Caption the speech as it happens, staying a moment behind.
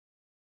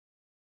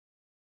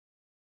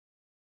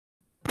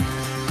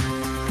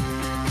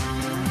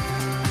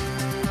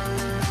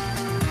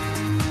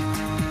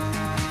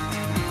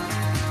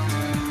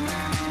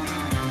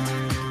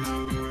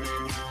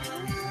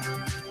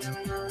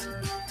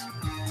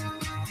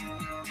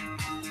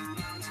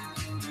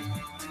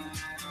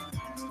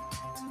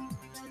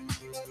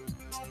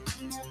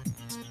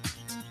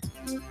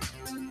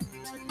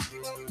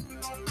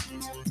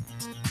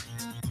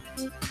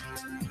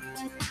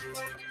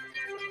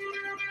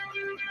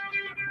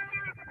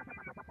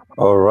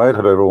All right,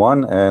 hello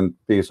everyone, and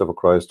peace of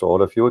Christ to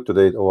all of you.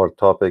 Today, our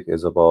topic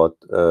is about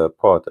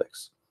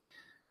politics.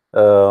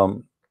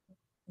 Um,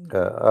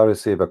 I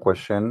received a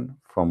question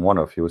from one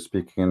of you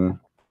speaking.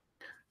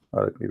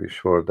 Let me be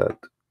sure that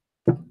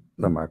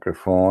the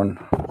microphone.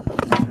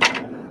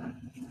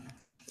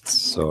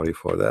 Sorry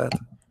for that.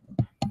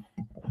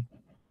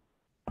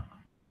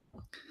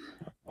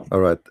 All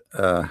right,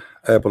 I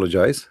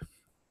apologize.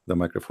 The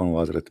microphone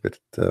was a little bit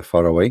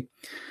far away.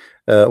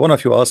 One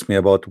of you asked me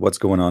about what's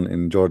going on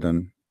in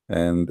Jordan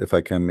and if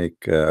I can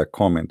make a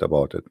comment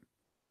about it.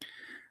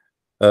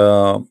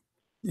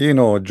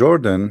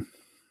 Jordan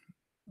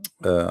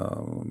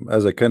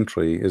as a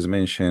country is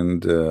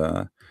mentioned,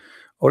 or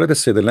let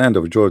us say the land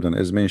of Jordan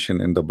is mentioned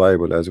in the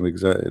Bible as you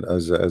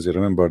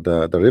remember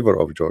the river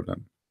of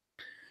Jordan.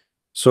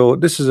 So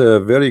this is a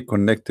very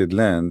connected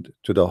land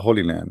to the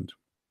Holy Land.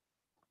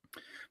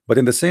 But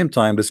in the same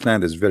time, this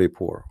land is very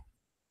poor,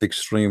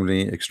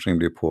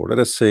 extremely poor. Let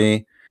us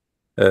say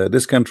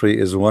this country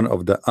is one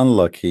of the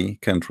unlucky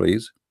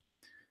countries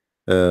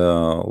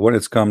when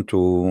it's come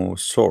to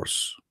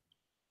source.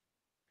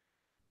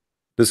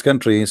 This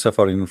country is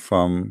suffering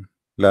from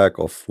lack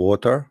of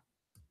water,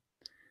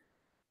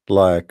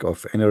 lack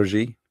of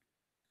energy,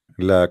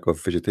 lack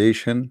of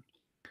vegetation,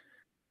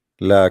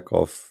 lack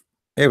of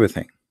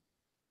everything.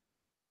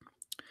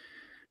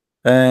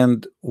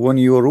 And when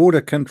you rule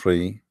a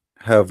country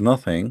have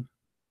nothing,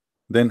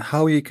 then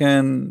how you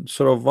can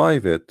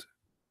survive it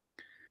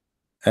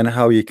and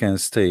how you can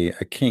stay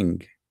a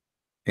king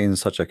in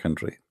such a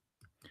country?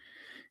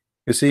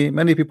 You see,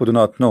 many people do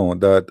not know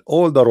that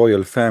all the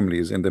royal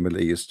families in the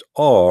Middle East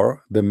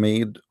are the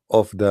made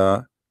of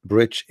the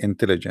British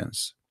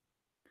intelligence.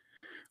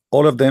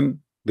 All of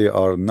them, they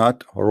are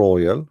not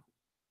royal.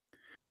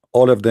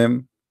 All of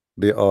them,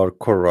 they are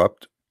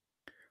corrupt.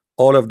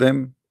 All of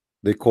them,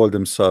 they call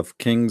themselves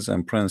kings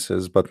and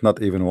princes, but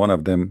not even one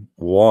of them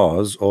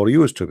was or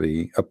used to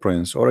be a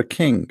prince or a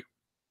king.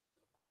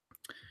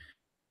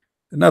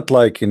 Not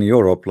like in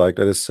Europe, like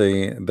let us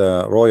say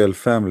the royal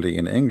family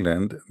in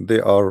England, they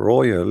are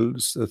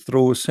royals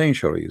through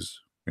centuries,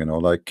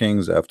 like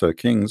kings after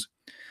kings.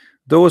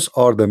 Those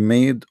are the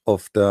made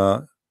of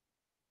the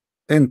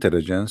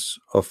intelligence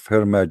of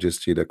Her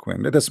Majesty the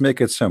Queen. Let us make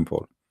it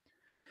simple.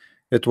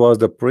 It was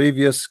the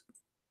previous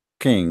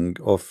king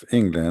of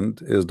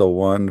England is the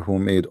one who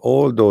made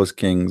all those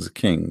kings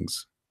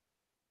kings.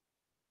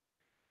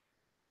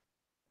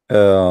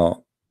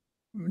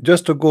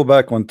 Just to go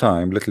back on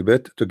time a little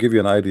bit to give you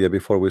an idea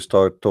before we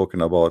start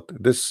talking about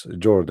this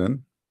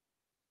Jordan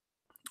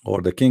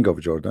or the king of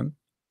Jordan.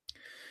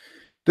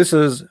 This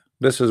is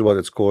what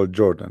it's called,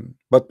 Jordan.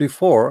 But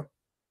before,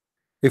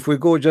 if we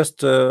go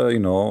just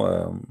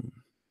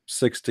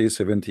 60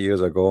 70 years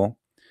ago,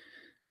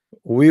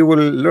 we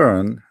will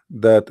learn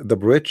that the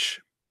British,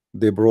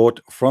 they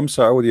brought from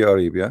Saudi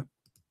Arabia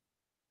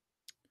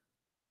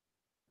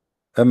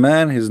a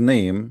man, his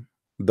name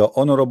the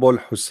Honorable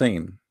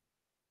Hussein.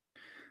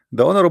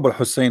 The Honorable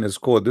Hussein is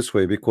called this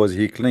way because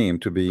he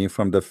claimed to be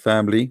from the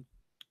family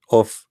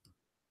of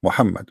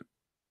Muhammad.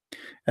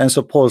 And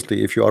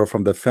supposedly, if you are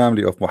from the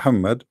family of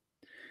Muhammad,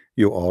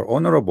 you are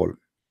honorable.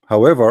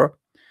 However,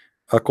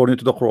 according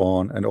to the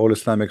Quran and all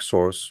Islamic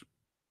source,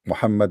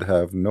 Muhammad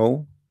have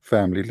no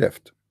family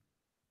left,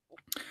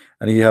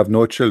 and he have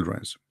no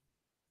children.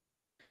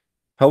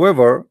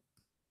 However,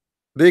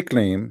 they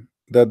claim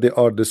that they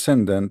are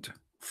descendant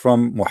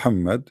from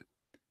Muhammad,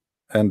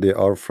 and they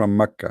are from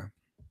Mecca.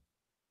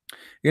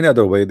 In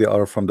other way, they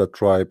are from the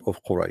tribe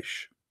of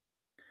Quraysh.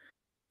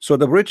 So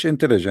the British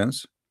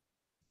intelligence,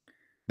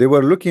 they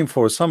were looking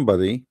for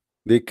somebody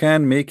they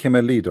can make him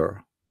a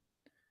leader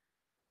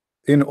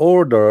in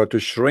order to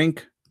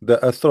shrink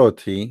the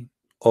authority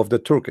of the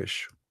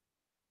Turkish.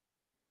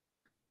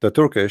 The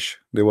Turkish,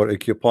 they were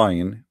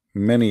occupying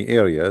many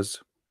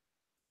areas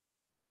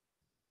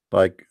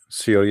like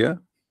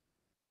Syria,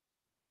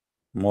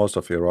 most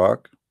of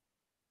Iraq,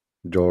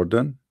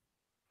 Jordan,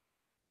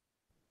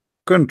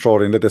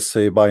 controlling, let us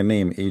say by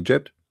name,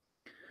 Egypt,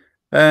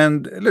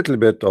 and a little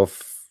bit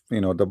of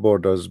the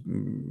borders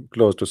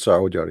close to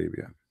Saudi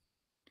Arabia.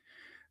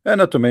 And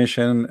not to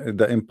mention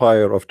the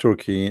empire of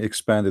Turkey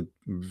expanded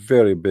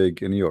very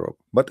big in Europe.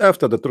 But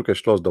after the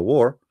Turkish lost the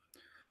war,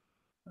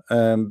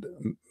 and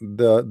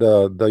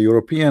the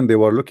European, they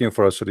were looking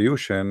for a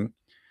solution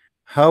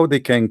how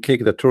they can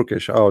kick the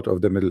Turkish out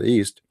of the Middle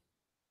East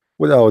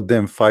without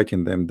them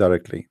fighting them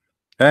directly.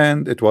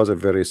 And it was a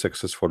very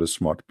successful,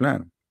 smart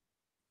plan.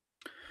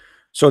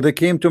 So they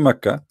came to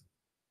Mecca,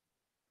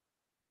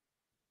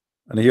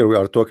 and here we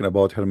are talking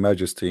about Her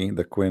Majesty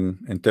the Queen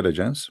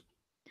intelligence.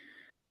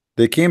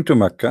 They came to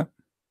Mecca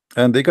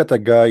and they got a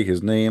guy,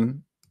 his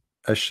name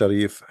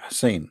Al-Sharif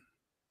Hussein.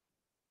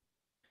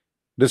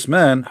 This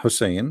man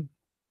Hussein,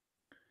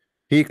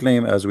 he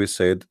claimed, as we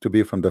said, to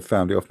be from the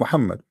family of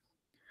Muhammad.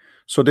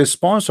 So they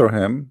sponsor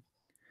him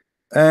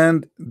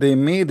and they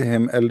made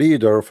him a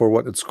leader for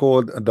what it's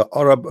called the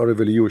Arab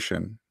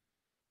Revolution.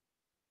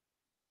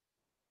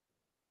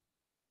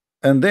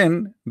 And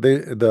then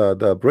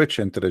the British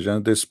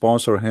intelligence, they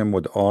sponsor him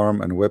with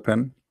arm and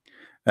weapon,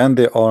 and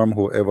they arm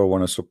whoever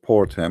want to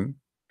support him.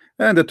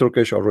 And the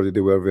Turkish already,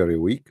 they were very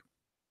weak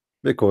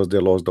because they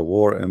lost the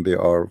war and they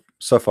are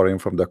suffering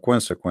from the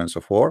consequence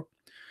of war.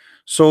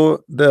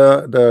 So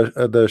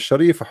the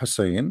Sharif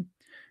Hussein,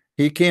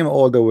 he came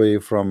all the way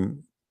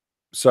from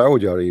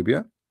Saudi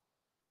Arabia,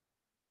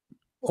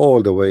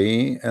 all the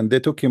way, and they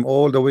took him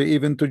all the way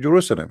even to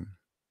Jerusalem.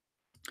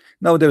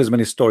 Now there is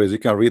many stories you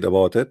can read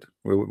about it.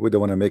 We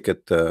don't want to make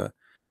it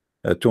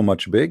too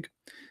much big.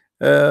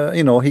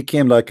 You know, he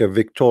came like a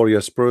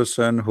victorious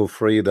person who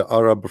freed the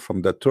Arab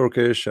from the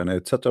Turkish and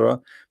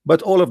etc.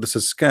 But all of this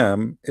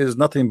scam is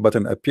nothing but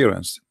an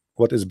appearance.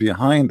 What is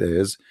behind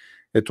is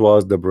it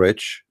was the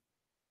British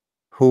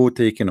who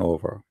taken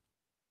over.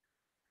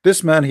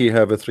 This man, he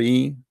have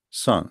three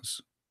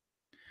sons.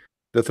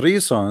 The three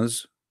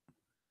sons,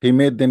 he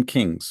made them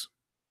kings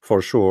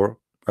for sure.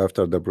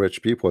 After the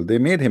British people, they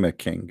made him a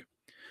king.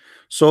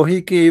 So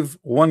he gave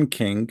one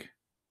king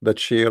the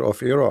share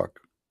of Iraq,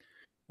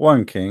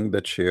 one king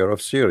the share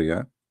of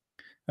Syria,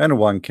 and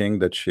one king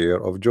the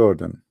share of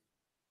Jordan.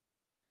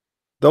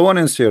 The one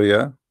in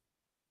Syria,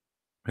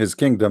 his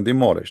kingdom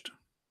demolished.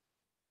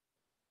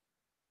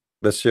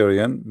 The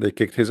Syrian, they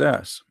kicked his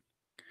ass.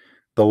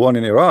 The one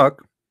in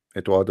Iraq,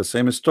 it was the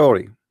same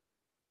story.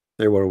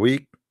 They were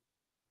weak.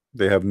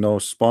 They have no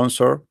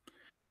sponsor.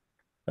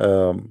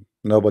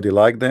 Nobody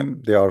liked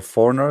them. They are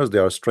foreigners. They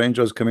are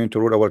strangers coming to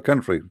rule our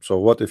country. So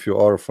what if you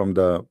are from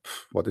the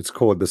what it's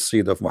called the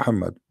seed of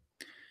Muhammad?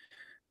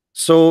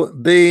 So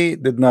they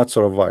did not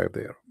survive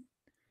there.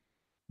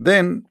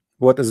 Then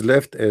what is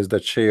left is the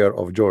chair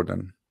of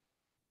Jordan.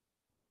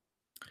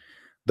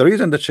 The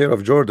reason the chair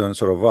of Jordan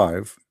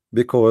survived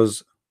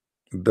because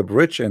the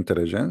British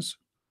intelligence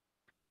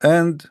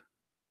and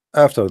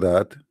after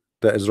that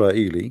the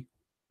Israeli,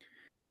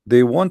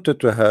 they wanted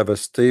to have a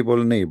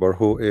stable neighbor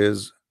who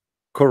is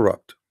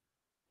corrupt.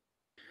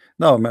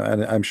 Now,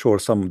 and I'm sure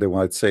some they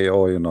might say,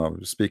 oh, you know,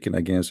 speaking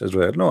against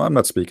Israel. No, I'm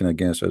not speaking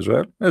against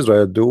Israel.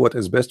 Israel do what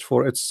is best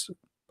for its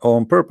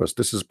own purpose.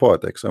 This is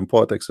politics, and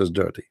politics is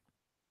dirty.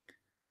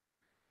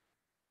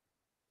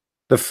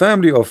 The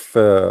family of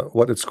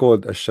what it's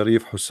called a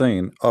Sharif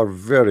Hussein are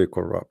very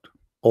corrupt,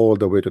 all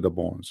the way to the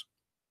bones.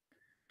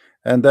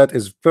 And that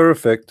is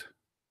perfect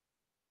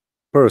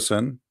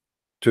person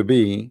to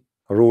be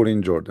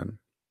ruling Jordan.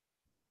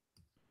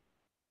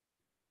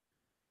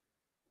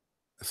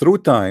 Through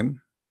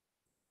time,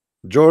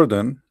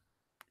 Jordan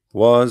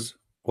was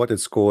what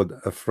it's called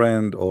a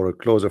friend or a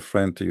closer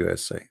friend to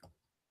USA.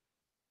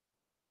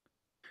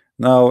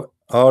 Now,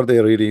 are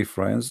they really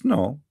friends?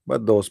 No,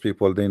 but those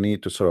people, they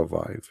need to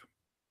survive.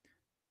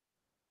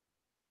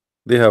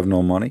 They have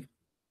no money,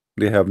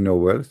 they have no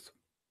wealth,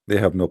 they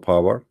have no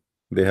power,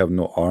 they have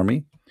no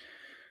army,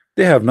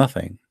 they have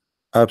nothing,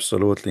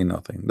 absolutely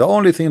nothing. The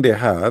only thing they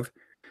have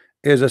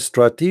is a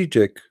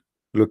strategic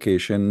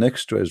location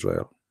next to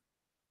Israel.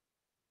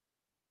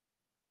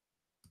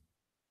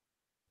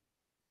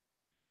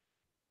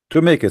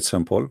 To make it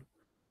simple,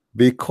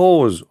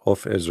 because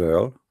of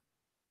Israel,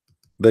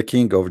 the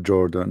king of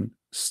Jordan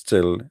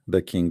still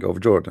the king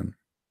of Jordan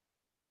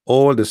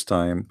all this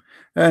time,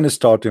 and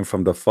starting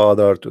from the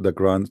father to the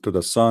grand to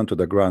the son to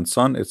the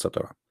grandson,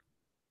 etc.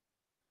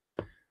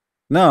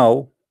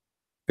 Now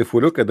if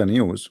we look at the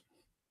news,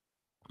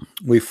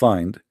 we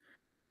find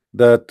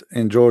that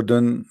in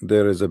Jordan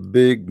there is a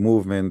big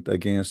movement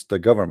against the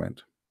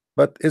government.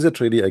 But is it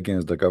really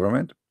against the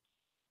government?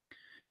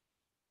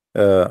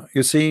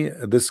 You see,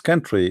 this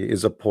country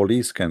is a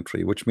police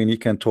country, which means you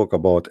can talk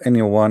about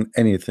anyone,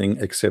 anything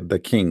except the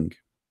king.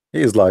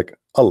 He is like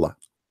Allah.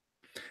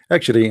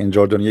 Actually, in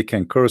Jordan, you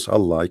can curse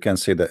Allah, you can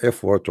say the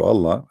F word to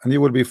Allah, and you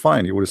will be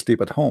fine. You will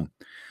sleep at home.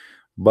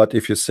 But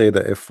if you say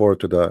the F word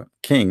to the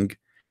king,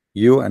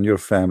 you and your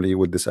family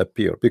will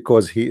disappear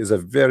because he is a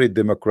very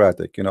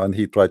democratic, you know, and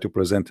he tried to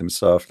present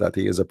himself that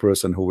he is a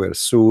person who wears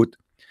suit.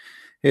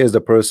 He is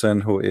the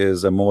person who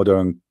is a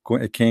modern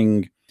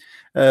king.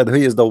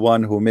 He is the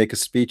one who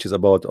makes speeches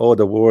about all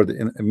the world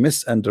in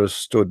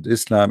misunderstood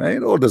Islam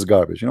and all this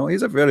garbage. You know,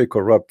 he's a very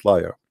corrupt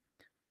liar.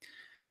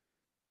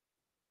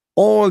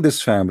 All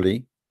this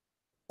family,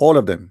 all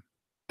of them,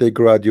 they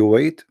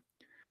graduate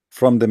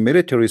from the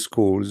military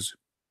schools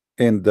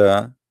in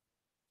the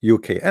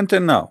UK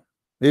until now.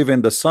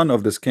 Even the son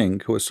of this king,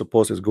 who is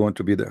supposed is going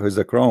to be who is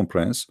the crown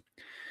prince,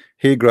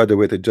 he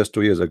graduated just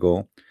 2 years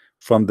ago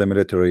from the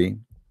military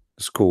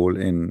school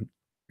in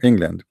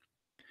England.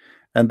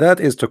 And that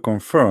is to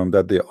confirm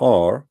that they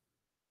are,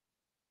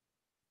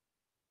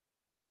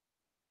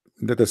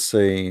 let us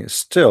say,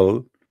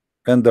 still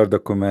under the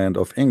command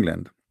of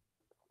England.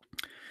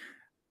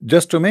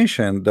 Just to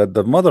mention that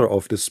the mother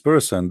of this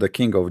person, the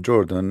king of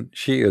Jordan,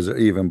 she is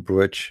even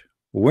British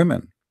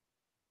woman.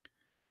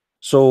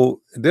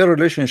 So their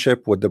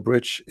relationship with the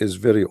British is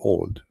very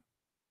old,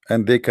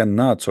 and they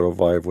cannot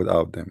survive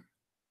without them.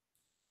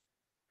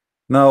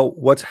 Now,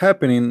 what's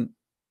happening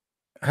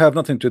have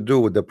nothing to do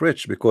with the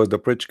British, because the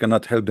British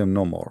cannot help them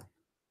no more.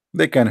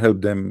 They can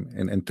help them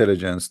in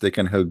intelligence. They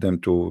can help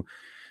them to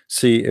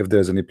see if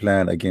there's any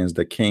plan against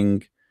the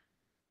king,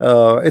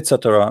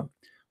 etc.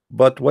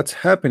 But what's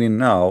happening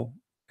now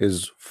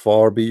is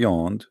far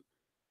beyond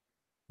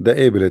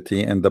the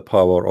ability and the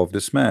power of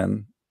this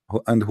man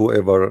and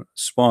whoever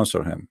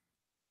sponsor him.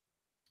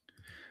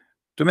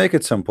 To make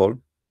it simple,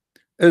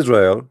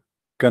 Israel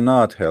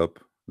cannot help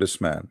this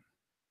man.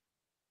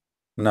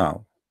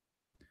 Now,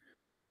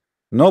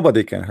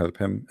 nobody can help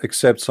him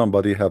except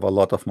somebody have a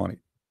lot of money.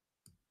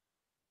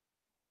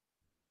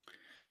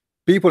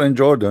 People in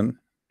Jordan,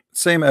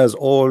 same as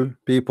all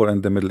people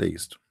in the Middle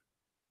East,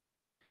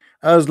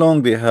 as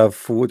long they have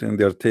food in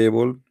their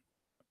table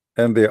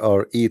and they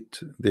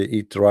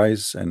eat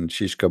rice and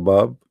shish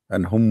kebab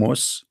and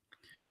hummus,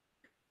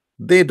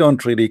 they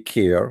don't really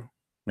care,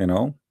 you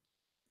know.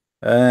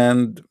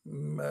 And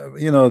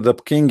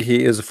the king,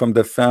 he is from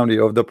the family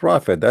of the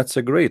prophet. That's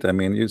a great, I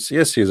mean,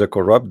 yes, he's a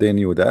corrupt, they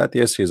knew that.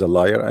 Yes, he's a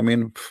liar. I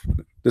mean,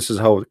 this is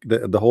how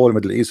the whole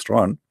Middle East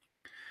run.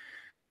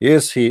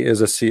 Yes, he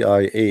is a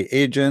CIA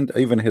agent.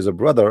 Even his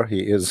brother, he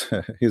is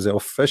he's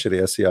officially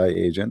a CIA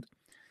agent.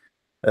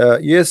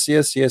 Yes,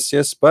 yes, yes,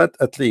 yes, but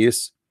at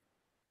least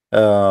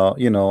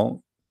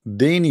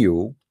they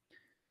knew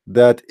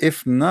that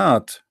if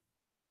not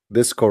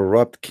this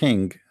corrupt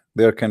king,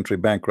 their country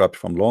bankrupt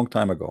from long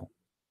time ago.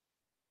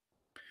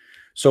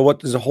 So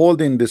what is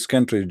holding this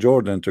country,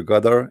 Jordan,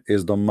 together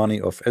is the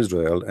money of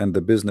Israel and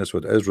the business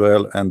with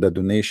Israel and the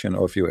donation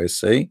of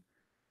USA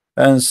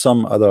and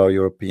some other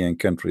European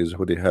countries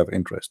who they have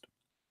interest.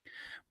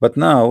 But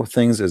now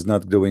things is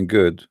not doing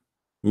good.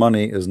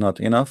 Money is not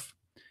enough.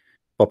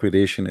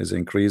 Population is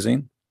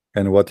increasing,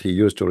 and what he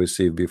used to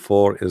receive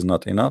before is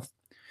not enough.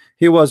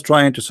 He was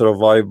trying to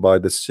survive by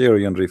the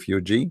Syrian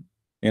refugee.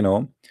 You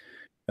know,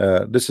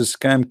 this is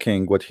scam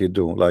king. What he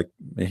do? Like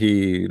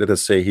he, let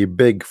us say, he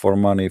beg for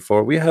money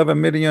for. We have 1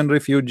 million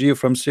refugee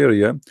from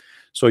Syria,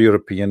 so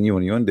European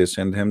Union they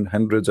send him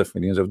hundreds of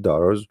millions of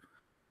dollars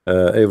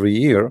every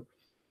year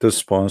to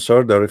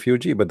sponsor the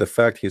refugee. But the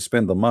fact he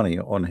spent the money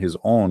on his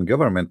own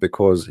government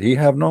because he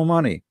have no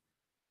money,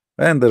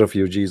 and the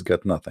refugees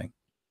get nothing.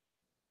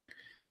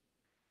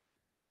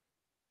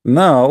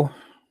 Now,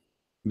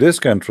 this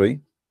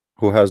country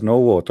who has no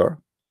water,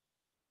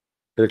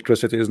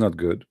 electricity is not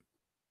good,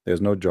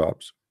 there's no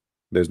jobs,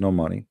 there's no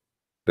money,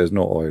 there's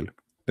no oil,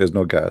 there's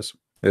no gas,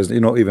 there's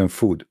even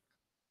food.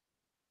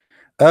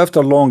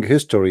 After long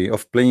history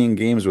of playing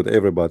games with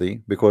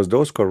everybody, because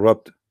those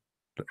corrupt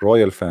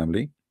royal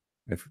family,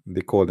 if they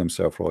call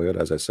themselves royal,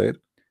 as I said,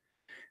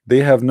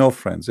 they have no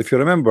friends. If you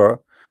remember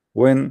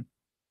when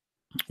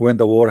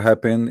the war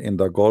happened in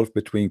the Gulf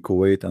between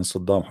Kuwait and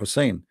Saddam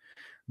Hussein,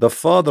 the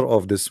father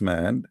of this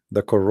man,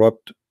 the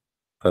corrupt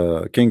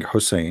King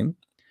Hussein,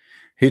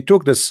 he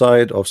took the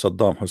side of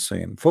Saddam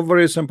Hussein for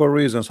very simple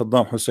reason.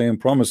 Saddam Hussein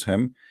promised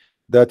him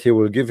that he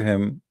will give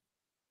him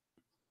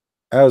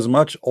as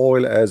much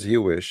oil as he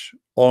wish,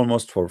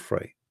 almost for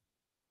free.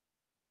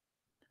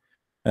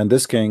 And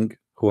this king,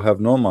 who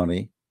have no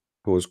money,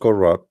 who is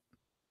corrupt,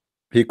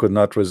 he could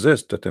not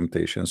resist the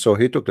temptation, so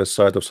he took the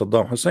side of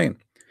Saddam Hussein.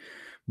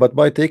 But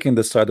by taking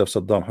the side of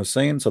Saddam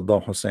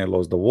Hussein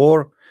lost the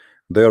war.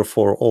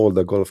 Therefore, all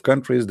the Gulf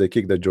countries, they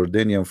kicked the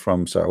Jordanian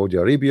from Saudi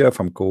Arabia,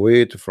 from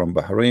Kuwait, from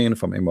Bahrain,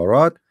 from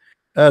Emirat,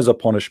 as a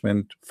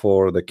punishment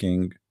for the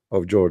king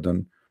of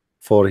Jordan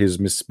for his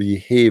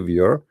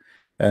misbehavior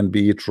and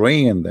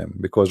betraying them.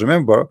 Because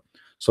remember,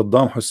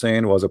 Saddam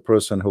Hussein was a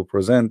person who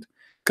present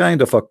kind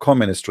of a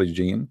communist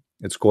regime.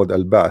 It's called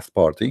Al-Ba'ath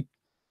Party.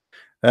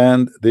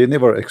 And they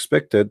never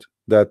expected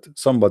that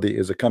somebody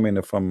is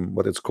coming from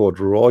what is called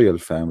royal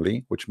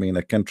family, which means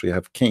a country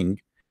have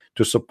king,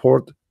 to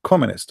support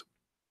communist.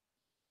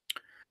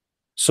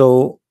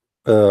 So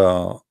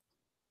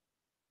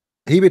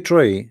he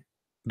betray,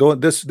 though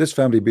this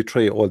family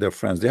betray all their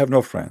friends. They have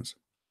no friends,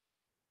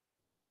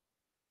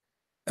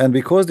 and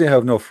because they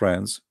have no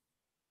friends,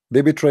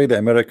 they betray the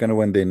American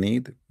when they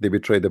need, they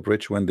betray the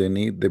British when they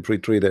need, they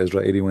betray the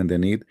Israeli when they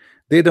need.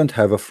 They don't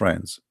have a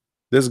friends.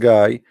 This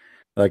guy,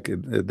 like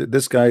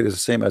this guy is the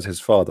same as his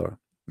father.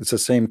 It's the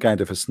same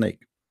kind of a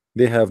snake.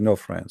 They have no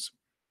friends.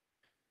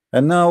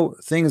 And now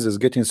things is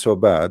getting so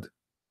bad.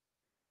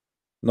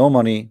 No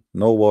money,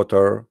 no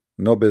water,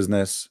 no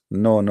business,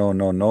 no,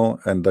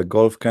 and the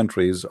Gulf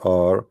countries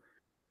are,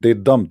 they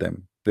dump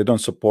them. They don't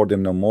support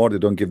them no more. They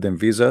don't give them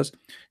visas.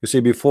 You see,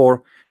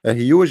 before, a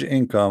huge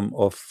income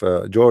of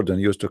Jordan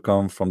used to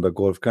come from the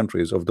Gulf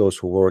countries, of those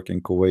who work in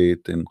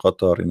Kuwait, in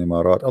Qatar, in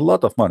Emirat, a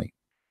lot of money.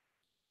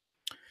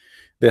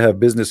 They have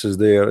businesses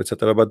there,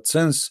 etc. But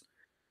since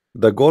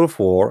the Gulf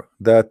War,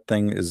 that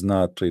thing is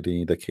not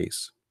really the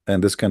case,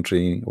 and this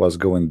country was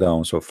going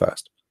down so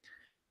fast.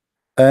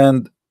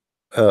 And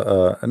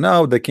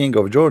now the king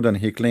of Jordan,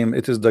 he claimed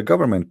it is the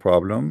government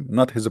problem,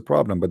 not his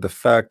problem, but the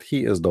fact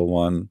he is the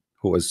one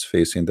who is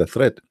facing the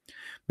threat,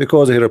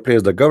 because he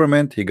replaced the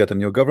government, he got a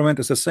new government.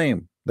 It's the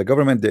same. The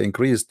government, they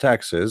increase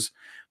taxes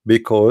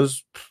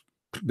because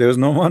there's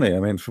no money. I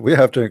mean, we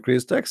have to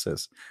increase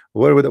taxes.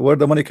 Where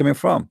the money coming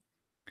from?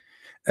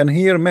 And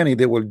here many,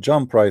 they will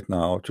jump right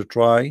now to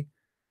try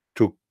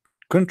to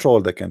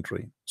control the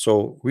country.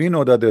 So we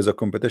know that there's a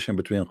competition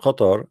between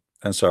Qatar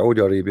and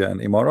Saudi Arabia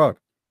and Emirat.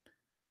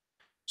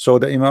 So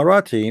the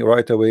Emirati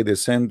right away they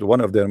send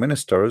one of their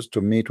ministers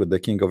to meet with the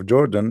King of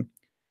Jordan,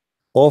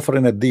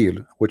 offering a deal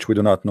which we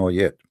do not know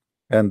yet.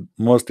 And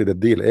mostly the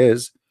deal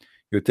is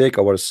you take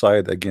our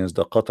side against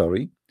the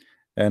Qatari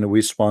and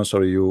we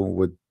sponsor you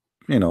with,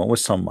 with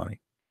some money.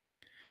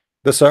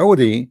 The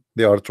Saudi,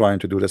 they are trying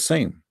to do the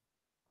same.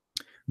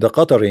 The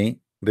Qatari,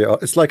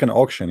 it's like an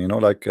auction,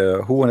 like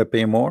who want to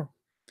pay more.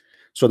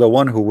 So the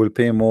one who will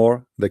pay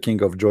more, the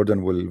King of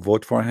Jordan will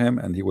vote for him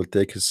and he will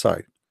take his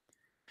side.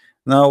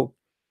 Now,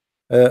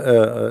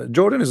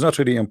 Jordan is not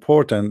really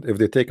important if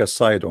they take a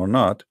side or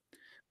not.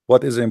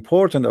 What is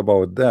important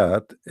about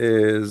that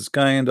is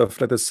kind of,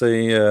 let us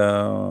say,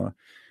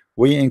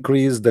 we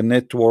increase the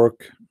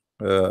network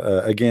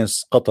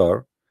against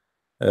Qatar,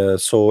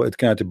 so it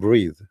can't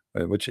breathe.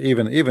 Which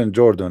even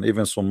Jordan,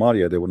 even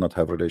Somalia, they will not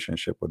have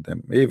relationship with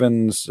them.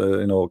 Even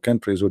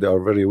countries who they are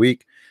very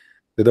weak,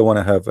 they don't want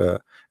to have.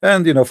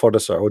 And for the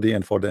Saudi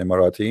and for the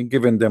Emirati,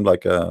 giving them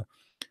like a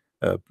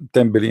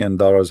 $10 billion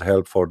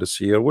help for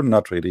this year would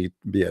not really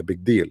be a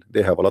big deal.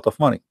 They have a lot of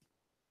money.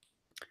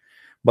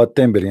 But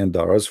 $10 billion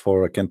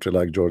for a country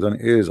like Jordan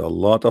is a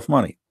lot of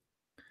money.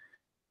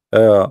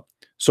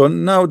 So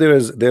now there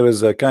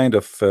is a kind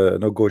of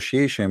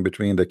negotiation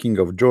between the King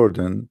of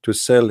Jordan to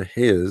sell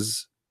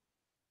his,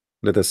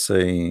 let us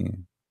say,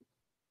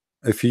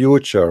 a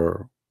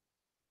future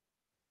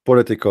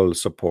political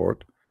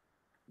support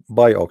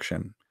by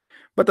auction.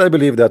 But I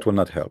believe that will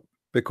not help,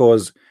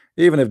 because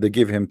even if they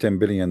give him $10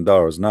 billion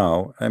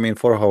now, I mean,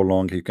 for how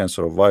long he can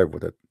survive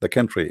with it? The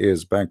country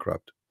is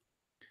bankrupt.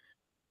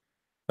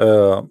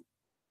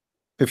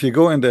 If you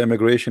go in the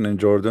immigration in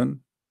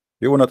Jordan,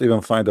 you will not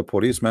even find a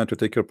policeman to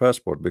take your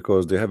passport,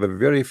 because they have a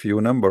very few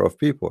number of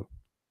people.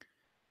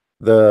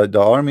 The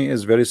army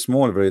is very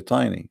small, very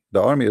tiny.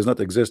 The army does not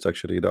exist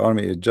actually. The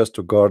army is just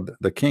to guard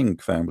the king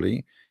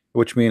family,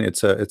 which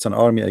means it's an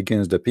army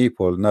against the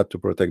people, not to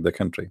protect the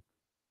country.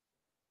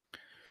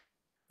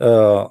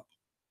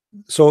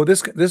 So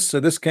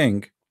this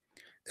king,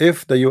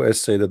 if the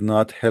USA did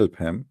not help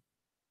him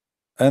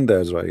and the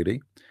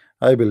Israeli,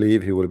 I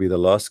believe he will be the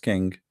last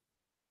king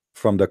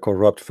from the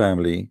corrupt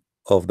family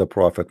of the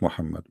Prophet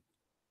Muhammad.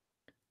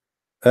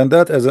 And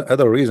that is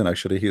another reason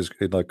actually he's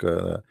like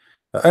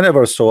I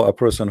never saw a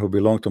person who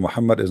belonged to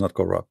Muhammad is not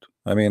corrupt.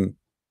 I mean,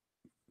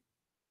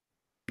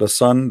 the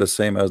son the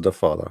same as the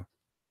father.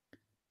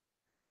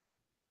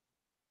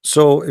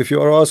 So if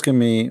you are asking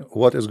me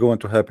what is going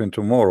to happen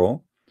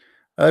tomorrow,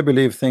 I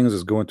believe things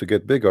is going to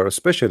get bigger,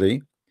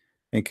 especially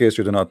in case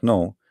you do not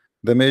know,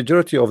 the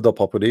majority of the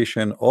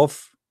population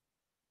of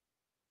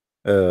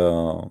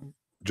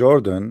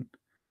Jordan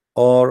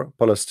are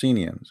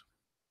Palestinians.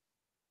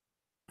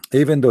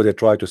 Even though they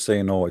try to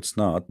say no, it's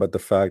not, but the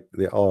fact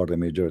they are the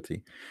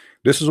majority.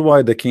 This is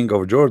why the king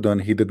of Jordan,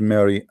 he did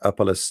marry a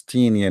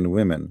Palestinian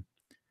woman,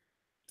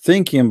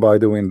 thinking by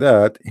doing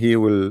that he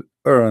will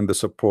earn the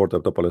support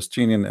of the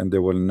Palestinian and they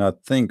will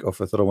not think of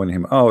throwing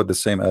him out, the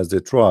same as they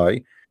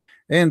try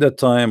in the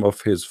time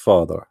of his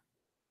father.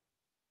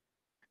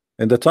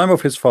 In the time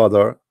of his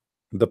father,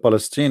 the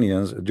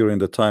Palestinians during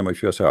the time of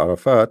Yasser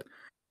Arafat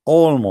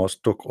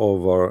almost took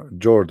over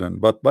Jordan,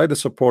 but by the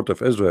support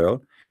of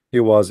Israel he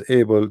was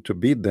able to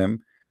beat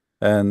them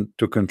and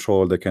to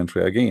control the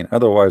country again.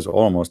 Otherwise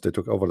almost they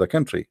took over the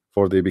country,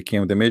 for they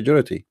became the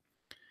majority.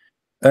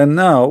 And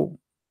now,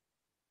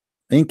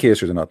 in case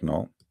you do not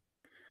know,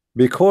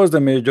 because the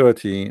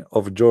majority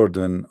of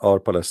Jordan are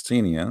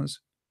Palestinians,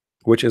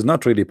 which is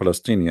not really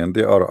Palestinian,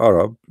 they are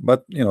Arab,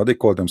 but they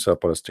call themselves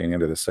Palestinian,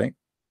 they say,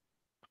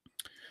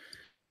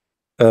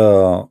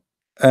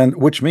 and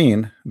which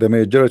mean the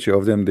majority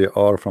of them, they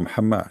are from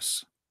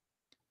Hamas.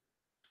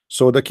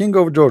 So the king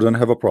of Jordan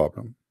have a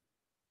problem.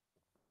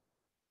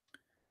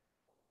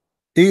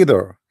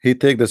 Either he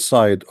take the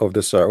side of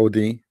the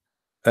Saudi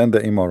and the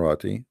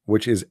Emirati,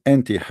 which is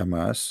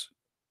anti-Hamas,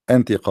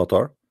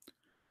 anti-Qatar,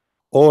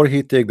 or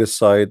he take the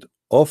side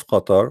of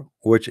Qatar,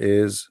 which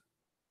is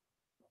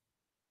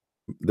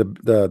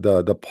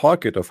the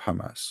pocket of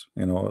Hamas.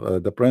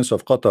 The prince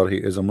of Qatar, he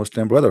is a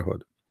Muslim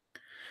Brotherhood.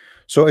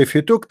 So if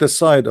he took the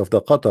side of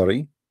the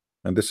Qatari,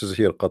 and this is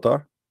here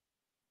Qatar,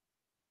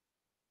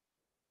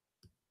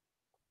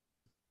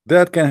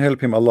 that can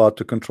help him a lot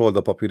to control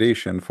the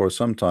population for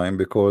some time,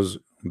 because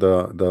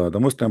the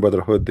Muslim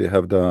Brotherhood, they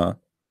have the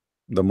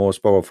most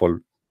powerful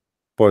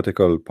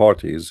political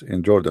parties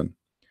in Jordan,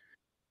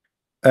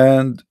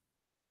 and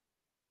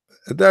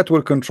that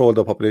will control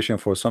the population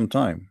for some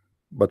time.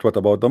 But what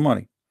about the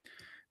money?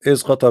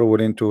 Is Qatar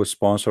willing to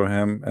sponsor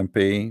him and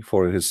pay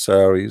for his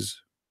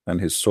salaries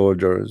and his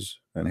soldiers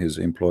and his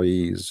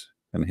employees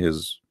and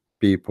his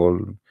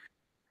people?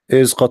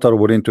 Is Qatar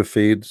willing to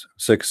feed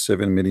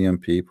 6-7 million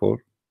people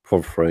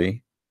for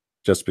free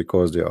just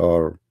because they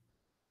are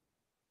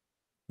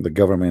the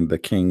government, the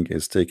king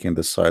is taking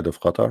the side of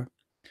Qatar?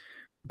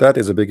 That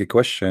is a big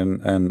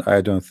question, and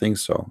I don't think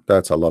so.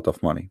 That's a lot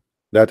of money.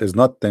 That is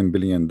not $10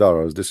 billion.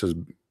 This is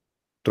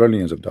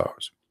trillions of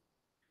dollars.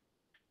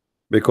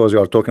 Because you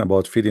are talking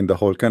about feeding the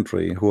whole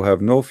country, who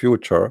have no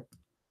future,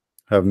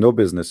 have no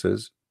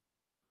businesses,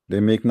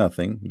 they make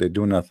nothing, they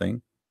do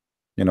nothing.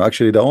 You know,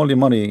 actually, the only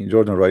money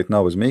Jordan right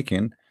now is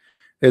making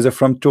is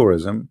from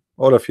tourism.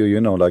 All of you, you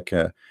know, like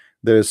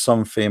there is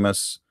some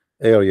famous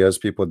areas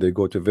people they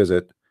go to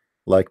visit,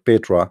 like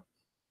Petra,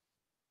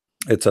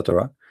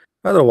 etc.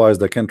 Otherwise,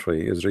 the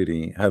country is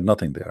really have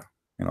nothing there.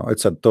 You know,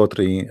 it's a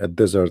totally a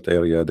desert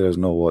area. There's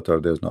no water.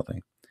 There's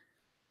nothing.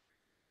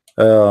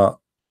 Uh,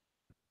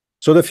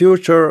 so the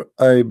future,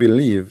 I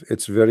believe,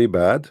 it's very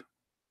bad.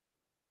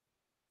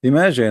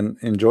 Imagine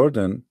in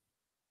Jordan,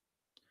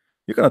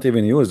 you cannot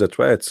even use the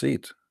toilet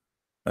seat.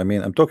 I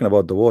mean, I'm talking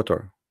about the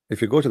water.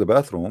 If you go to the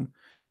bathroom,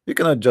 you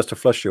cannot just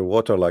flush your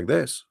water like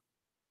this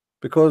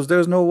because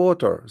there's no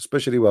water.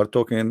 Especially we are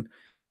talking,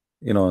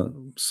 you know,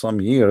 some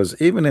years,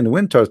 even in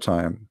winter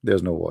time,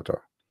 there's no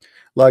water.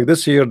 Like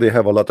this year, they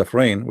have a lot of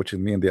rain, which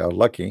means they are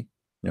lucky.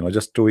 You know,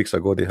 just 2 weeks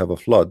ago, they have a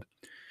flood.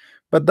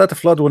 But that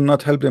flood will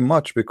not help them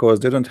much because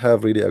they don't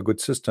have really a good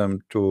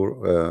system to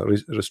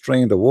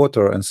restrain the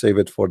water and save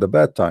it for the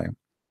bad time.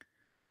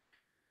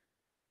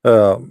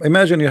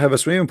 Imagine you have a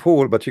swimming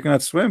pool, but you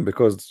cannot swim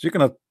because you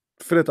cannot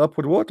fill it up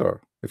with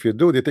water. If you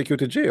do, they take you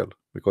to jail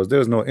because there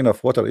is no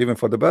enough water even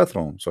for the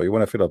bathroom. So you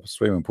want to fill up a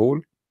swimming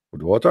pool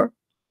with water?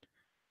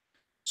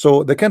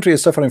 So the country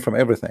is suffering from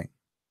everything.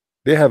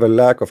 They have a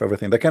lack of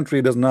everything. The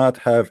country does not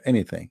have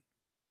anything.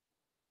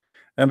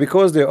 And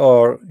because they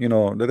are, you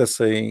know, let us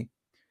say,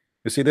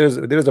 you see, there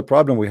is a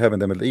problem we have in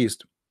the Middle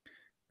East.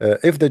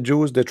 If the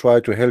Jews they try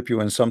to help you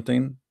in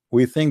something,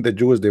 we think the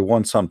Jews they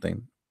want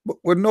something.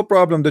 Well, no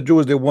problem. The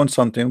Jews they want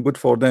something good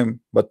for them.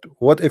 But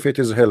what if it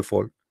is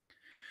helpful?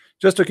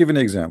 Just to give an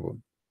example,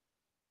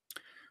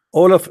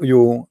 all of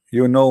you,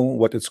 you know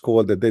what it's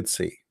called, the Dead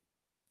Sea.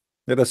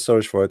 Let us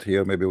search for it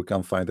here. Maybe we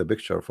can find a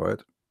picture for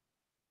it.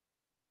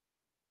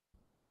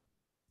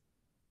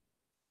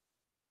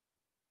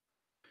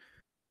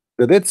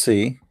 The Dead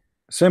Sea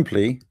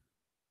simply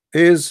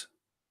is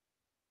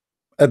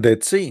a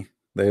Dead Sea.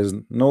 There is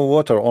no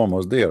water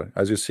almost there.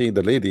 As you see,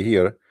 the lady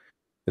here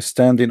is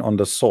standing on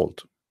the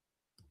salt.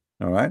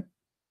 All right.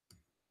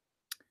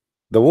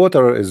 The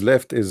water is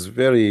left is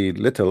very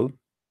little,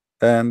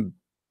 and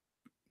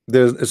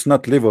it's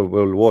not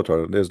livable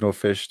water. There's no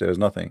fish. There's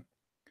nothing.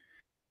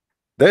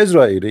 The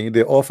Israeli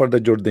they offer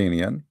the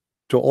Jordanian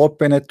to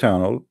open a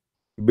tunnel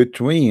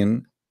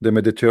between the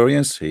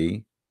Mediterranean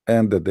Sea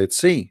and the Dead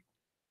Sea.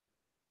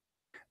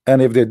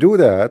 And if they do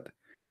that,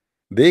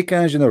 they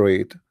can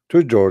generate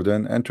to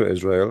Jordan and to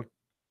Israel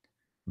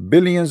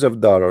billions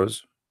of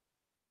dollars,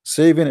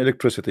 saving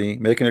electricity,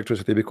 making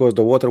electricity because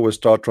the water will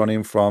start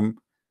running from.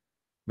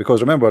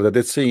 Because remember, the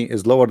Dead Sea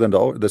is lower than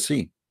the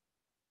sea.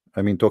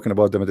 I mean, talking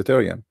about the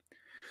Mediterranean.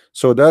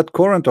 So that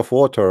current of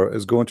water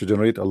is going to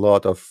generate a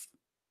lot of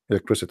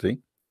electricity.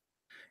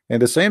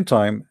 At the same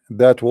time,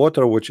 that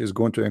water which is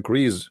going to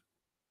increase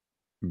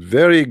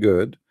very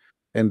good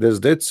in this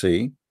Dead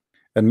Sea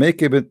and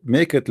make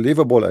it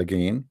livable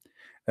again,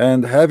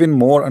 and having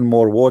more and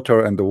more water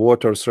and the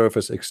water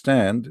surface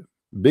extend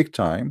big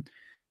time,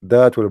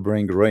 that will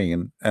bring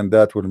rain and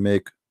that will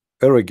make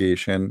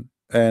irrigation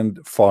and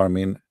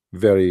farming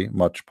very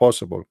much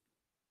possible.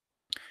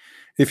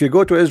 If you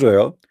go to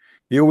Israel,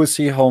 you will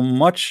see how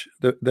much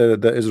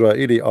the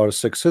Israeli are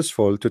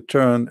successful to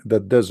turn the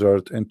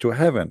desert into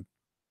heaven.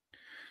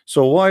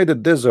 So why the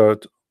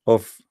desert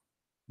of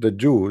the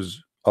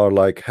Jews are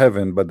like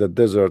heaven, but the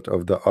desert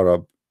of the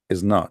Arab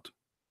is not?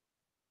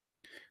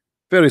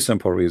 Very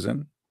simple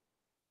reason.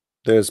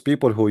 There's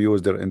people who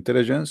use their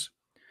intelligence,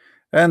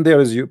 and there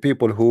is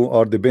people who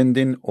are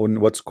depending on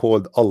what's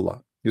called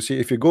Allah. You see,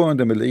 if you go in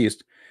the Middle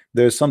East,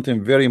 there's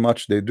something very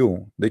much they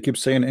do. They keep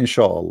saying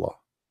inshallah,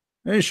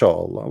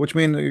 inshallah, which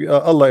means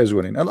Allah is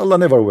winning, and Allah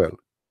never will.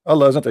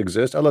 Allah doesn't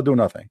exist. Allah do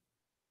nothing.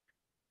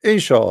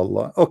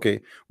 Inshallah. Okay,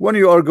 when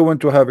you are going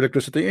to have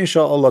electricity,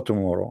 inshallah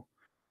tomorrow.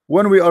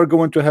 When we are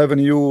going to have a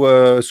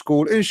new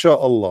school,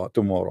 inshallah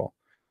tomorrow.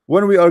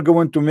 When we are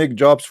going to make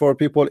jobs for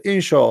people,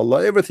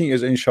 inshallah. Everything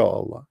is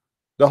inshallah.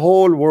 The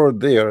whole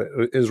world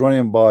there is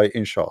running by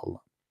inshallah.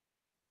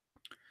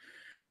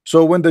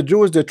 So when the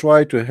Jews they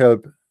try to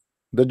help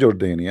the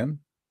Jordanian,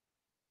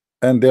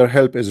 and their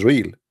help is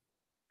real,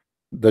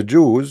 the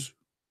Jews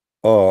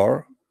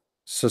are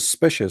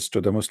suspicious to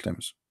the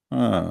Muslims.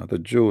 The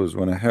Jews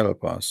want to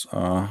help us.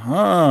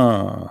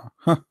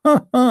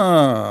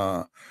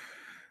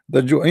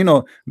 The Jew, you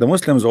know, the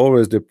Muslims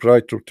always they try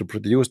to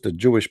produce the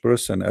Jewish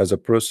person as a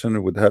person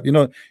who would have, you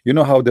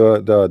know how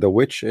the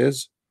witch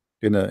is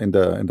in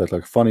the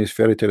like funny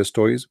fairy tale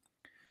stories.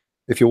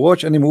 If you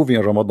watch any movie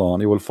in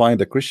Ramadan, you will find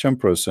a Christian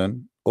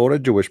person or a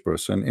Jewish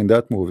person in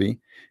that movie.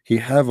 He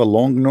have a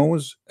long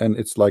nose, and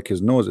it's like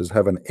his nose is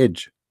have an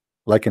edge,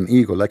 like an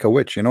eagle, like a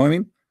witch. You know what I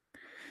mean?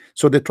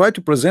 So they try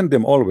to present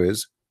them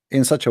always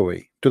in such a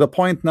way, to the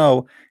point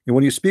now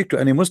when you speak to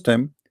any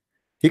Muslim,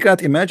 he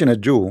can't imagine a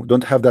Jew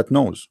don't have that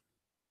nose,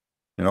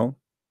 you know.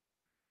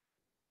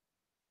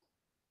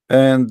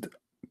 And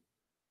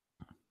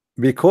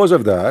because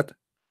of that,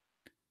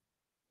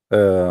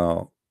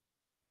 uh,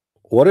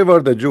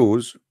 whatever the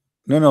Jews,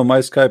 no, my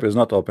Skype is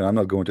not open. I'm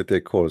not going to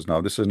take calls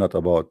now. This is not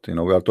about,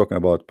 we are talking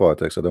about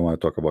politics. I don't want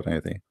to talk about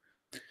anything.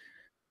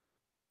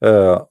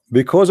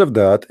 Because of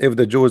that, if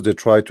the Jews they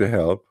try to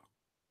help,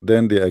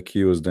 then they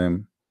accuse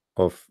them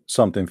of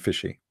something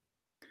fishy.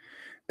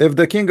 If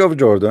the king of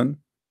Jordan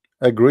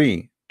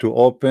agree to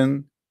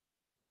open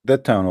the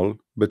tunnel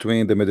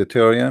between the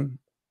Mediterranean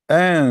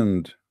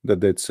and the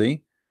Dead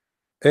Sea,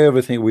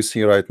 everything we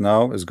see right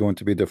now is going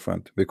to be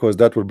different, because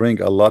that will bring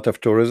a lot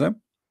of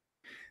tourism,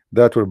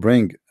 that will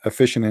bring a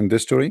fishing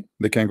industry,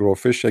 they can grow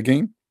fish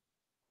again,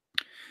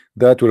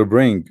 that will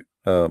bring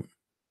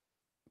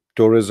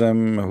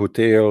tourism,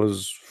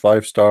 hotels,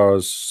 5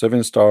 stars,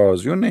 7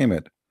 stars, you name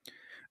it.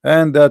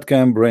 And that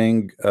can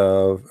bring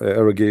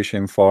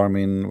irrigation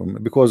farming,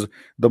 because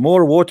the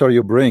more water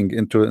you bring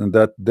into in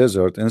that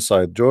desert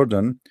inside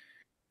Jordan,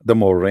 the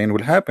more rain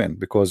will happen,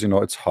 because you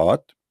know it's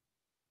hot.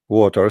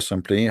 Water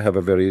simply have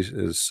a very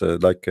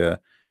like a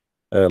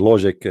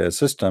logic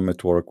system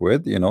it work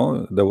with. You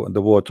know,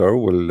 the water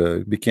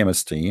will become a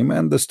steam,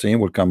 and the steam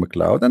will come a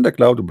cloud, and the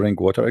cloud will bring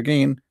water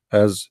again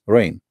as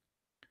rain.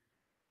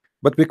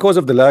 But because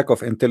of the lack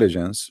of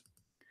intelligence,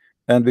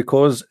 and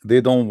because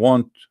they don't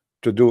want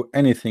to do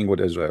anything with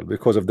Israel,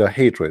 because of their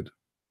hatred,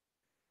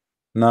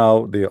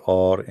 now they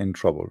are in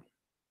trouble,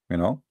 you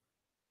know.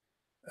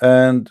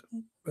 And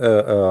uh,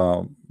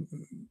 uh,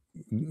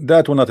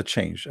 that will not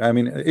change. I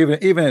mean,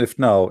 even if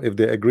now, if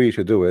they agree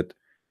to do it,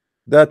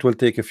 that will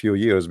take a few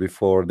years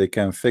before they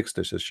can fix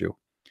this issue.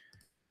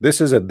 This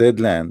is a dead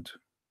land,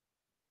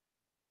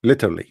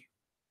 literally.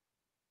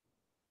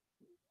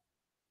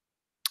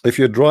 If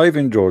you drive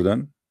in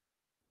Jordan,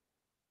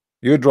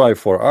 you drive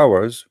for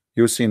hours,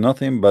 you see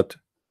nothing but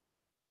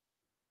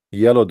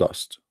yellow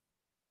dust,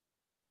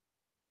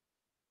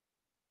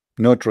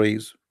 no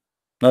trees.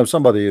 Now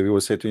somebody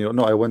will say to you,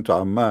 no, I went to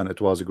Amman,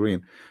 it was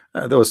green.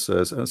 There was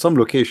some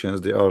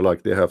locations, they are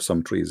like they have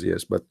some trees,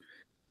 yes, but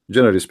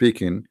generally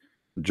speaking,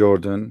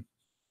 Jordan,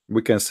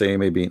 we can say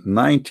maybe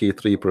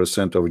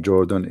 93% of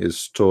Jordan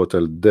is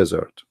total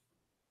desert.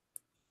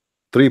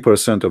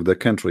 3% of the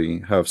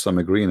country have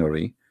some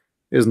greenery,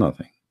 is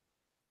nothing,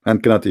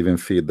 and cannot even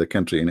feed the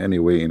country in any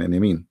way, in any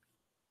mean.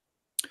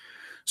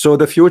 So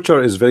the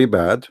future is very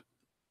bad,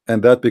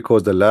 and that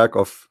because the lack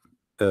of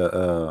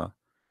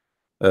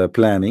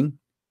planning,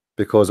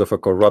 because of a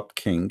corrupt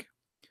king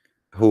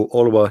who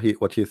always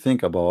what he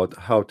think about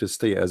how to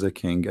stay as a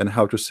king and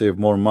how to save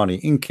more money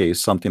in case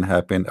something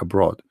happened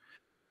abroad.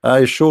 I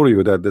assure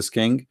you that this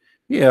king,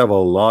 he have a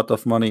lot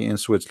of money in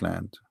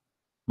Switzerland,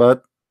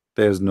 but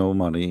there's no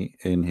money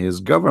in his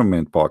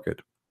government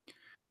pocket.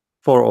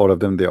 For all of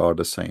them, they are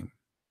the same.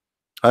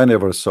 I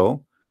never saw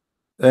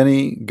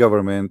any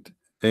government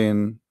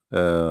in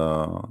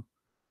oh,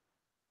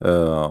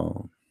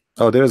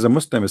 there is a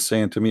Muslim is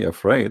saying to me,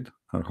 afraid.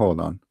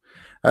 Hold on.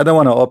 I don't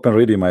want to open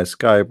really my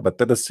Skype, but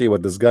let us see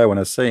what this guy want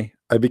to say.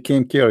 I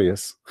became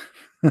curious.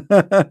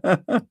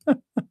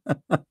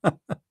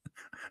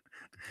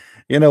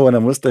 You know, when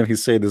a Muslim he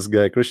say this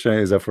guy Christian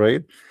is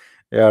afraid.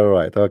 Yeah,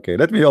 right. Okay,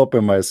 let me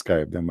open my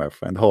Skype then, my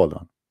friend. Hold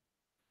on.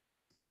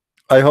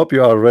 I hope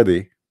you are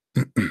ready.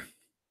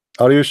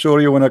 Are you sure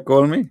you want to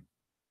call me?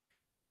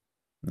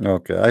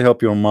 Okay, I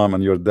hope your mom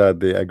and your dad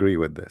they agree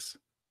with this.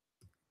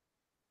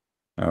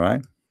 All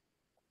right.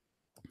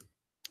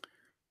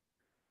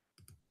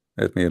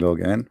 Let me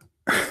log in.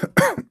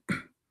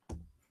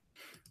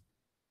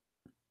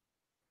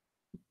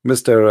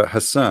 Mr.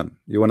 Hassan,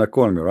 you want to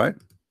call me, right?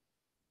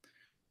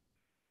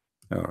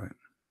 All right.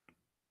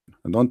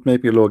 And don't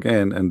make me log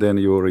in and then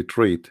you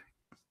retreat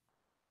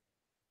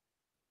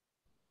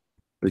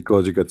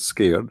because you get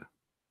scared.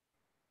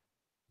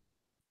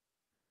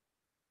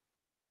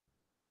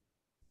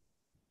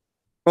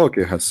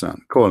 Okay,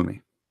 Hassan, call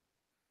me.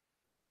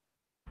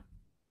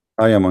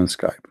 I am on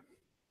Skype.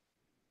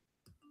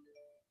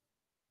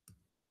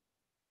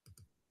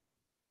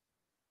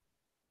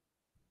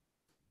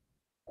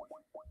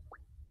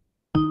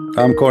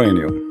 I'm calling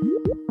you.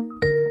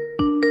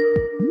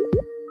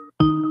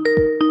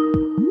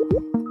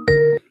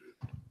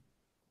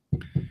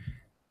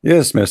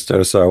 Yes,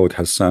 Mr. Saud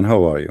Hassan,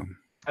 how are you?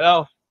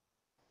 Hello.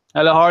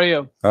 Hello, how are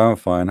you? I'm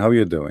fine. How are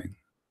you doing?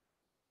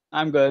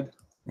 I'm good.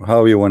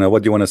 What do you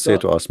want to say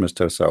to us,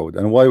 Mr. Saud,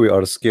 and why we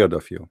are scared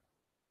of you?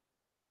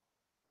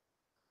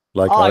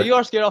 Like you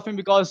are scared of him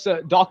because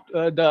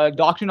the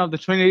doctrine of the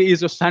Trinity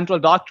is a central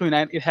doctrine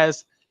and it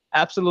has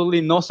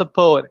absolutely no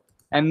support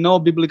and no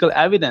biblical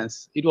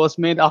evidence. It was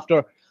made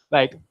after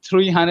like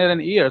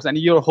 300 years, and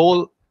your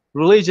whole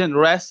religion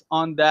rests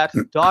on that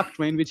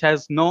doctrine, which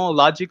has no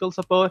logical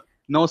support,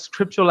 no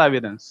scriptural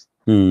evidence.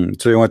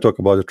 So you want to talk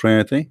about the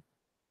Trinity?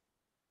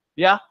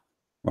 Yeah.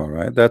 All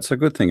right, that's a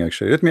good thing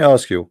actually. Let me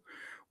ask you,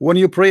 when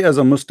you pray as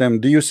a Muslim,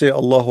 do you say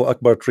Allahu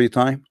Akbar 3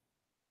 times?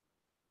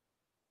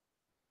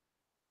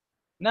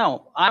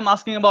 No, I'm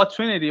asking about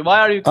Trinity. Why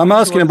are you? I'm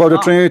asking about the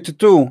Trinity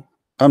too.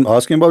 I'm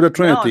asking about the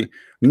Trinity.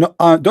 No,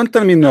 don't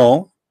tell me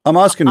no. I'm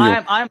asking you.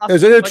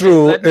 Is it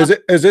true?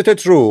 Is it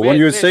true when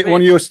you say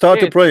when you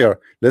start a prayer?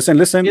 Listen.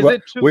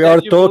 We are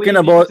talking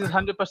about.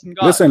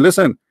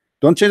 Listen.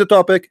 Don't change the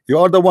topic. You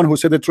are the one who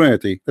said the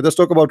Trinity. Let us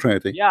talk about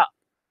Trinity. Yeah.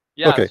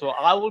 Okay. So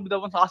I will be the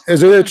one asking.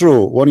 Is it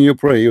true when you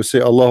pray you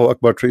say Allahu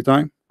Akbar 3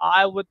 times?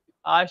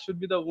 I should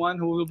be the one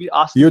who will be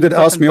asking You the did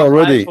ask question me because I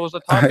already. chose the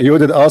topic. You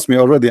did ask me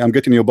already. I'm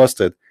getting you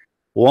busted.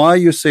 Why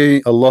you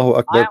say Allahu I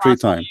Akbar am 3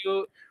 asking times?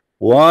 you,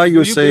 Why do you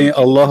you say believe Jesus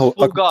is Allahu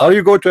full Akbar? God? Are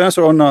you going to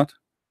answer or not?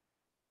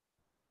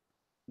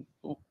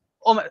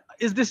 Oh my,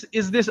 is this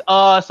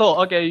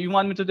so okay? You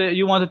want me to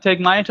you want to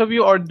take my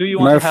interview, or do you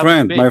want My to have a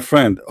friend, debate? my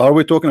friend, are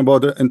we talking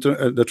about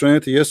the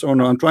Trinity? Yes or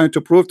no? I'm trying to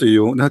prove to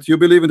you that you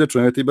believe in the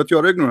Trinity, but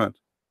you're ignorant.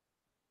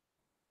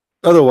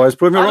 Otherwise,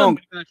 prove me I don't wrong.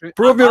 believe in the Trinity.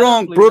 Prove me I don't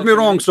wrong. believe in Prove the me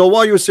wrong. Trinity. So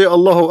why you say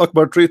Allahu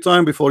Akbar 3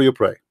 times before you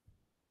pray?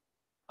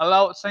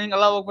 Saying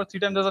Allah Akbar 3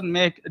 times doesn't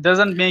make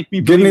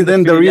me Give believe me in the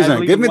then the Trinity. I reason.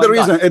 believe Give in me the one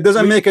God. reason. It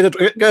doesn't make it.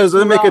 It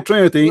doesn't make it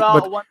Trinity. Surah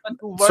But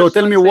 112 so verse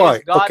tell 1 me says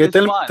why. God Okay,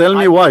 is one. tell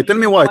me I why. believe Tell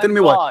me in why. one Tell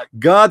me why. God.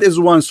 God is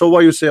one. So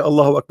why you say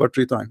Allahu Akbar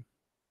 3 times?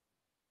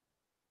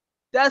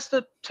 That's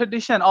the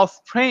tradition of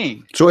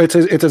praying. So it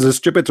is a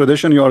stupid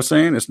tradition you are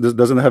saying. This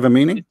doesn't have a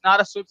meaning. It's not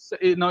a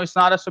no. It's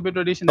not a stupid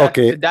tradition.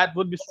 Okay. That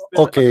would be stupid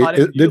Okay.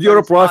 according to you, Did but your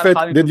it's not prophet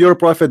according did to your me.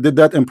 prophet did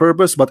that on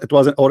purpose, but it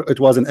wasn't, or it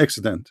was an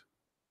accident?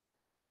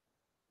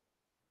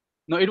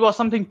 No, it was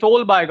something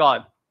told by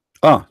God.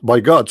 By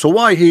God. So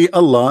why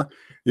Allah,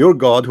 your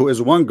God, who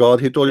is one God,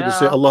 he told you to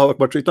say Yeah. Allahu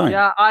Akbar 3 times?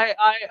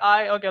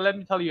 Yeah, okay, let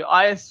me tell you.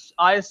 I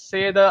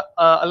say the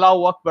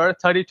Allahu Akbar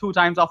 32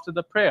 times after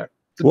the prayer.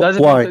 So does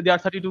it Why? mean there are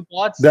 32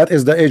 gods? That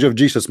is the age of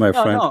Jesus, my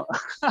No, friend. no.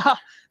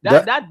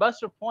 That that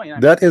busts your point. I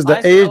mean, that is the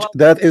I say age.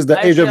 That is the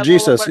I age say of Allahu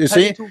Jesus. Akbar You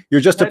see, 32 you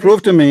just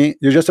proved to me.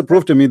 You just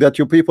proved to me that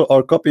you people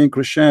are copying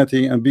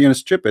Christianity and being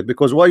stupid.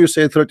 Because why you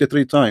say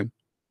 33 times?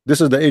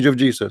 This is the age of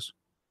Jesus.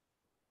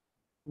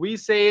 We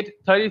say it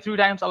 33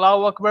 times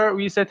Allahu Akbar,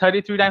 we say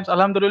 33 times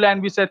Alhamdulillah,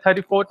 and we say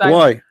 34 times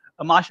Why?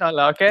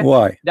 MashaAllah. Okay.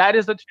 Why? That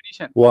is the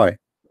tradition. Why?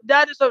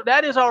 That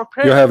is our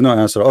prayer. You have no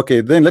answer.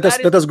 Okay, then let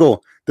us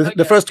go.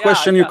 The first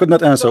question you could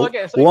not answer. So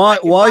Why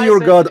if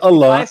your I God say,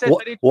 Allah? if I say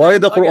 32 Why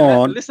times, the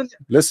Quran? listen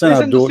Listen,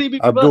 to Abdul. see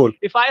people. Abdul.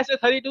 If I say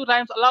 32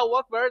 times Allahu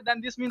Akbar,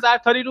 then this means I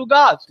have 32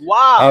 gods.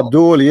 Wow.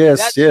 Abdul, yes,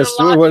 That's yes.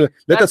 your logic. Well,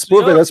 let us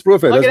prove it. Let's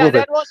prove it. Let's prove it.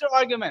 That was your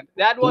argument.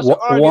 That was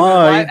your argument.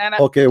 Why? Right? And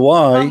Okay,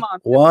 why? come on,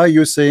 Why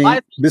you saying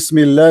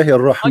Bismillahir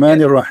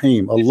Rahmanir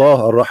Rahim?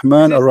 Allah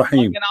Ar-Rahman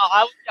Ar-Rahim.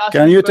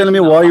 Can you tell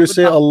me why you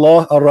say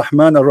Allah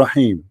Ar-Rahman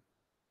Ar-Rahim?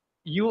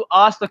 You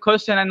asked the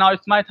question, and now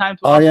it's my time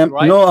to ask you,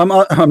 right? No,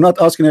 I'm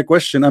not asking a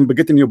question. I'm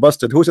getting you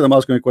busted. Who said I'm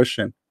asking a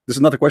question? This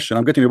is not a question.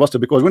 I'm getting you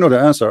busted because we know the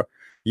answer.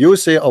 You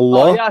say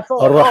Allah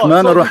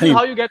Ar-Rahman Ar-Rahim.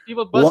 How you get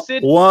people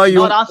busted? Why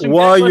you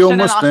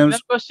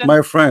Muslims?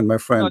 My friend,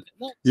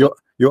 No,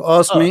 you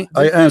ask me,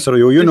 I answer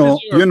you.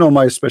 You know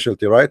my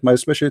specialty, right? My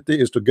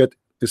specialty is to get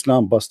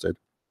Islam busted.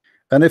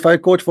 And if I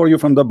quote for you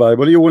from the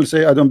Bible, you will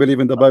say I don't believe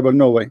in the Bible.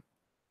 No way.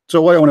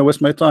 So why I want to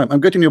waste my time?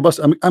 I'm getting you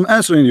busted. I'm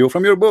answering you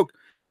from your book.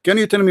 Can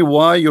you tell me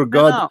why your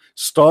God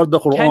started the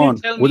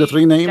Quran with the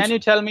 3 names? Can you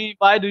tell me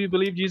why do you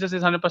believe Jesus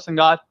is 100%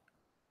 God?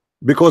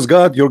 Because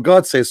your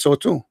God says so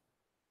too.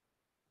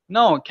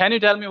 No, can you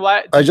tell me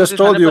why? I just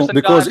told you,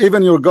 because God,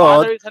 even your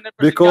God,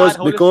 because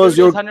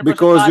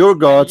your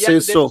God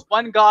says so.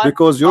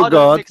 Because your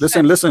God,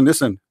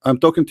 listen. I'm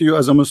talking to you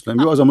as a Muslim.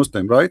 You as a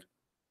Muslim, right?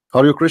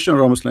 Are you Christian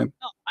or a Muslim?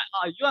 No,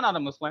 you are not a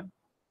Muslim.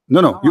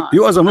 No,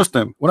 you as a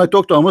Muslim. When I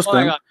talk to a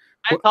Muslim, oh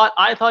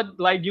I thought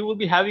like you will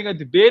be having a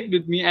debate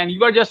with me, and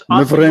you are just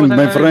my friend, I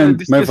love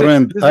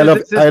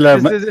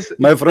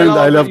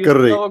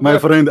curry. My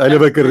friend, I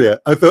love a curry.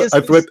 I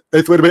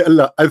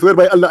swear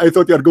by Allah, I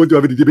thought you are going to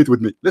have a debate with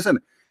me. Listen,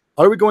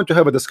 are we going to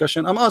have a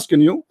discussion? I'm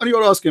asking you, and you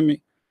are asking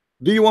me.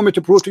 Do you want me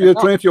to prove to you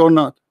the Trinity or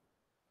not?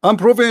 I'm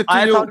proving it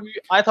to you.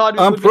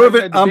 I'm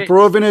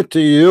proving it to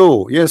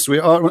you. Yes, we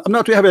are. I'm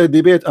not having a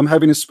debate. I'm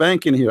having a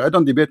spanking here. I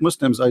don't debate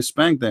Muslims. I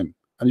spank them,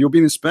 and you've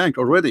been spanked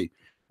already.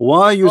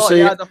 Why you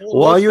say?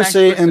 Why you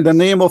say in the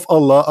name of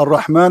Allah,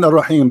 Ar-Rahman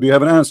Ar-Rahim? Do you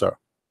have an answer?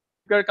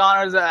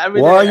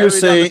 Why you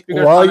say?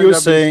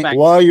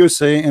 Why you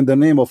say in the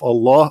name of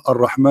Allah,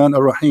 Ar-Rahman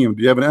Ar-Rahim?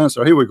 Do you have an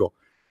answer? Here we go.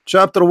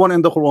 Chapter 1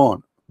 in the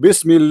Quran.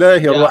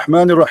 Bismillahir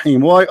Rahmanir Rahim.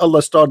 Why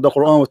Allah start the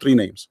Quran with 3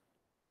 names?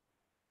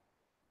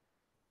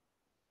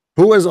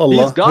 Who is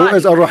Allah? Who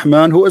is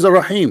Ar-Rahman? Who is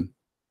Ar-Rahim?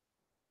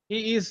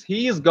 He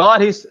is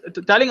God. He's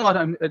telling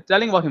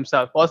about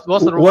himself. What's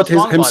the what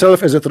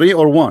himself is a 3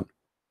 or 1?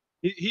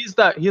 He's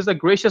the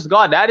gracious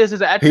God. That is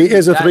his attribute. He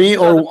is a 3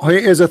 or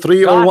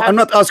 1. I'm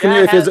not asking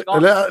you if he's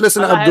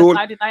listen, Abdul.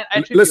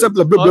 Listen,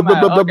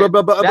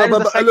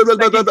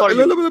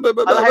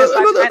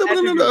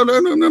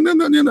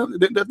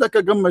 like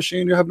a gun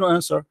machine. You have no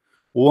answer.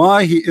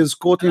 Why he is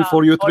quoting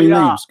for you 3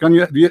 names? Can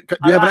you do you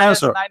have an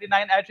answer?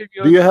 99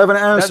 attributes. Do you have an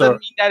answer? Doesn't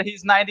mean that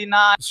he's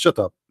 99. Shut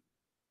up.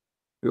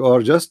 You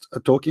are just a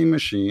talking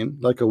machine,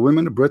 like a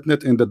woman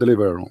pregnant in the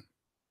delivery room.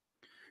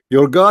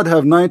 Your God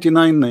have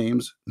 99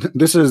 names.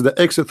 This is the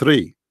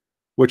X3,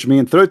 which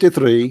means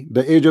 33,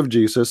 the age of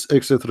Jesus,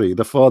 X3,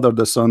 the Father,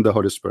 the Son, the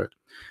Holy Spirit.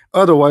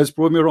 Otherwise,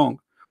 prove me wrong.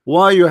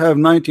 Why you have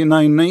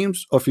 99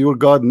 names of your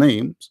God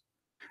names,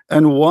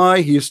 and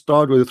why he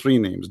started with 3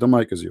 names. The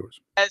mic is yours.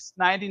 Has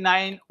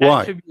 99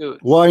 Why? attributes.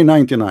 Why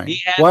 99?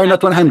 He has Why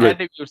not 100?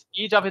 attributes.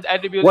 Each of his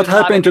attributes. What is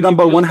not happened an to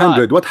number individual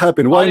 100? God. What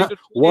happened? Why not?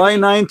 Why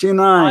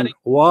 99?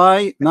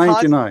 Why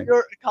 99?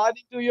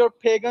 According to your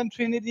pagan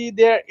trinity,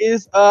 there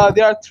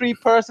are 3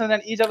 persons,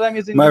 and each of them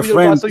is My individual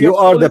friend, God. So you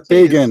are the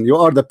polytheist. pagan. You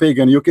are the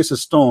pagan. You kiss a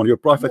stone. Your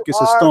prophet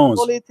kisses stones.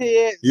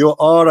 Polytheist. You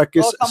are a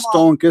come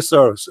stone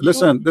kisser.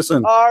 Listen,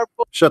 listen.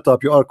 Shut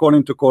up. You are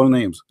calling to call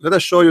names. Let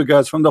us show you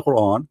guys from the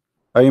Quran.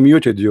 I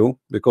muted you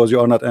because you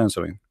are not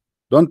answering.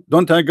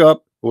 Don't hang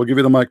up. We'll give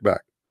you the mic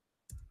back.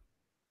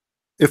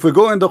 If we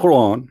go in the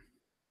Quran,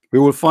 we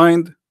will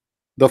find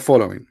the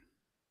following.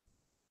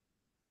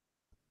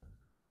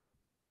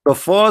 The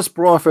false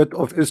prophet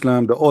of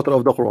Islam, the author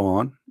of the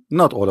Quran,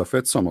 not all of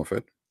it, some of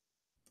it,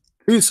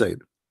 he said,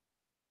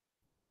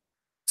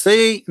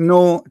 say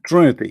no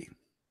Trinity.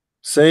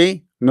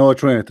 Say no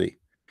Trinity.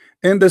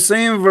 In the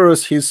same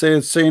verse he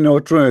said, say no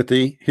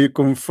Trinity, he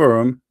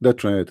confirmed the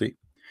Trinity.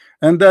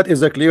 And that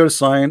is a clear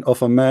sign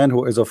of a man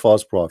who is a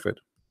false prophet.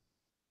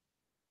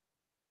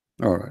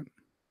 All right.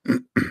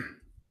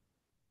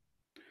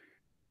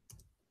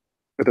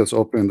 Let us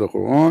open the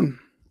Quran.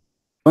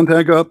 Don't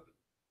hang up.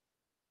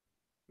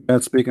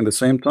 Can't speak in the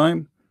same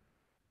time.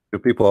 You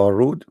people are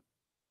rude.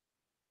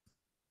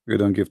 You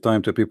don't give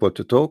time to people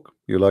to talk.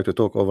 You like to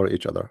talk over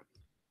each other.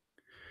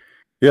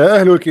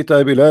 يا أهل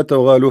الكتاب لا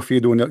تغالوا في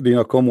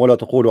دينكم ولا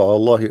تقولوا على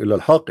الله إلا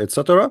الحق,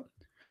 etc.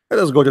 Let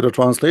us go to the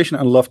translation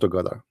and laugh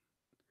together.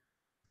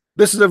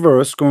 This is a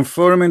verse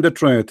confirming the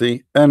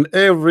Trinity, and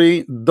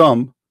every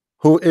dumb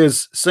who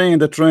is saying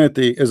the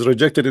Trinity is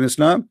rejected in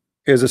Islam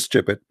is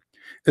stupid.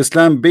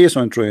 Islam based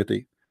on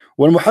Trinity.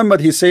 When Muhammad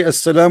he say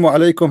Assalamu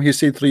alaikum, he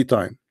say 3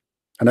 times,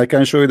 and I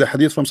can show you the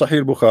hadith from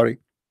Sahih Bukhari.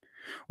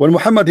 When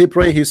Muhammad he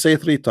pray, he say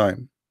 3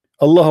 times.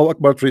 Allahu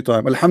Akbar 3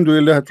 times.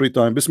 Alhamdulillah 3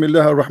 times.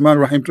 Bismillah ar-Rahman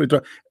ar-Rahim 3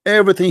 times.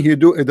 Everything he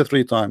do is the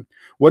 3 times.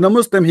 When a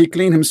Muslim he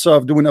clean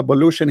himself doing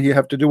ablution, he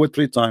have to do it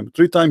 3 times.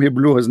 3 times he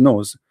blew his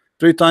nose.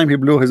 3 times he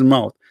blew his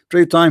mouth.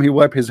 3 times he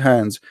wipe his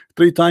hands.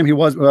 3 times he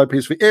wipe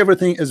his feet.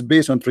 Everything is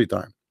based on 3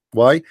 times.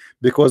 Why?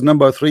 Because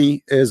number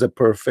 3 is a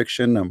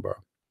perfection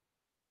number.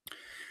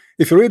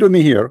 If you read with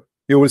me here,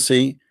 you will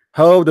see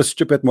how the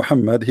stupid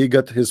Muhammad he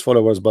got his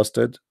followers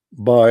busted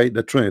by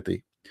the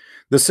Trinity.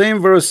 The same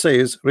verse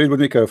says, read with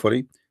me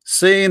carefully,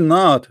 say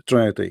not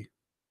Trinity.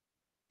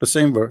 The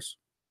same verse.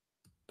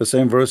 The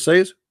same verse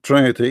says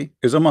Trinity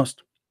is a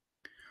must.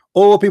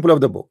 All people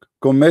of the book,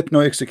 commit no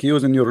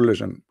excuse in your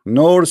religion,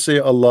 nor say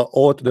Allah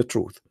ought the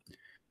truth.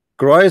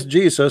 Christ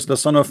Jesus, the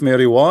son of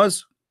Mary,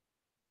 was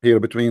here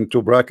between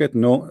 2 brackets,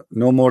 no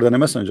more than a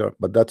messenger.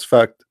 But that's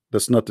fact.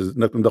 That's not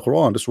in the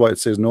Quran. That's why it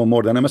says no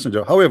more than a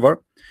messenger.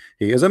 However,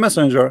 he is a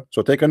messenger.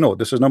 So take a note.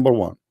 This is number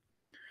 1.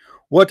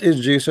 What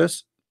is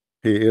Jesus?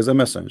 He is a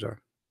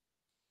messenger.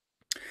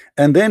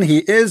 And then he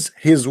is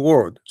his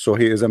word. So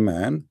he is a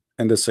man.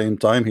 And at the same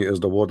time, he is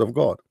the word of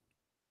God.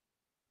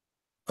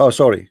 Oh,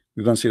 sorry.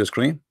 You don't see the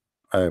screen?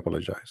 I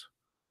apologize.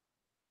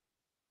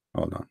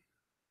 Hold on.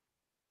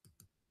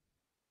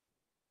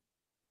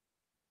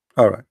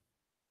 All right.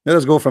 Let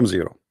us go from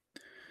 0.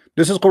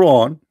 This is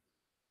Quran.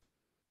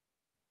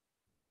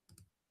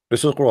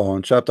 This is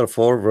Quran, chapter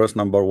 4, verse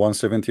number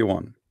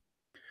 171.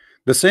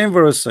 The same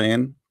verse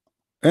saying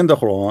in the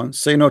Quran,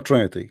 say no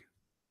Trinity.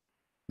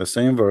 The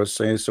same verse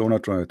says so no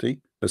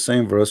Trinity. The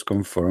same verse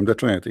confirmed the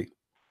Trinity.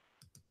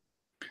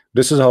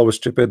 This is how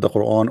stupid the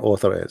Quran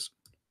author is.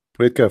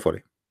 Read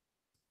carefully.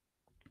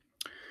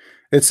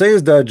 It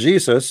says that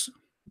Jesus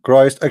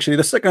Christ, actually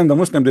the second the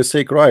Muslim they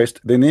say Christ,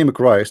 they name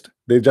Christ,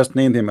 they just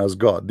named him as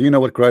God. Do you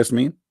know what Christ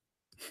mean?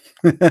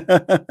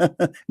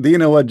 Do you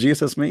know what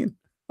Jesus mean?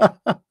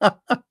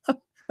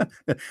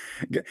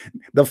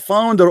 The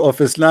founder of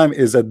Islam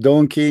is a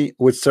donkey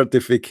with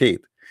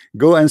certificate.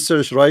 Go and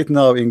search right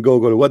now in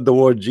Google what the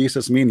word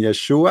Jesus mean,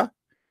 Yeshua,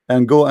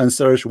 and go and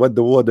search what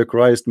the word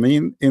Christ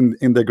mean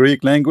in the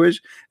Greek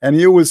language, and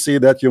you will see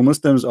that you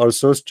Muslims are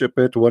so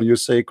stupid when you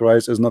say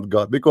Christ is not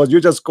God, because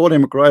you just call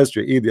him Christ,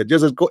 you idiot.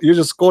 You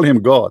just call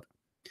him God.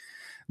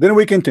 Then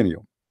we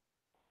continue.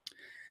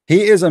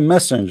 He is a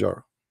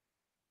messenger,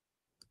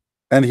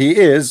 and he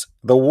is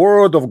the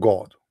word of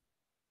God,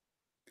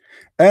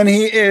 and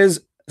he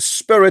is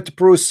spirit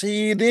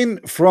proceeding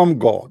from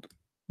God.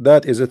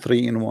 That is a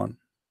 3-in-1.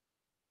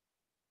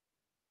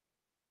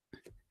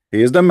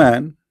 He is the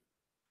man,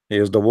 he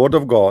is the word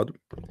of God,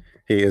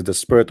 he is the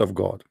spirit of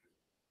God.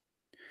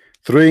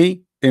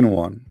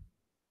 3-in-1.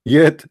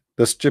 Yet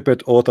the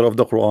stupid author of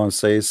the Quran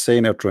says say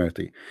no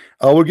Trinity.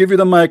 I will give you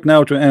the mic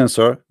now to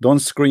answer. Don't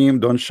scream,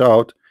 don't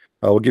shout.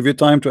 I will give you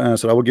time to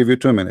answer. I will give you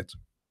 2 minutes.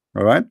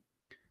 All right.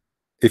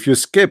 If you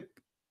skip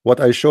what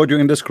I showed you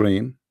in the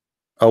screen,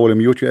 I will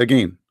mute you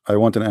again. I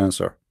want an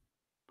answer.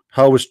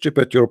 How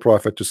stupid your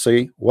prophet to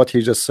say what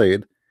he just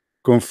said,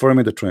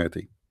 confirming the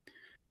Trinity.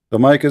 The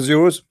mic is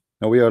yours,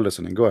 and we are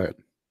listening. Go ahead.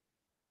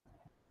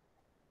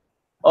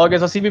 Okay,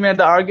 so CP made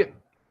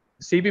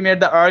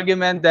the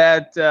argument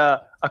that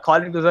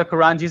according to the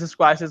Quran, Jesus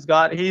Christ is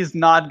God. He is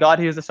not God.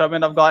 He is the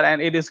servant of God,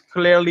 and it is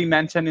clearly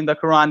mentioned in the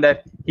Quran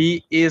that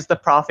he is the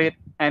prophet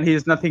and he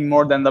is nothing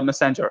more than the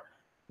messenger.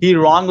 He's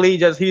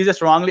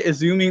just wrongly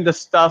assuming the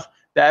stuff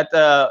that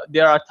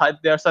there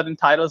are certain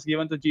titles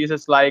given to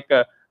Jesus, like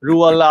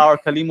Ruullah or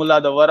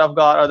Kalimullah, the Word of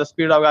God or the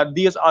Spirit of God.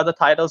 These are the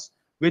titles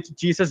which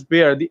Jesus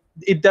bear.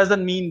 It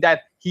doesn't mean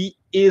that he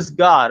is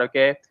God.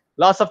 Okay,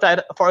 lots of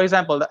titles. For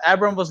example, the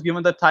Abram was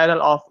given the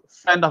title of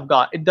friend of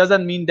God. It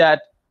doesn't mean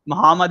that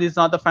Muhammad is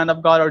not the friend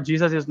of God or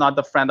Jesus is not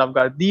the friend of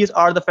God. These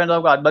are the friends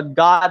of God, but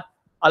God,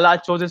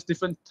 Allah chooses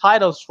different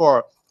titles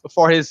for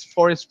his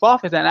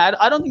prophets, and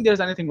I don't think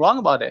there's anything wrong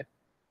about it.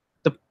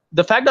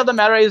 The fact of the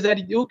matter is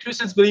that you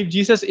Christians believe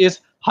Jesus is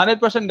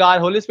 100%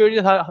 God, Holy Spirit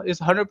is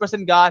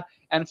 100% God,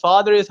 and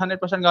Father is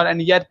 100% God,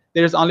 and yet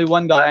there is only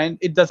one God, and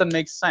it doesn't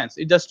make sense.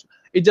 It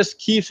just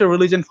keeps your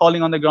religion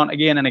falling on the ground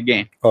again and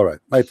again. All right,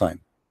 my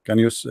time. Can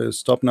you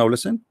stop now?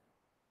 Listen.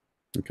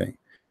 Okay.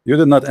 You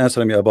did not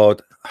answer me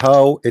about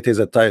how it is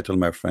a title,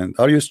 my friend.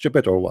 Are you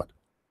stupid or what?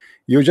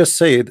 You just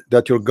said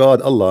that your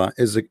God Allah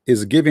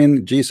is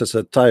giving Jesus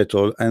a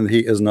title and he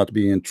is not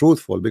being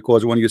truthful,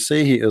 because when you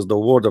say he is the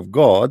word of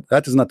God,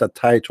 that is not a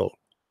title.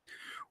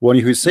 When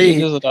you say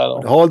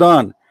hold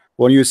on,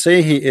 when you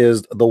say he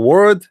is the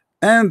word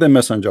and the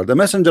messenger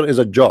is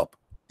a job,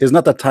 is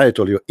not a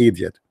title, you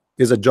idiot.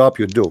 Is a job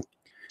you do.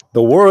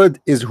 The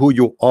word is who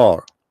you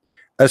are.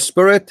 A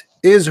spirit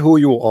is who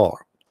you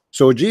are.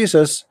 So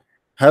Jesus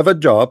have a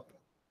job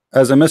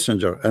as a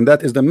messenger, and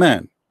that is the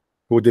man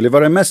who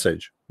deliver a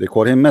message. They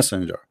call him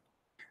messenger,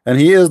 and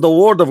he is the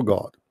word of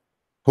God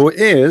who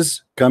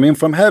is coming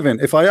from heaven.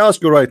 If I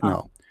ask you right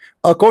now,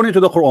 according to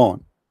the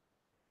Quran,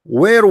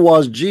 where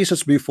was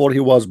Jesus before he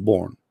was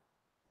born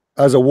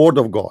as a word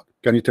of God?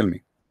 Can you tell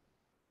me?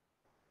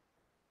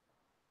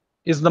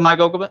 Is the mic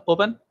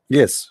open?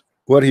 Yes,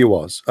 where he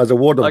was as a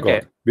word of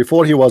God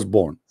before he was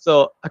born.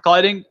 So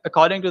according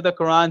to the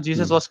Quran,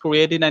 Jesus was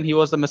created and he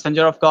was the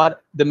messenger of God.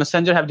 The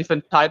messenger have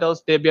different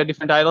titles. They bear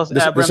different titles.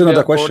 This is not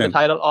a question. The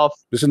title of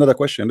This is not a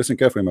question. Listen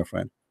carefully, my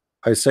friend.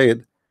 I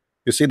said,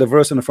 you see the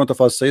verse in front of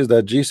us says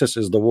that Jesus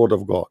is the word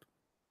of God.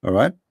 All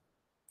right,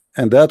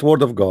 and that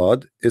word of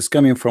God is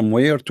coming from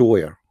where to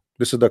where?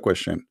 This is the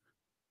question.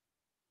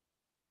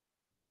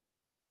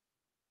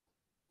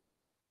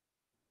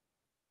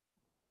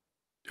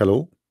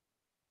 Hello?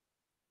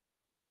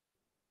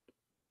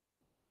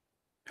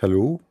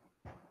 Hello?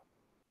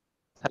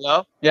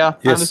 Hello? Yeah,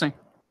 yes. I'm listening.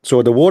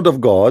 So the word of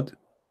God,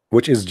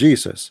 which is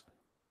Jesus,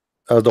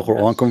 as the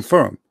Quran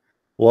confirmed,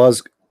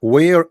 was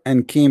where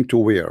and came to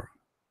where?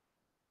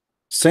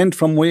 Sent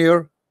from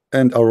where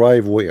and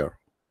arrive where?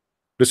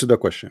 This is the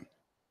question.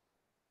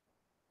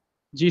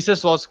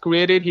 Jesus was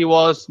created. He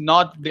was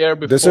not there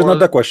before. This is not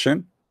the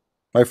question,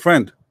 my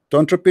friend.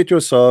 Don't repeat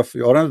yourself.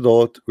 You are an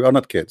adult. We are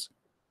not kids.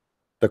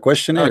 The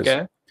question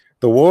is,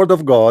 the word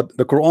of God,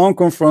 the Quran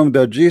confirmed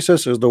that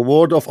Jesus is the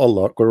word of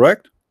Allah,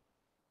 correct?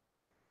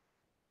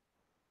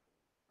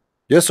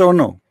 Yes or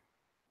no?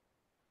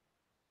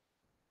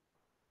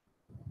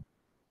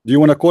 Do you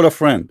want to call a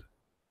friend?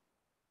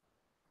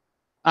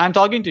 I'm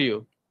talking to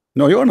you.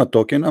 No, you are not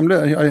talking.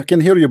 I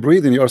can hear you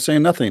breathing. You are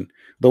saying nothing.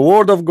 The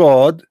word of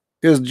God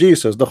is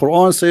Jesus. The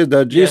Quran says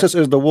that Jesus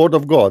is the word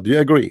of God. Do you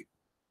agree?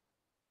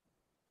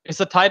 It's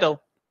a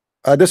title.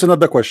 This is not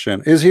the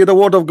question. Is he the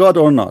word of God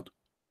or not?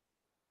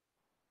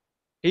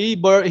 He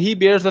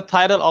bears the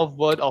title of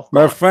word of God.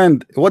 My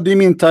friend, what do you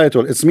mean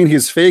title? It's mean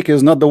he's fake,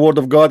 is not the word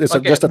of God. It's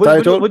just a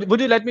title.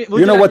 Would you let me?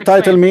 You know what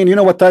title mean? You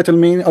know what title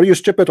mean? Are you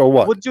stupid or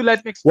what? Would you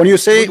let me explain?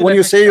 When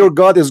you say your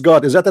God, is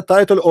that a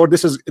title, or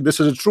this is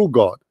a true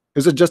God?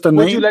 Is it just a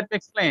name? Would you let me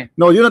explain?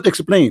 No, you don't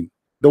explain.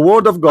 The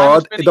word of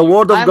God, the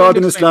word of God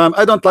in Islam.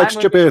 I don't like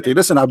stupidity.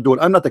 Listen, Abdul,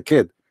 I'm not a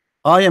kid.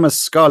 I am a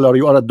scholar.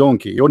 You are a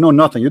donkey. You know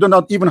nothing. You don't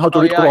know even how to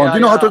read Quran. Do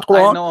you know how to read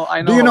Quran?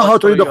 I know. Do you know how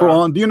to read the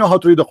Quran? Do you know how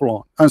to read the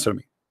Quran? Answer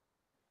me.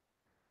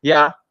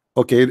 Yeah.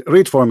 Okay,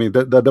 read for me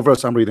the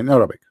verse I'm reading in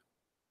Arabic.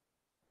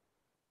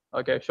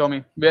 Okay, show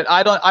me. But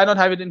I don't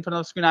have it in front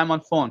of the screen. I'm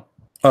on phone.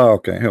 Oh,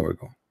 okay, here we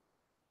go.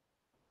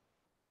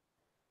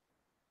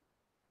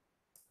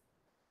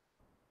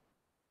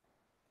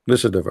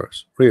 This is the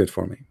verse. Read it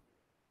for me.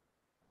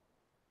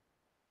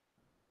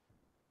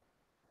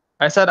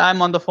 I said I'm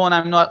on the phone.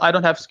 I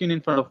don't have screen in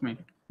front of me.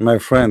 My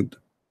friend.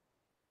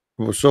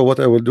 So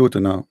what I will do to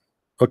now?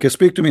 Okay,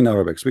 speak to me in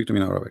Arabic. Speak to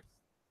me in Arabic.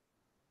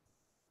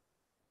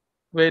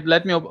 Wait,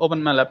 let me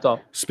open my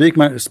laptop. Speak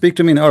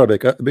to me in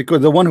Arabic,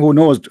 because the one who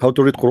knows how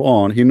to read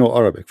Quran, he know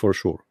Arabic for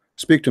sure.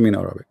 Speak to me in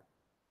Arabic.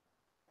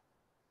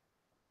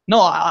 No,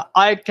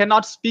 I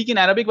cannot speak in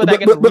Arabic, but I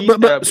can read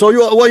Arabic. So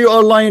why you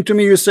are lying to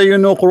me? You say you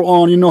know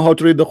Quran, you know how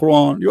to read the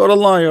Quran. You are a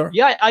liar.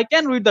 Yeah, I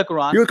can read the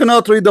Quran. You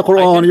cannot read the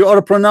Quran. You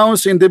are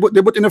pronouncing. They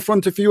put in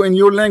front of you in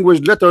your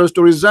language letters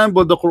to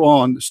resemble the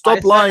Quran.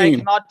 Stop lying.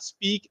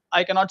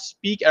 I cannot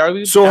speak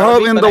Arabic. So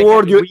how in the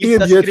world, you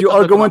idiot, you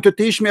are going to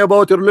teach me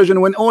about your religion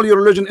when all your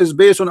religion is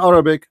based on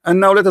Arabic? And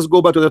now let us go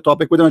back to the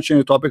topic. We don't change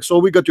the topic. So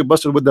we got you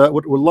busted with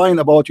lying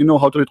about you know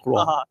how to read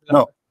Quran.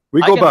 No.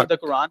 We I go can back. read the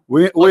Quran.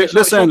 We Okay,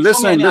 listen, show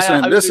me any ayah,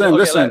 I will read it. Okay,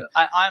 listen.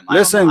 I'm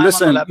Listen, on the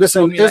listen, laptop.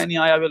 listen. Show me any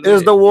ayah, I will read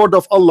Is it. the word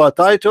of Allah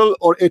title,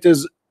 or it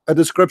is a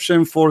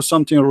description for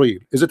something real?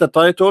 Is it a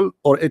title,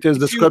 or it is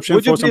description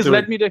Would you for please something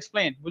let real? me to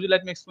explain? Would you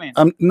let me explain?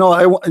 No,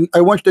 I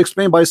want you to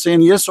explain by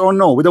saying yes or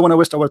no. We don't want to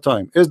waste our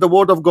time. Is the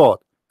word of God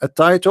a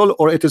title,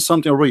 or it is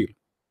something real?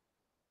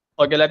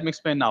 Okay, let me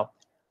explain now.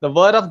 The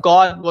word of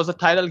God was a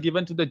title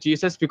given to the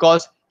Jesus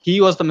because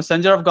he was the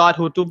messenger of God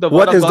who took the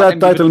word What of is God that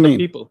and gave it title to the mean?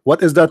 people.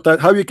 What is that?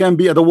 How you can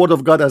be the word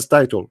of God as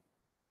title?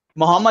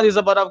 Muhammad is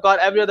the word of God.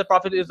 Every other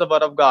prophet is the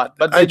word of God,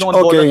 but they don't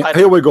hold the Okay,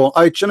 title. here we go.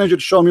 I challenge you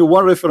to show me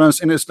one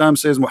reference in Islam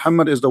says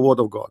Muhammad is the word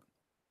of God.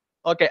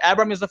 Okay,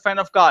 Abram is the friend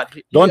of God.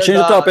 Don't change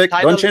the topic.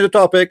 Don't change the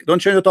topic. Don't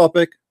change the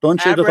topic. Don't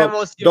change the Abraham topic.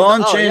 was given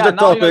Don't change the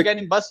now you're topic.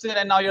 getting busted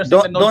and now you're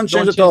saying that no, Don't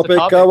change the change the topic.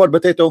 topic. Coward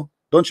potato.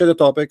 Don't change the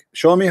topic.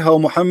 Show me how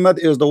Muhammad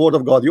is the word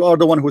of God. You are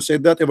the one who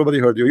said that. Everybody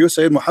heard you. You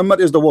said Muhammad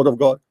is the word of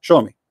God.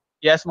 Show me.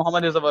 Yes,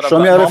 Muhammad is the word of Show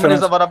me God. a Muhammad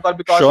is reference. the word of God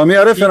because Show me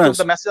a he took the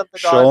reference. message of the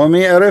God. Show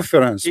me a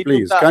reference, He took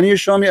please. the- Can you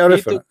show me a he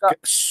reference? took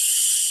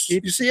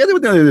You see, I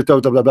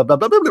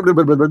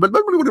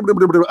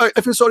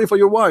feel sorry for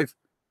your wife.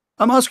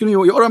 I'm asking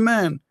you, you're a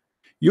man.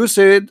 You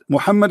said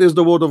Muhammad is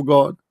the word of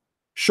God.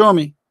 Show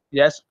me.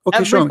 Yes,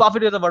 Okay, show every me.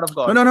 prophet is the word of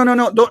God.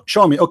 No. Don't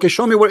show me. Okay,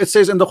 show me where it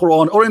says in the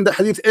Quran or in the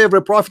Hadith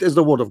every prophet is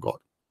the word of God.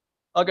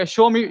 Okay,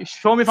 show me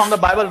from the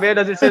Bible where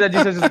does it say that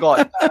Jesus is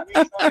God?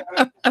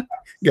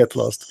 Get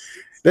lost.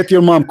 Let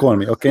your mom call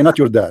me, okay, not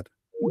your dad.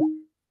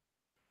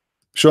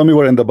 Show me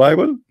where in the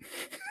Bible.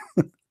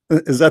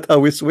 Is that how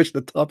we switch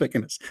the topic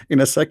in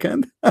a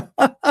second?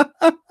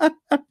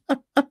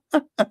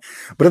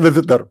 Brother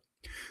Victor,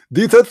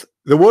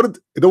 the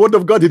word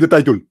of God is the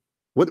title.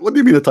 What do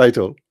you mean the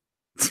title?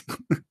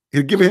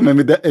 You give him a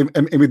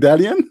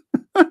medallion?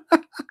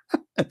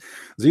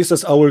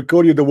 Jesus, I will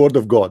call you the word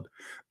of God.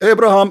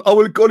 Abraham, I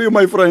will call you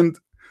my friend.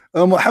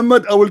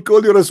 Muhammad, I will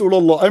call you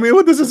Rasulullah. I mean,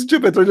 what is this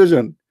stupid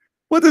religion?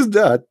 What is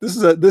that? This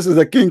is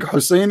a King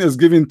Hussein is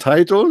giving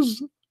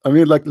titles. I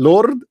mean, like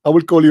Lord, I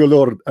will call you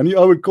Lord, and you,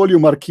 I will call you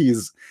Marquis,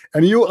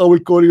 and you, I will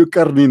call you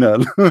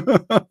Cardinal.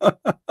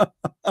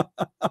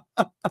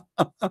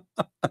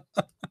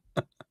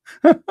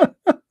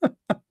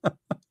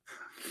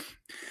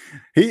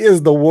 He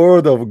is the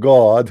word of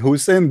God who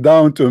sent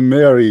down to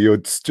Mary,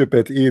 you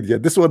stupid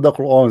idiot. This is what the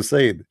Quran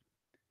said.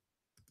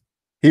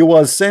 He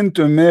was sent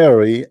to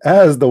Mary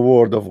as the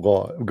word of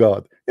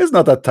God. It's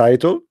not a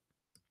title.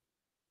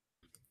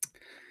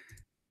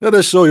 Let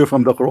us show you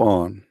from the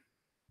Quran.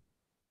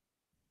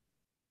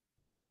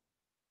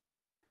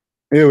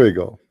 Here we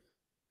go.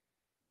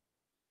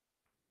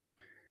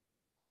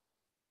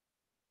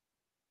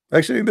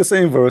 Actually, in the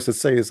same verse, it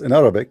says in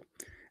Arabic,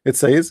 it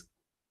says,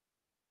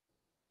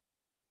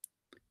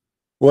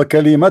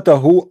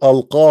 وَكَلِمَتَهُ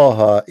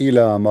أَلْقَاهَا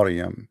إِلَى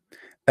مَرْيَمَ,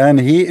 and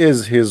he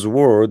is his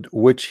word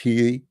which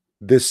he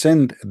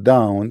descend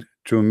down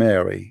to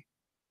Mary.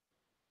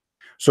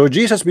 So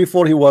Jesus,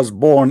 before he was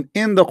born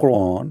in the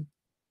Quran,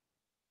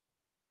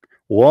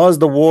 was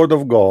the word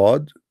of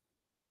God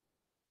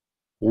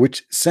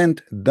which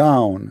sent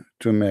down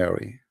to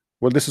Mary.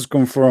 Well, this is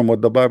confirmed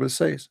what the Bible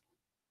says.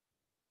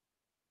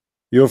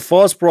 Your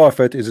false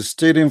prophet is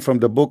stealing from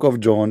the book of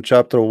John,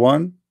 chapter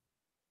 1,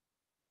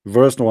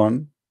 verse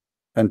 1,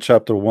 and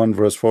chapter 1,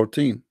 verse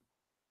 14.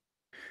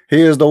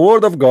 He is the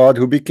word of God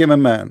who became a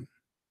man.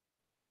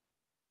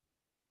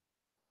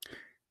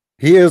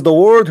 He is the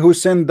word who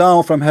sent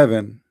down from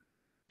heaven.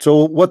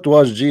 So what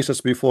was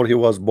Jesus before he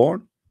was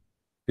born?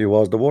 He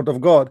was the word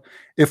of God.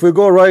 If we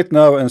go right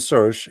now and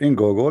search in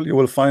Google, you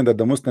will find that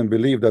the Muslim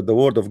believe that the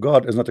word of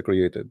God is not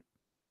created.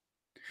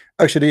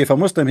 Actually, if a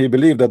Muslim he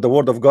believed that the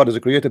word of God is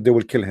created, they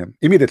will kill him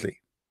immediately.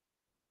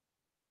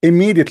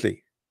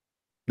 Immediately.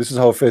 This is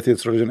how faith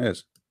religion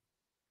is.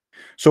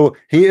 So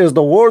he is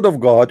the word of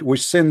God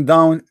which sent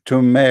down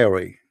to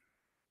Mary.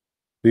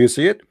 Do you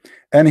see it?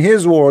 And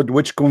his word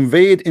which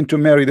conveyed into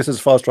Mary. This is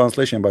false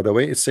translation, by the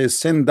way. It says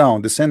send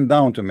down, descend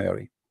down to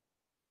Mary.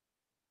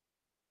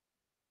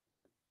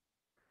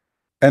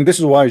 And this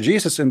is why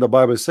Jesus in the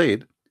Bible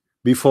said,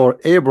 before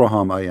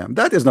Abraham I am.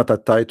 That is not a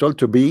title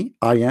to be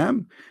I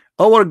am.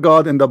 Our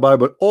God in the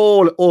Bible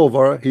all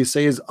over he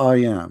says I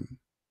am.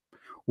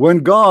 When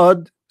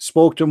God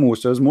spoke to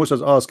Moses,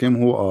 Moses asked him,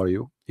 who are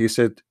you? He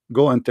said,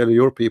 go and tell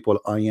your people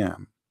I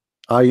am.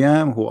 I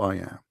am who I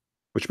am.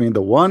 Which means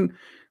the one,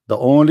 the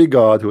only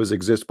God who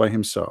exists by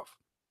himself.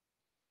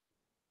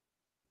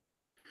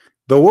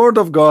 The word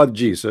of God,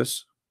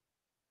 Jesus,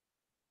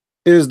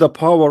 is the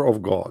power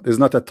of God, is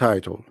not a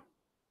title.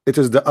 It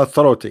is the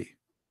authority.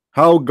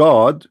 How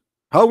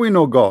we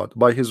know God?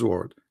 By his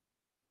word.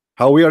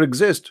 How we are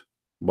exist?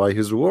 By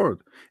his word.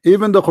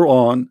 Even the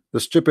Quran,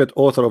 the stupid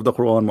author of the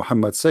Quran,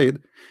 Muhammad,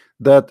 said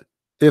that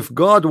if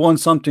God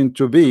wants something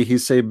to be, he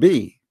say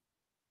be,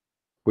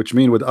 which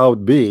means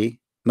without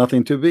be,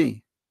 nothing to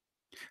be.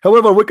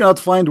 However, we cannot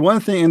find one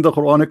thing in the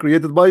Quran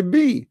created by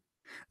be.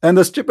 And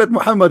the stupid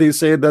Muhammad, he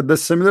said that the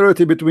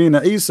similarity between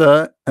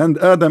Isa and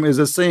Adam is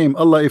the same.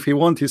 Allah, if he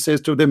wants, he says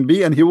to them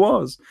be, and he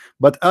was.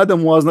 But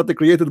Adam was not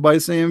created by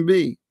saying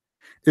be.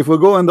 If we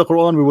go in the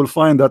Quran, we will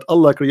find that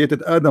Allah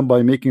created Adam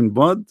by making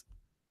mud.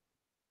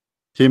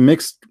 He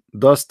mixed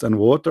dust and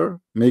water,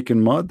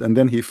 making mud, and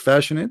then he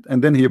fashioned it,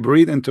 and then he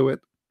breathed into it,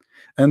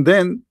 and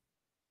then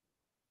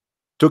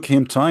took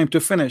him time to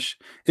finish.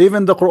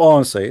 Even the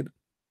Quran said,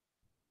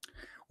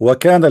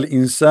 وَكَانَ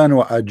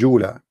الْإِنسَانُ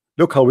عَجُولًا.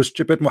 Look how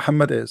stupid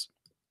Muhammad is.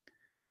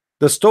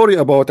 The story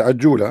about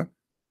Ajula,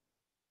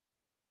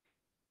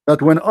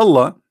 that when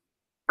Allah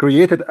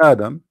created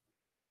Adam,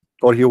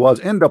 or he was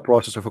in the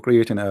process of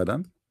creating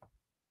Adam,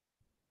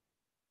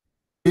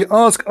 he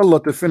asked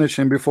Allah to finish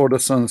him before the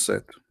sun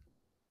set.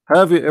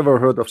 Have you ever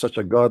heard of such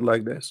a God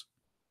like this?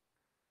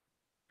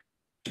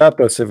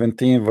 Chapter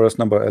 17, verse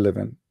number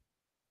 11.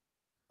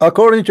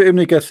 According to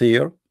Ibn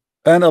Kathir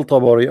and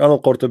Al-Tabari,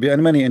 Al-Qurtubi,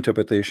 and many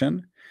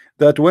interpretation,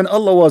 that when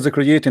Allah was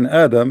creating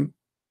Adam,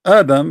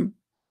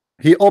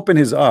 he opened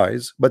his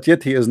eyes, but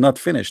yet he is not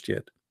finished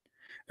yet.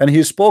 And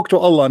he spoke to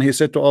Allah and he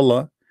said to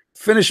Allah,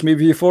 finish me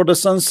before the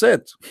sun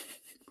set.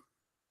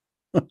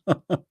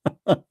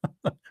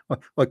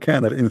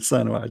 وَكَانَ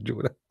الْإِنسَانُ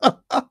عَجُولًا.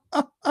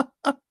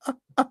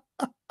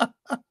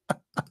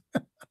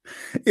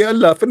 Ya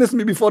Allah, finish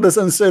me before the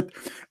sunset.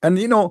 And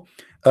you know,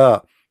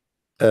 the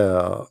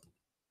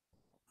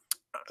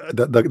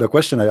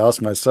question I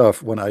asked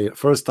myself when I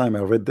first time I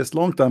read this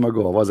long time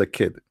ago, I was a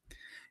kid,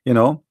 you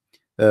know,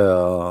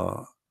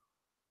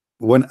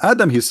 when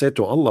Adam he said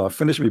to Allah,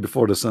 finish me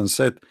before the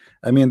sunset.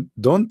 I mean,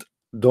 don't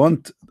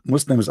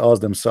Muslims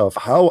ask themselves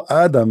how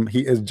Adam,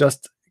 he is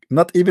just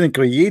not even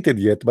created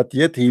yet, but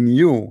yet he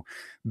knew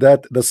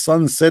that the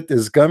sunset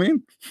is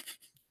coming.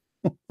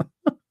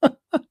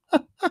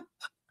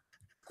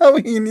 How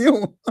he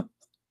knew?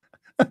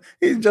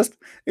 He's just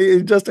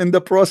in the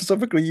process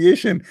of a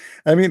creation.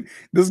 I mean,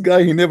 this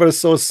guy, he never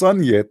saw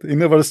sun yet. He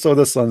never saw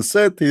the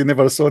sunset. He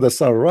never saw the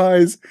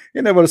sunrise.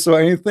 He never saw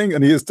anything,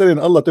 and he is telling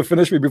Allah to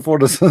finish me before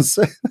the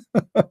sunset.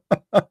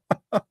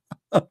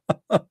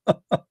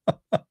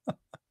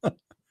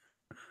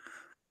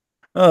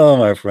 Oh,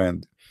 my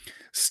friend,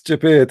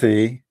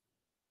 stupidity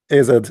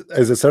is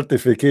a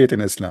certificate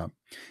in Islam.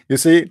 You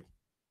see,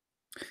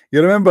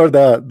 you remember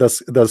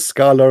the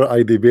scholar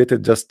I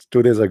debated just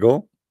 2 days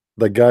ago,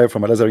 the guy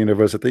from Al-Azhar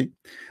University.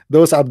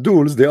 Those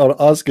Abduls, they are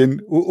asking,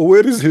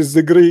 where is his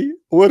degree?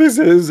 Where is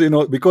his, you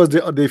know, because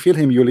they feel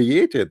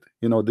humiliated.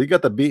 You know, they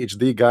got a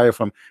PhD guy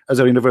from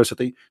Azhar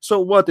University. So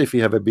what if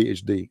you have a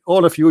PhD?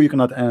 All of you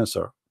cannot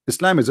answer.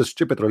 Islam is a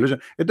stupid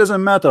religion. It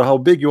doesn't matter how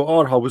big you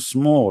are, how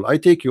small. I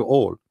take you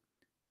all.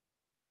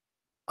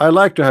 I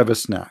like to have a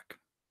snack.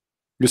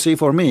 You see,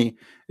 for me,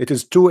 it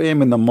is 2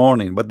 a.m. in the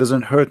morning, but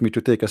doesn't hurt me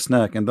to take a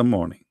snack in the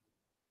morning.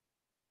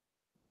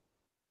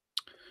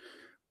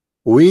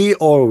 We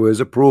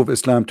always prove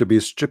Islam to be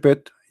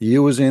stupid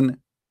using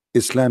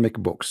Islamic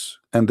books,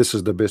 and this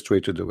is the best way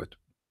to do it.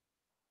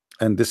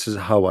 And this is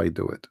how I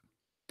do it.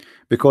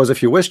 Because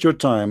if you waste your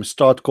time,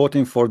 start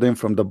quoting for them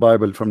from the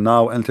Bible from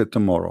now until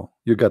tomorrow,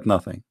 you got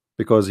nothing,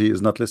 because he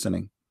is not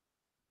listening.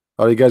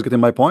 Are you guys getting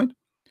my point?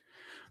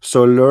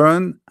 So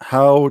learn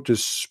how to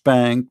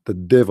spank the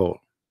devil.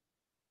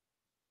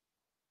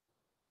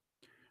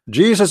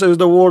 Jesus is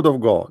the word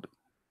of God.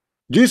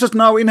 Jesus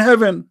now in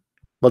heaven,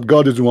 but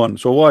God is one.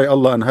 So why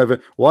Allah in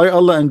heaven? Why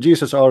Allah and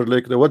Jesus are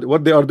like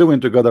what they are doing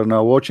together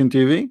now? Watching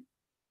TV?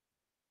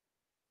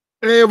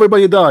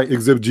 Everybody die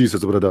except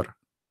Jesus, brother.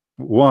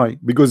 Why?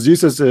 Because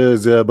Jesus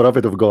is a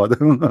prophet of God.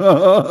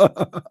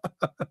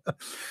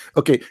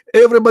 Okay,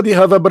 everybody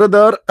have a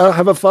brother,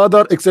 have a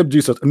father except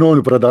Jesus. No,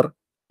 brother.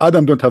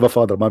 Adam don't have a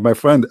father. My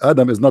friend,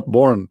 Adam is not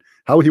born.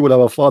 How he will have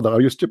a father? Are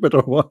you stupid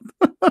or what?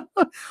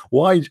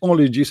 Why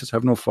only Jesus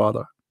have no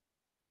father?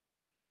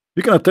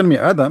 You cannot tell me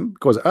Adam,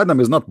 because Adam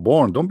is not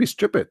born. Don't be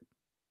stupid.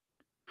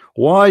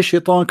 Why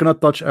Shaitan cannot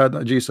touch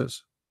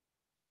Jesus?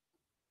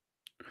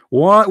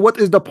 Why? What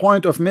is the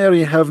point of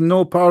Mary have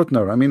no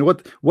partner? I mean,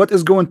 what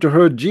is going to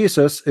hurt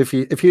Jesus if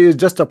he is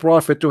just a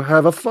prophet to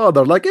have a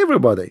father like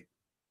everybody?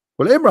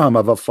 Well, Abraham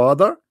have a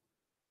father.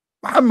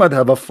 Muhammad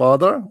have a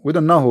father. We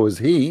don't know who is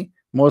he.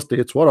 Mostly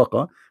it's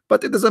Waraqa,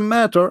 but it doesn't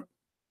matter.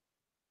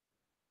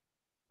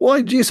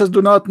 Why Jesus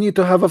do not need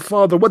to have a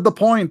father? What the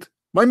point?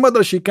 My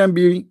mother, she can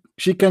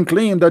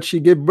claim that she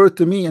gave birth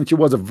to me and she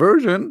was a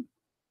virgin.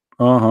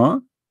 You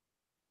know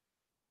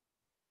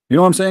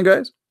what I'm saying,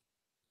 guys?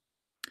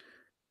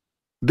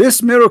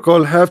 This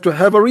miracle have to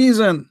have a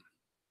reason.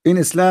 In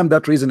Islam,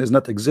 that reason is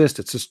not exist.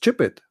 It's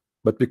stupid.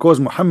 But because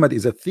Muhammad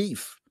is a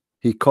thief,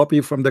 he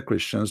copied from the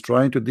Christians,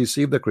 trying to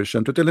deceive the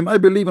Christian, to tell him, I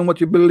believe in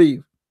what you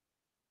believe.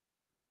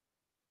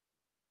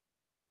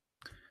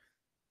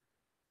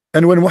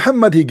 And when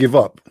Muhammad he give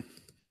up,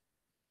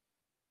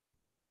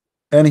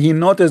 and he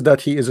noticed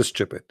that he is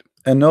stupid,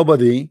 and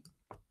nobody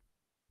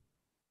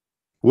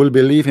will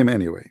believe him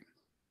anyway,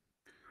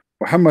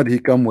 Muhammad he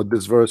come with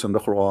this verse in the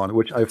Quran,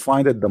 which I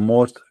find it the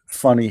most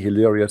funny,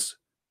 hilarious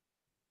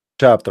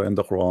chapter in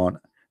the Quran,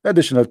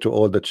 additional to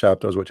all the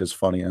chapters which is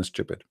funny and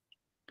stupid.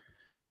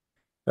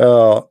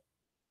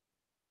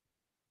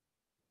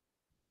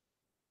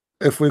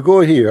 If we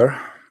go here,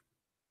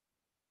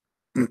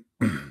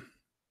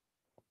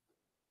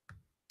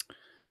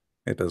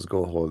 Let us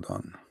go. Hold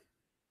on.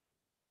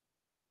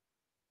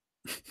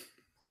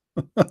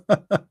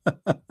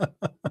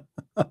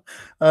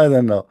 I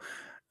don't know.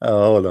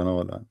 Hold on,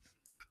 hold on.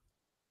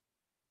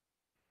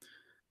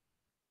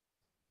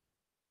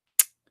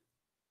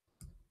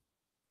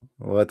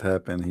 What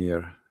happened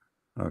here?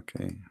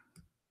 Okay.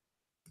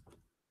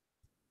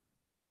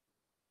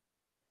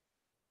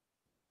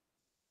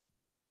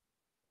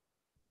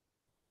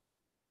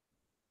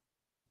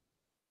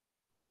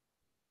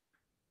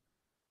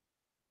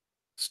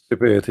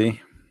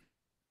 Stupidity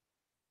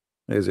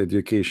is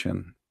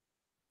education.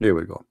 Here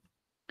we go.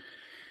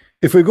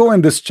 If we go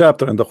in this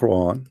chapter in the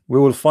Quran, we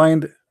will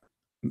find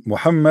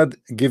Muhammad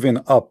giving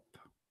up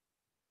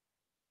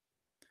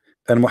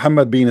and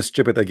Muhammad being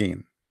stupid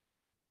again.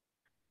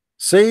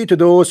 Say to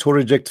those who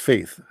reject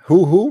faith.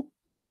 Who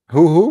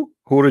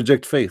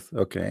reject faith?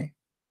 Okay.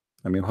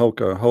 I mean, how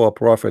a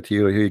prophet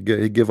here he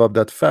give up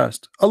that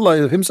fast?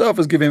 Allah himself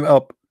is giving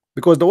up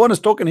because the one is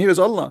talking here is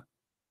Allah.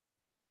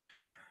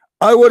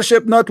 I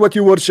worship not what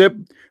you worship,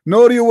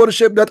 nor you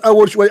worship that I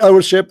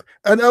worship,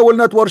 and I will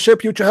not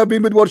worship you to have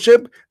been with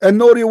worship, and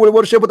nor you will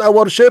worship what I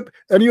worship,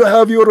 and you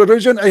have your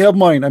religion, I have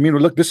mine. I mean,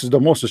 look, this is the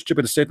most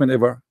stupid statement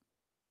ever.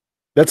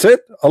 That's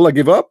it. Allah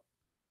give up.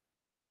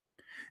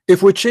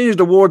 If we change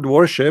the word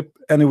worship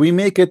and we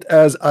make it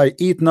as I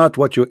eat not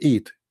what you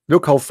eat,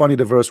 look how funny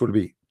the verse will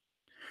be.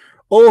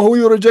 Oh, who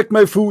you reject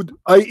my food,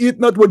 I eat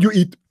not what you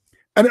eat,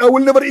 and I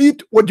will never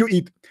eat what you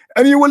eat,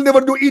 and you will never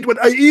do eat what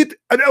I eat,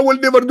 and I will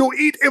never do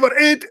eat ever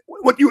eat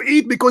what you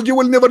eat, because you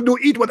will never do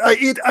eat what I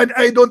eat, and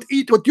I don't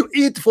eat what you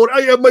eat, for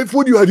I have my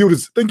food, you have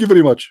yours. Thank you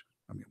very much.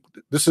 I mean,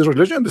 this is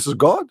religion. This is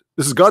God.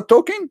 This is God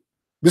talking.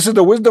 This is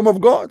the wisdom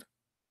of God.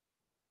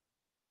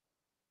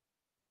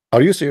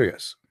 Are you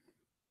serious?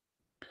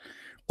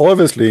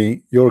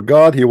 Obviously, your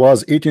God, he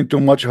was eating too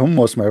much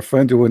hummus, my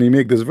friend, when he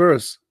make this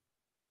verse.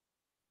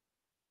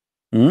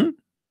 A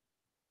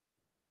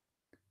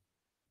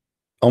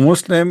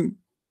Muslim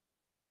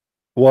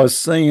was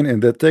saying in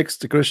the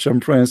text, Christian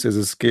Prince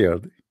is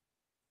scared.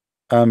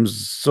 I'm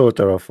so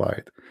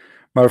terrified.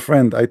 My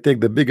friend, I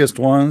take the biggest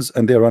ones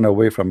and they run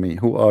away from me.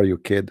 Who are you,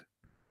 kid?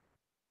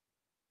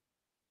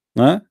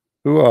 Huh?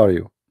 Who are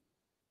you?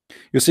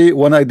 You see,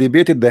 when I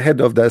debated the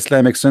head of the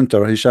Islamic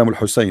Center, Hisham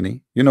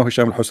al-Husseini, you know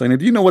Hisham al-Husseini,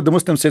 do you know what the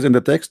Muslim says in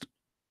the text?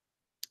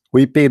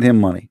 We paid him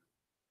money.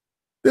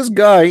 This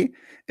guy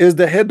is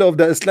the head of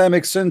the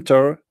Islamic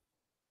Center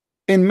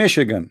in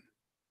Michigan.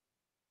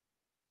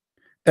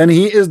 And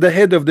he is the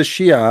head of the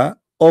Shia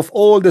of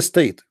all the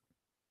state.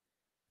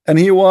 And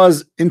he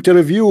was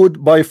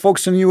interviewed by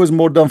Fox News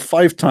more than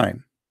 5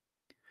 times.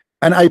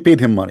 And I paid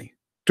him money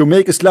to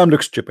make Islam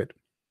look stupid.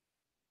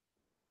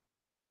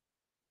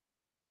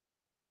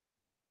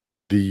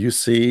 Do you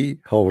see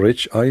how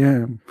rich I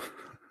am?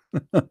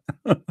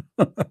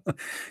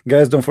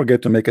 Guys, don't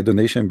forget to make a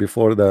donation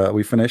before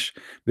we finish,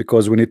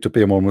 because we need to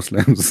pay more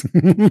Muslims.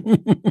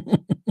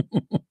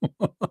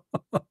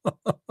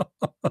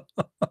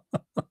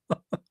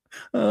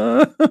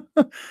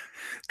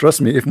 Trust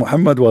me, if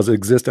Muhammad was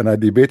exist and I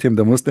debate him,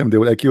 the Muslim, they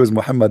will accuse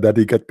Muhammad that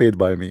he got paid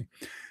by me.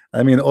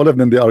 I mean, all of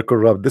them, they are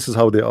corrupt. This is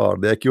how they are.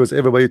 They accuse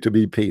everybody to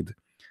be paid.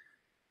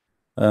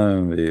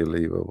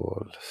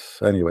 Unbelievable.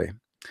 Anyway,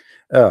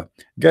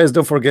 guys,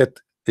 don't forget,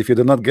 if you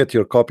did not get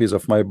your copies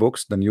of my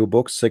books, the new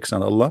book, Six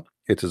and Allah,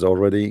 it is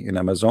already in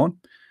Amazon.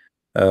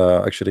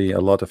 Actually,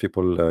 a lot of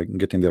people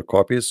getting their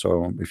copies.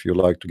 So if you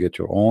like to get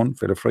your own,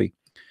 feel free.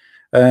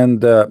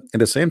 And at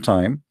the same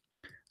time,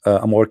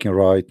 I'm working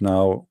right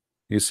now.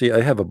 You see,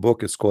 I have a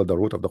book. It's called The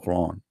Root of the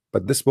Quran.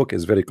 But this book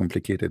is very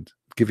complicated,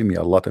 giving me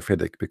a lot of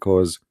headache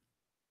because,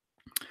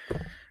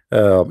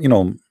 you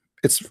know,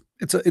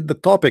 the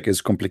topic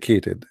is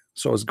complicated.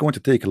 So it's going to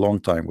take a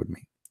long time with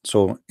me.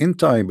 So in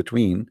time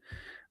between,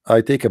 I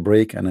take a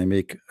break and I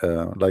make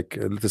like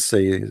let's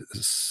say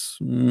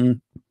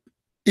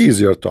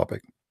easier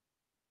topic.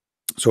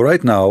 So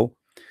right now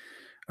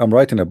I'm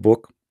writing a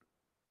book.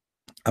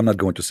 I'm not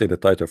going to say the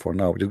title for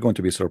now. It's going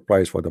to be a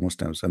surprise for the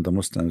Muslims, and the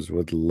Muslims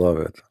would love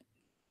it.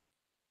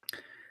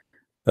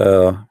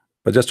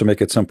 But just to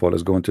make it simple,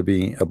 it's going to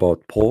be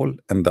about Paul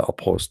and the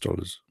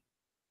apostles.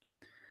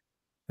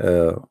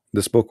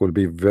 This book will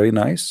be very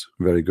nice,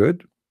 very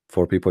good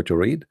for people to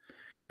read,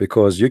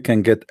 because you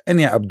can get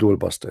any Abdul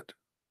busted.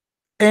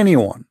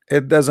 Anyone,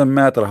 it doesn't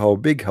matter how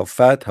big, how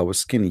fat, how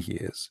skinny he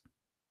is,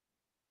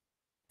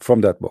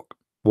 from that book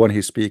when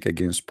he speak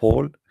against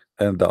Paul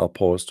and the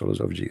apostles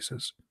of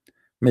Jesus,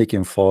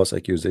 making false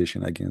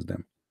accusation against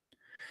them.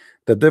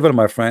 The devil,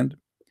 my friend,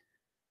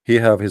 he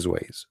have his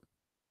ways,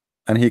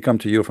 and he come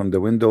to you from the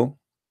window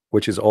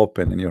which is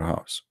open in your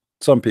house.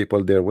 Some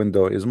people, their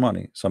window is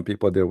money. Some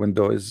people, their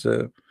window is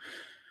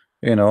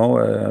you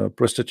know,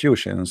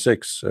 prostitution,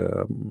 sex.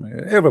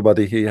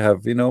 Everybody, he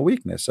have, you know,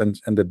 weakness, and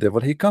the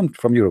devil, he comes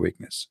from your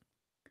weakness.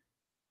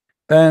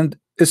 And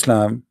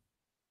Islam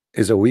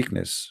is a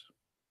weakness.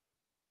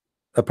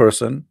 A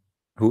person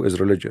who is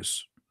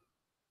religious,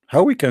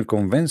 how we can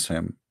convince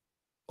him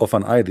of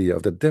an idea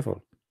of the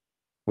devil?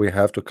 We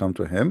have to come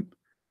to him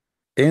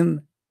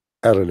in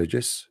a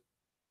religious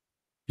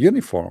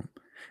uniform,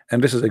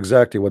 And this is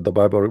exactly what the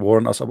Bible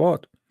warned us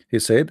about. He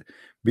said,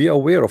 be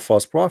aware of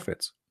false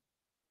prophets.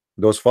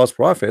 Those false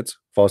prophets,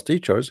 false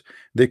teachers,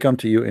 they come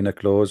to you in a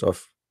clothes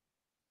of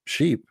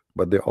sheep,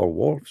 but they are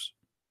wolves.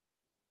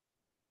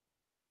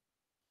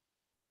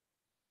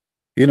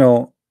 You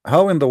know,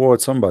 how in the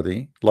world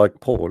somebody like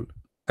Paul,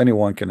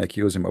 anyone can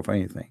accuse him of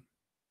anything?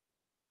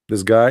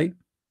 This guy,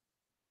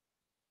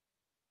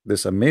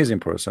 this amazing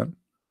person,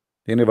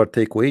 he never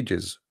take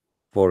wages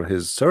for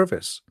his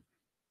service.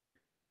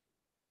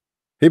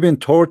 He been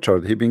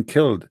tortured, he been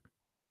killed.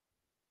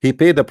 He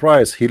paid the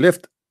price. He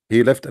left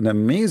an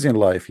amazing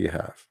life he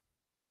have.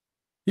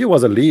 He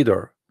was a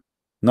leader,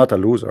 not a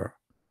loser.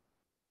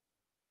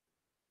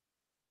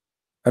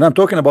 And I'm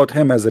talking about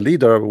him as a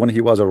leader when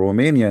he was a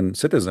Romanian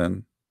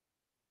citizen,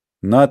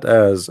 not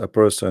as a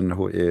person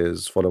who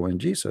is following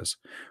Jesus.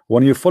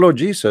 When you follow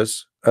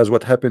Jesus, as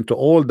what happened to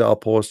all the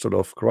apostles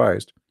of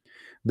Christ,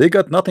 they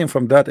got nothing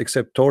from that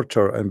except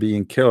torture and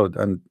being killed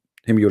and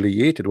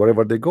humiliated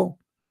wherever they go.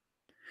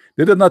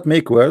 They did not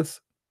make wealth.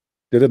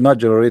 They did not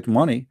generate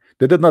money.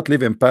 They did not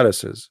live in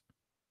palaces.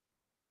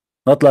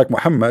 Not like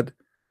Muhammad,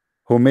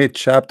 who made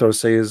chapter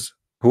says,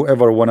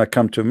 whoever wanna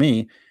come to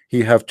me,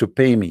 he have to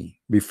pay me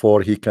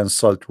before he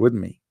consult with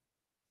me.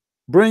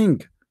 Bring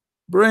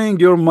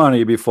your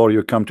money before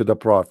you come to the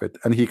Prophet.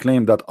 And he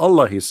claimed that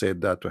Allah, he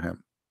said that to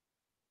him.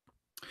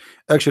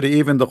 Actually,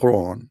 even the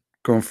Quran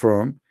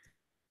confirmed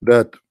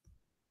that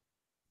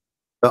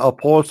the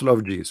apostle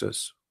of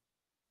Jesus,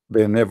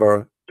 they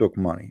never took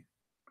money.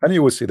 And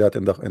you will see that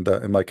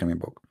in my coming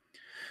book.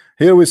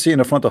 Here we see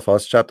in front of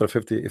us chapter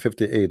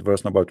 58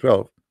 verse number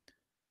 12,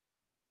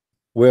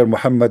 where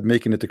Muhammad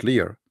making it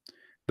clear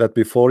that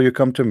before you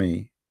come to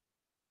me,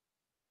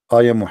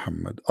 I am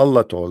Muhammad.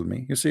 Allah told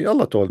me. You see,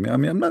 Allah told me. I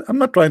mean, I'm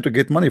not trying to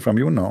get money from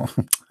you now.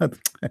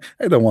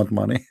 I don't want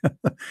money.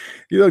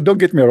 You know, don't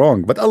get me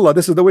wrong. But Allah,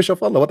 this is the wish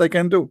of Allah, what I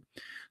can do.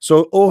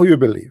 So, oh, you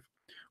believe.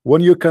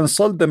 When you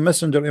consult the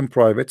messenger in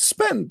private,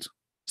 spend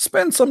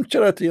some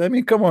charity. I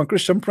mean, come on,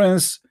 Christian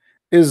Prince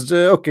is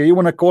okay. You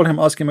want to call him,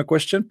 ask him a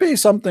question, pay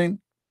something.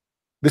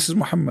 This is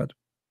Muhammad.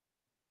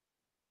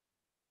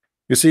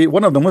 You see,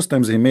 one of the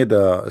Muslims, he made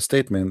a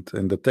statement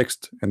in the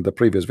text in the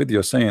previous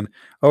video saying,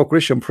 oh,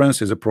 Christian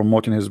Prince is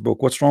promoting his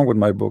book. What's wrong with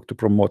my book to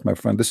promote my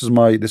friend? This is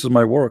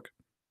my work.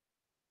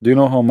 Do you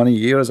know how many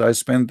years I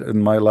spent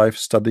in my life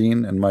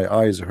studying and my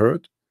eyes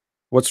hurt?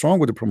 What's wrong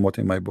with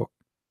promoting my book?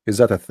 Is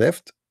that a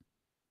theft?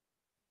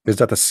 Is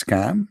that a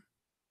scam?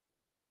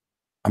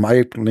 Am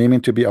I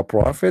claiming to be a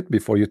prophet?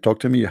 Before you talk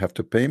to me, you have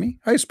to pay me?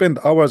 I spend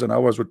hours and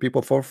hours with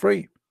people for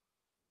free.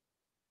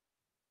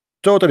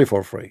 Totally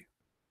for free.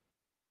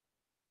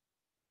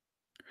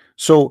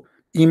 So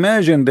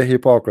imagine the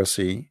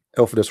hypocrisy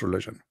of this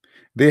religion.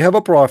 They have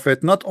a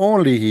prophet, not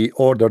only he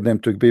ordered them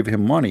to give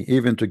him money,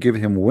 even to give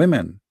him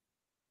women.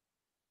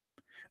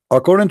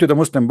 According to the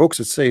Muslim books,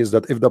 it says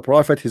that if the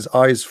prophet, his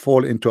eyes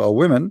fall into a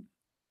woman,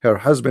 her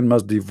husband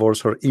must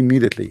divorce her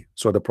immediately,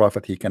 so the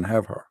prophet, he can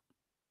have her.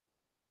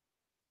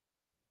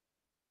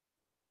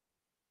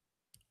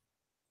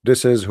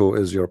 This is who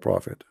is your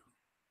prophet.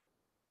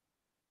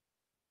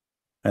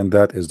 And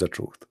that is the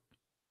truth.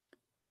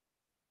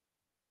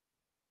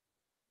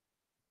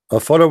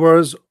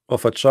 Followers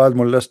of a child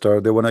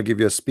molester, they want to give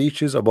you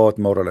speeches about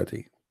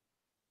morality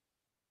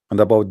and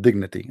about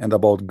dignity and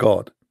about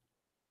God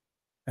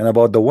and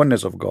about the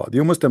oneness of God.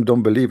 You Muslims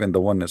don't believe in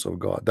the oneness of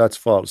God. That's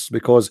false,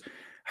 because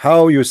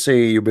how you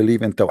say you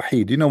believe in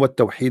Tawheed? You know what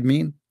Tawheed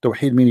mean?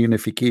 Tawheed mean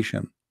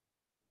unification.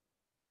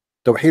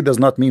 Tawheed does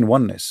not mean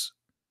oneness.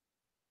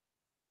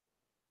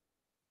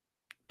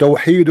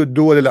 Tawheed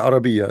الدول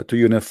العربية, to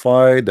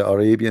unify the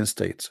Arabian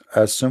states.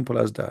 As simple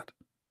as that.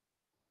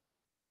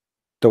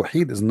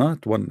 Tawheed is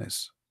not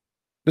oneness.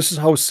 This is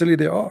how silly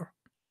they are.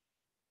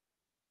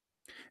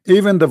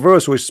 Even the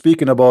verse we're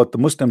speaking about, the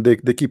Muslim, they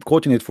keep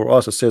quoting it for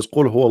us. It says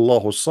قُلْ هُوَ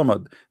اللَّهُ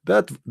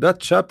الصَّمَدُ. That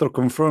chapter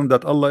confirmed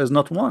that Allah is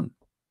not one.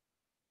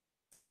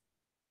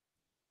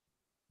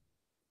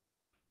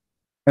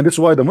 And that's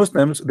why the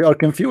Muslims, they are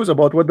confused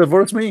about what the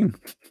verse mean.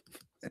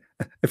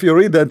 If you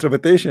read the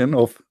interpretation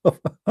of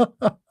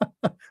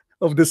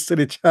this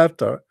silly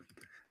chapter,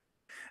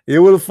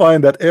 you will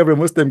find that every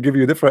Muslim give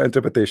you different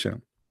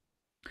interpretation.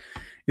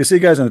 You see,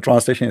 guys, in the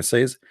translation it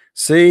says,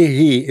 say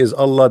he is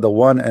Allah, the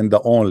one and the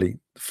only.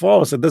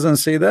 False. It doesn't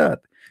say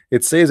that.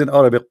 It says in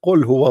Arabic,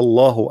 قُلْ هُوَ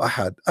اللَّهُ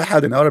أَحَدٌ.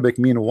 Ahad in Arabic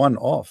mean one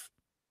of.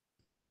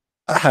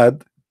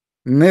 Ahad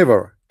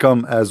never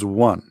come as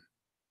one.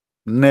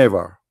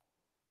 Never.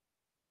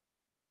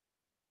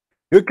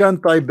 You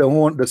can type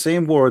the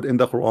same word in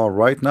the Quran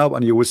right now,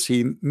 and you will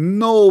see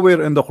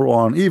nowhere in the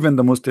Quran, even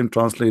the Muslim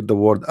translate the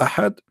word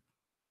Ahad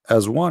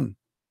as one.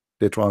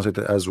 They translate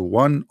it as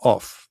one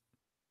of.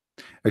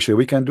 Actually,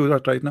 we can do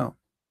that right now,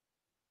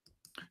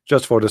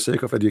 just for the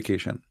sake of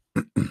education.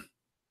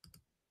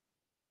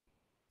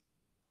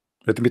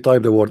 Let me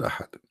type the word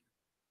Ahad.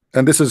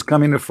 And this is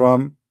coming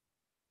from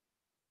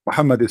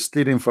Muhammad, is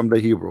stealing from the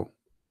Hebrew.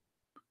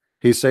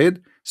 He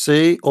said,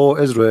 say, O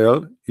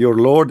Israel, your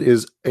Lord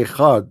is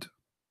Echad.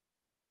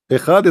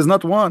 Echad is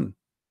not one.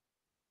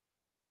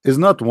 Is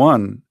not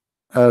one.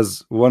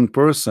 as one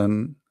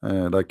person,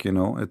 like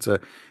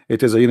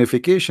it is a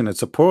unification.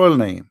 It's a plural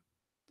name.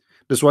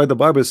 That's why the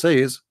Bible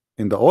says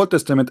in the Old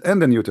Testament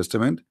and the New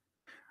Testament,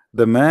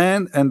 the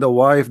man and the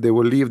wife, they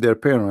will leave their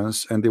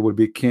parents and they will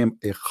become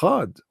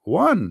echad,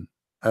 one,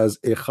 as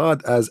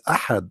echad, as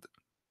ahad,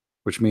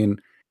 which means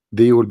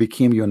they will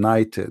become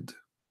united,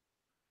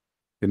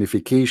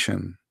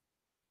 unification.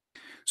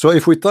 So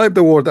if we type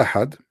the word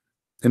ahad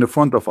in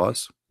front of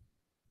us,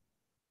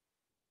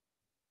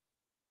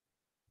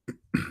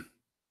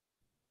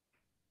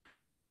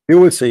 you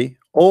will see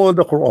all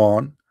the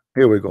Quran.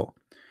 Here we go.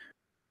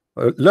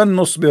 لن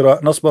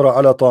نصبر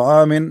على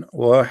طعام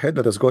واحد.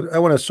 Let us go. I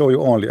want to show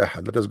you only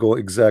أحد. Let us go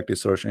exactly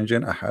search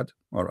engine أحد.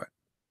 All right.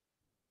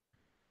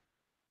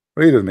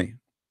 Read with me.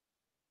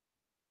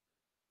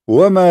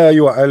 وما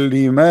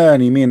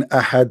يعلمان من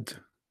أحد.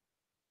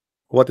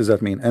 What does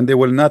that mean? And they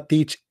will not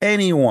teach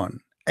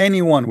anyone,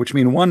 which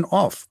mean one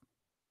off.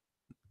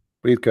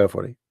 Read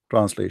carefully.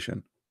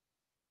 Translation.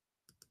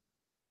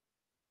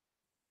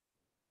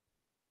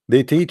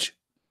 They teach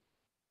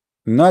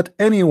not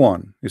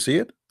anyone. You see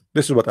it?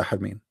 This is what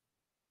أحد mean.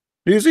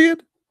 Do you see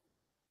it?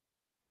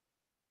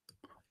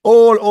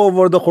 All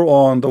over the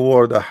Quran, the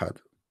word أحد,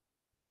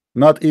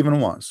 not even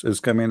once, is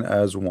coming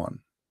as one.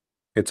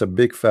 It's a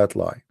big fat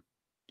lie.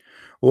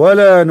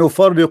 ولا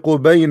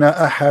نفرق بين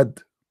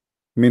أحد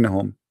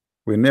منهم.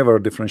 We never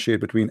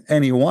differentiate between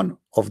any one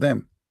of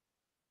them,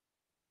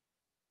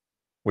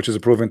 which is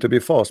proven to be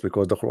false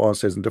because the Quran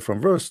says in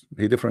different verse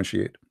he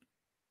differentiate.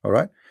 All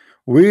right,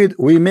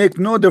 we make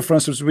no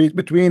differences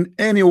between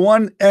any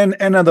one and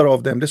another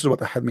of them. This is what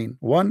ahad mean,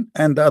 one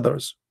and the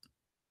others.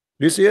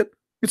 Do you see it?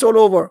 It's all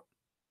over.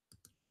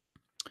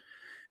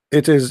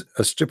 It is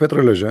a stupid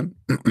religion,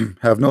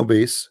 have no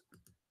base,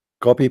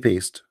 copy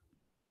paste,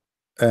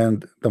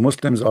 and the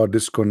Muslims are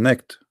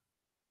disconnect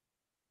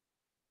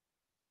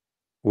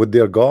with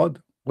their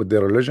God, with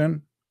their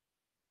religion,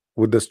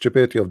 with the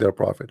stupidity of their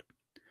prophet.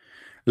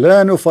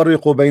 لا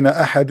نفرق بين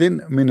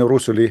أحد من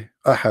رسله.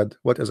 أحد,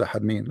 what does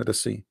أحد mean? Let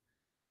us see.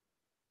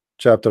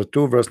 Chapter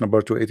 2 verse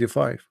number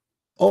 285.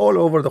 All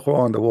over the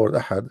Quran the word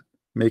أحد,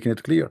 making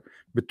it clear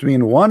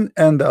between one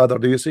and the other.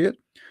 Do you see it?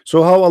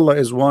 So how Allah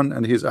is one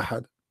and He is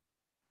أحد?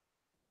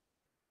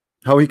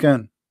 How He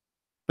can?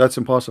 That's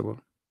impossible.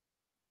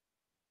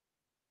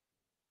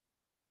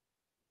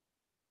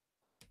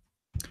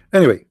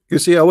 Anyway, you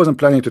see, I wasn't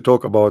planning to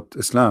talk about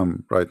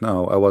Islam right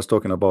now. I was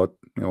talking about,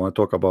 I want to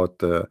talk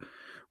about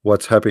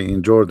what's happening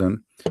in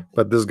Jordan,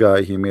 but this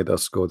guy, he made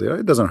us go there.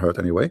 It doesn't hurt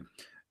anyway.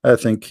 I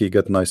think he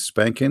got nice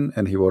spanking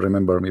and he will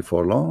remember me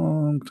for a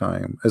long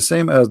time. The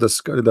same as the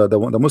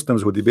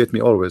Muslims who debate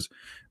me always,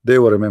 they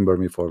will remember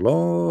me for a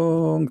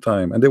long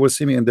time and they will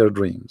see me in their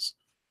dreams.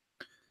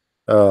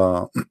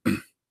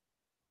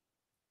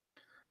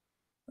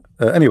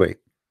 Anyway,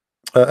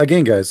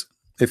 again, guys,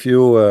 if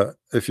you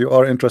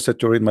are interested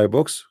to read my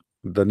books,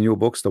 the new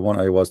books, the one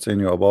I was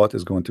telling you about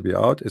is going to be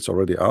out. It's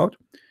already out.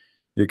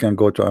 You can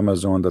go to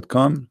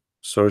Amazon.com,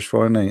 search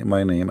for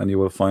my name, and you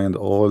will find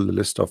all the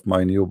list of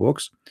my new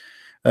books.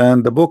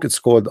 And the book, it's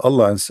called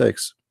Allah and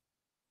Sex,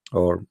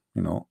 or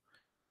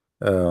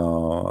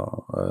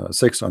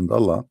Sex and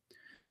Allah.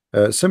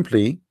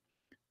 Simply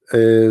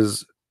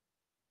is,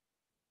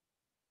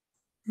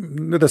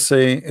 let us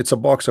say, it's a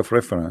box of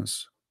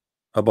reference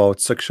about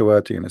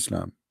sexuality in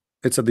Islam.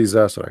 It's a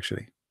disaster,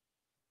 actually.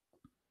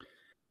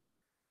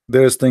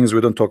 There's things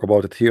we don't talk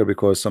about it here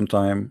because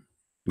sometimes,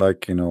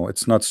 like,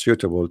 it's not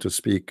suitable to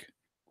speak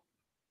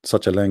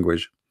such a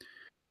language.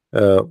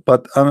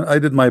 But I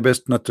did my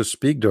best not to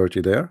speak dirty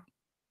there.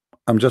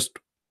 I'm just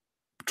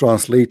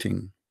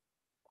translating.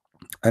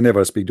 I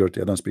never speak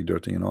dirty. I don't speak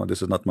dirty.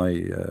 This is not my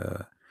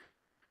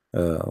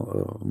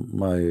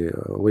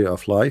way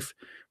of life.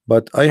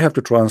 But I have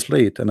to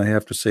translate and I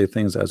have to say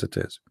things as it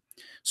is.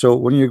 So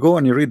when you go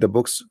and you read the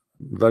books,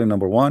 volume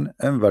number 1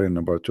 and volume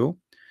number 2,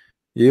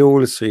 you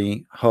will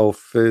see how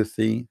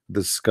filthy,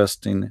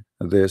 disgusting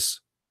this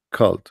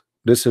cult.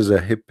 This is a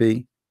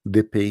hippie,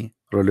 dippy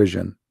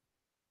religion.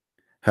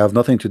 Have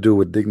nothing to do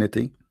with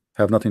dignity,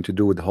 have nothing to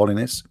do with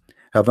holiness,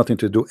 have nothing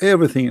to do.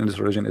 Everything in this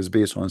religion is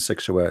based on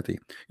sexuality.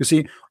 You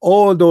see,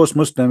 all those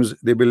Muslims,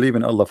 they believe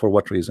in Allah for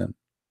what reason?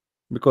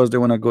 Because they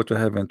want to go to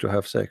heaven to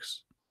have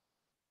sex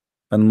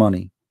and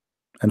money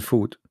and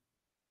food.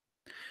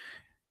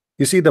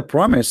 You see, the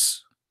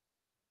promise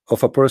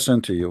of a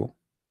person to you,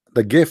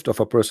 the gift of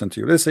a person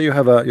to you. Let's say you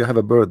have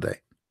a birthday,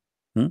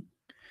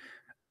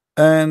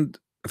 and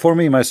for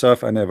me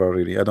myself, I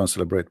don't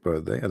celebrate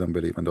birthday. I don't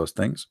believe in those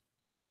things.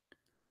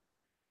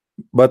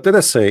 But let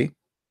us say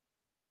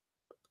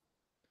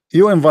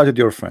you invited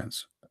your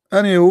friends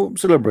and you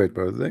celebrate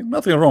birthday.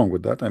 Nothing wrong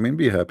with that. I mean,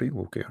 be happy.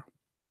 Who care?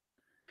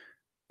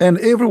 And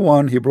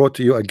everyone, he brought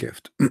to you a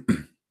gift.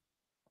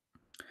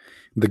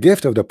 The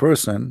gift of the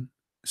person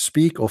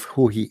speak of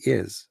who he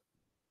is.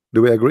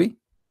 Do we agree?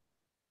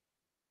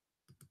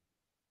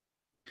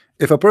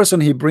 If a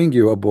person he bring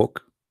you a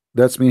book,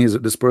 that means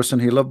this person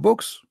he love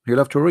books, he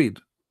love to read.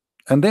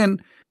 And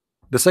then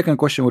the second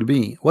question would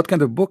be, what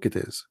kind of book it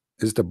is?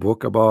 Is it a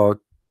book about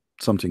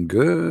something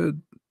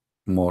good,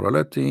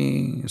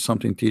 morality,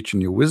 something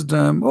teaching you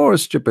wisdom, or a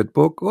stupid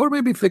book, or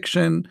maybe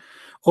fiction,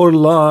 or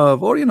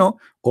love, or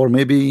or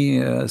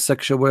maybe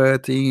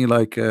sexuality,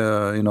 like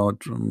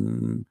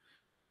to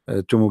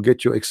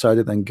get you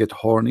excited and get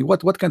horny.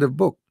 What kind of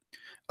book?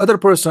 Other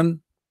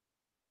person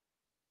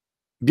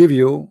give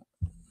you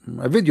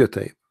a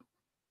videotape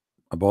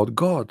about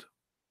God,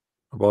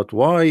 about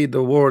why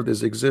the world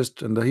is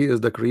exist and that he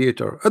is the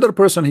creator. Other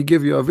person, he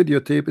give you a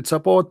videotape, it's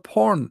about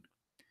porn.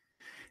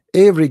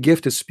 Every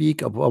gift is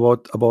speak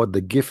about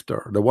the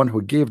gifter, the one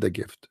who gave the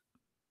gift.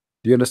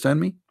 Do you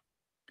understand me?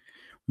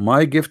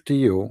 My gift to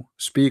you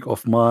speak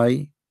of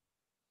my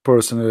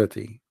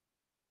personality.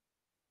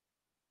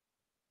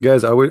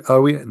 Guys, are we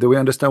do we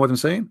understand what I'm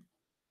saying?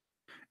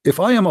 If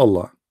I am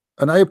Allah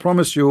and I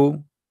promise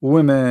you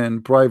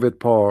women, private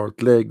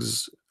part,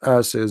 legs,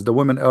 asses, the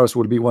women earth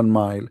will be 1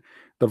 mile,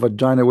 the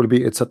vagina will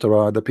be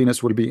etc., the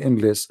penis will be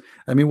endless.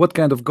 I mean, what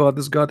kind of God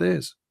this God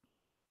is?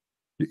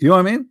 You know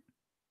what I mean?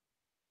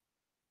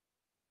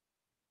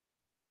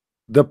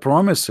 The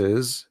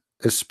promises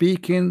is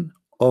speaking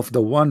of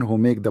the one who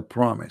make the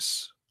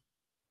promise.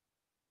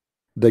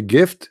 The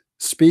gift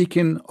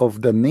speaking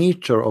of the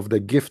nature of the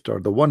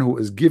gifter, the one who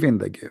is giving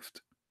the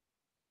gift.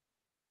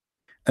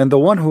 And the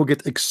one who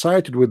get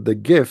excited with the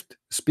gift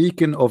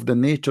speaking of the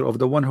nature of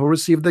the one who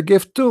received the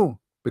gift too.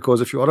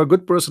 Because if you are a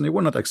good person, you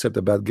will not accept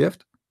a bad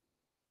gift,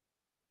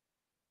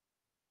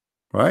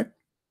 right?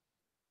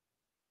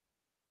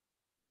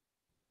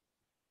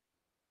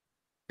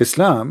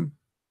 Islam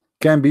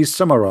can be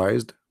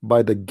summarized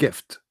by the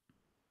gift.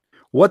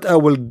 What I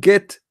will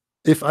get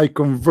if I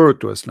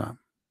convert to Islam.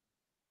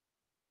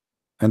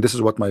 And this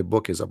is what my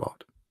book is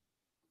about.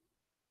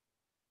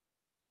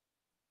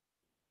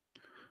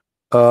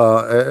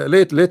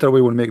 Later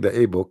we will make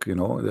the ebook,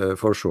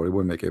 for sure we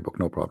will make ebook,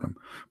 no problem.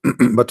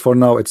 But for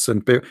now it's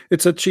in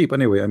it's a cheap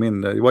anyway. I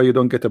mean, why you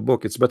don't get a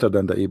book? It's better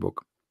than the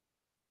ebook.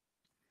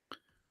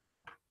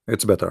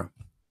 It's better.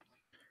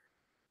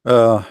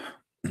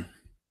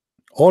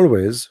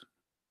 Always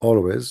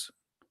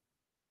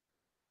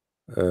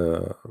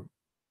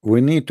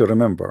we need to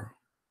remember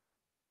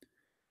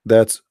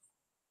that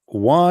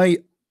why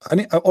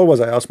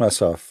always I ask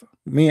myself,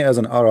 me as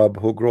an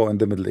Arab who grew in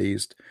the Middle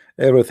East,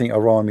 everything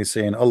around me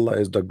saying Allah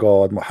is the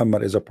God,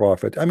 Muhammad is a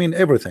prophet. I mean,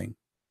 everything.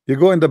 You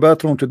go in the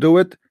bathroom to do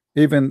it,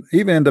 even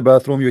in the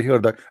bathroom you hear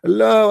that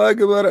Allah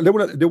Akbar.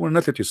 They will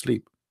not let you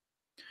sleep.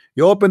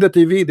 You open the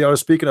TV, they are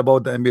speaking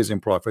about the amazing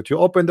prophet. You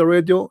open the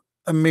radio,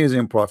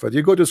 amazing prophet.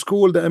 You go to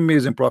school, the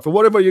amazing prophet.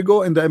 Wherever you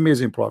go, in the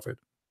amazing prophet.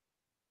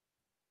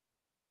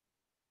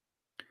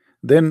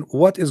 Then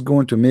what is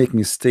going to make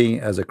me stay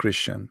as a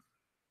Christian?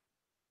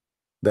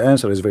 The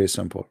answer is very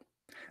simple.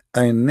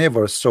 I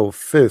never saw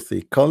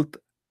filthy cult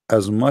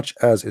as much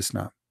as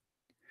Islam.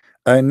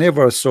 I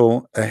never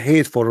saw a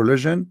hateful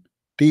religion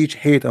teach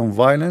hate and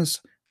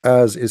violence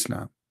as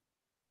Islam.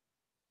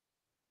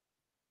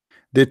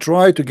 They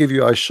try to give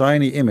you a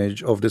shiny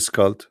image of this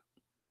cult,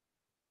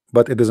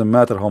 but it doesn't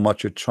matter how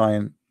much you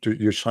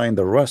shine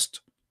the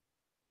rust.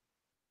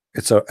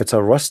 It's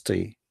a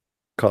rusty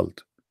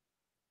cult.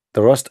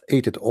 The rust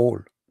ate it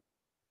all.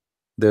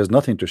 There's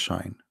nothing to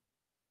shine.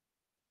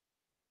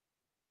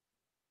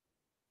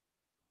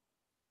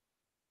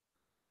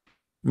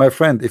 My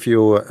friend, if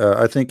you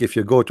I think if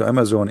you go to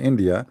Amazon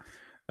India,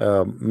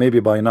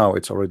 maybe by now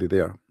it's already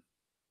there.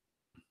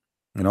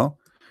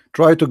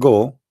 Try to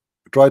go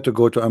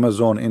to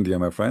Amazon India,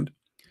 my friend,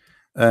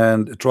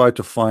 and try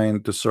to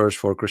search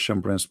for Christian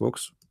Prince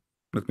books.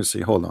 Let me see,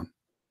 hold on.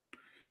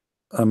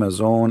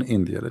 Amazon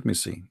India, let me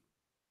see,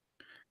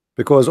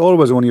 because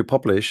always when you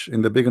publish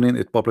in the beginning,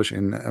 it publish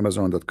in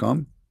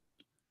Amazon.com.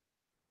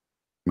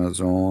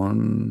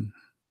 Amazon.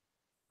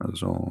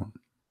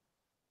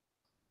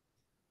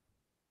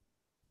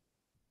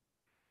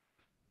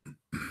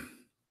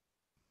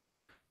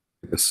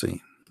 Let's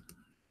see.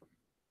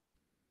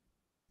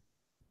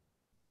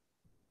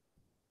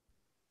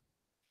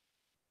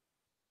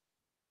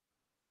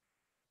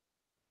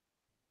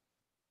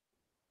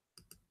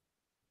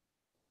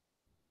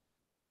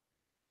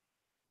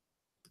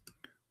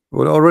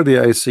 Well, already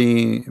I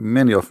see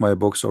many of my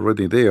books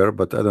already there,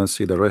 but I don't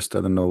see the rest.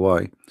 I don't know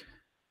why.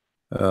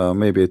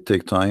 Maybe it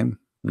take time.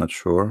 Not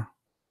sure.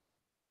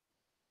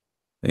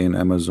 In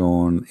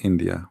Amazon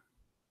India.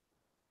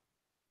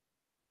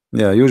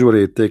 Yeah,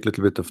 usually it take a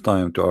little bit of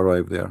time to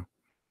arrive there.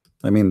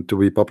 I mean, to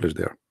be published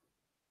there.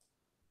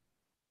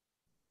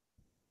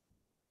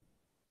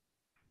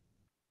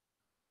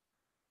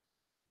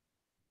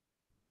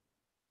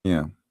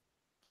 Yeah.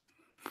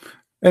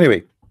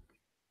 Anyway,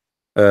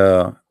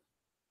 no,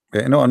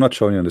 I'm not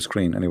showing you on the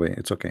screen. Anyway,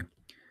 it's okay.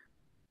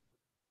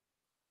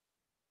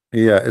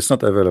 Yeah, it's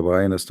not available.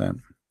 I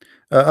understand.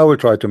 I will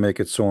try to make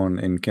it soon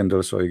in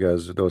Kindle, so you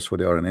guys, those who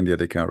are in India,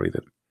 they can read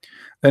it.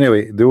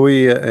 Anyway, do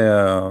we?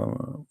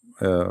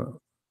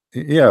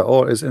 Yeah,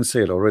 or it's in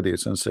sale already.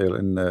 It's in sale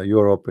in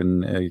Europe,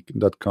 in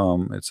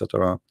 .com,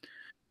 etc.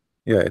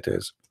 Yeah, it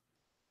is.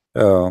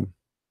 Um,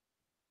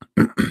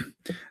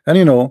 and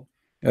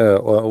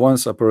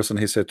Once a person,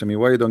 he said to me,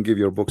 why you don't give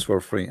your books for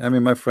free? I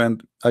mean, my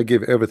friend, I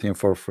give everything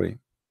for free.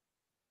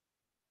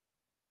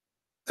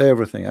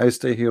 Everything. I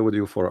stay here with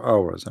you for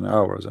hours and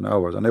hours and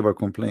hours. I never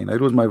complain. I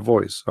lose my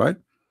voice, right?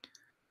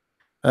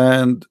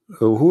 And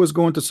who is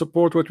going to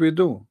support what we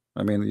do?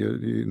 I mean,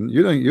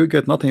 you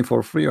get nothing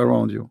for free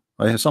around you.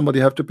 Somebody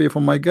have to pay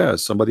for my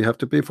gas. Somebody have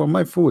to pay for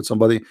my food.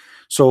 Somebody.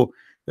 So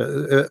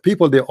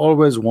people, they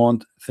always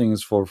want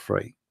things for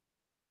free.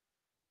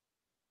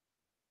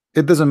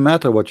 It doesn't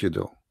matter what you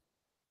do.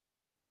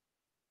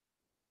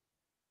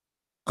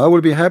 I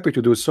will be happy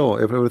to do so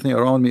if everything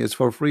around me is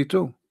for free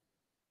too,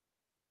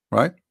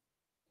 right?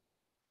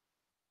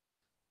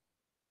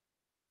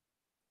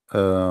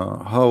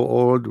 How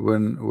old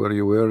when were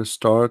you were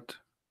start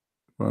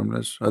from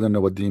this? I don't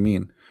know what do you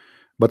mean,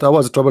 but I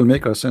was a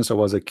troublemaker since I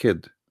was a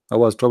kid. I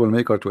was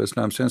troublemaker to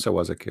Islam since I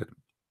was a kid.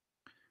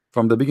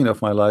 From the beginning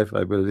of my life,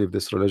 I believe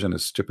this religion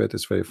is stupid.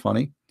 It's very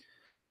funny,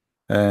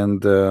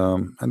 and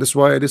that's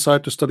why I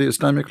decided to study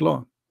Islamic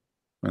law.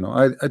 You know,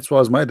 it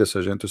was my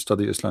decision to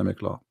study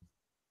Islamic law.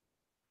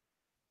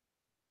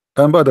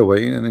 And by the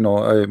way, you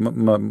know,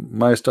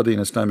 my study in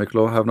Islamic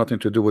law have nothing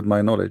to do with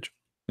my knowledge,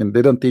 and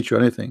they don't teach you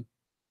anything.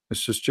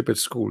 It's just stupid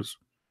schools.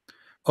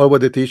 Or what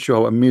they teach you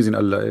how amazing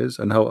Allah is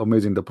and how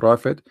amazing the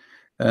Prophet,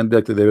 and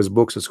that there is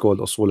books. It's called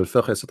Usul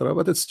al-Fiqh, etc.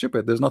 But it's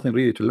stupid. There's nothing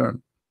really to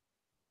learn.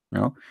 You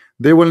know,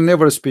 they will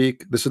never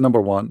speak. This is number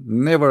one.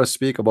 Never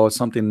speak about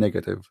something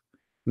negative.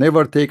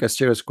 Never take a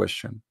serious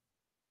question.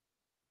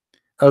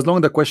 As long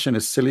as the question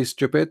is silly,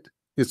 stupid,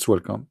 it's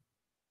welcome.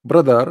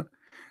 Brother,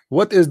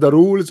 what is the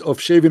rules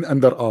of shaving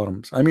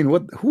underarms? I mean,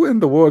 what? Who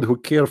in the world who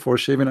care for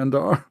shaving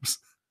underarms?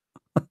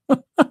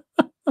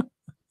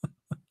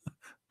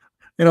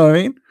 You know what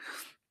I mean?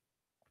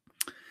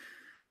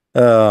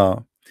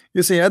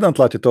 You see, I don't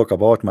like to talk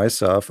about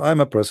myself. I'm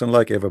a person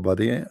like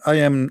everybody. I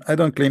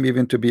don't claim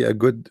even to be a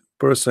good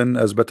person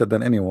as better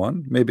than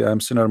anyone. Maybe I'm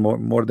sinner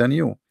more than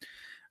you.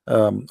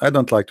 I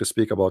don't like to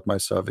speak about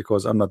myself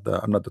because I'm not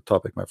the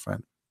topic, my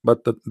friend.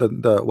 But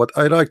what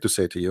I like to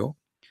say to you,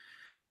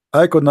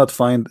 I could not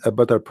find a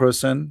better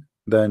person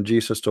than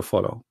Jesus to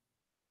follow.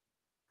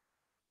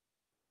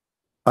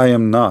 I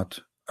am not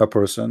a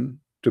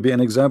person to be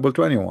an example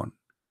to anyone.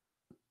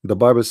 The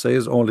Bible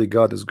says only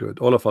God is good.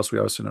 All of us, we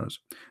are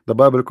sinners. The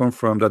Bible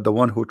confirmed that the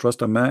one who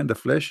trusts a man, the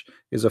flesh,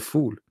 is a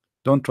fool.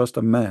 Don't trust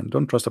a man.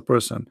 Don't trust a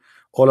person.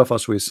 All of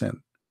us, we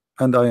sin.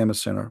 And I am a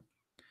sinner.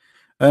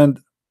 And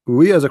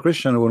we as a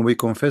Christian, when we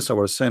confess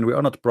our sin, we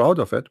are not proud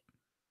of it,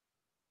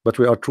 but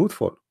we are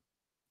truthful.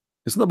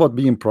 It's not about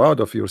being proud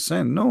of your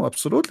sin. No,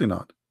 absolutely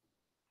not.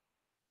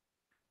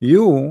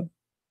 You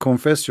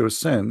confess your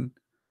sin,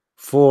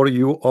 for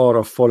you are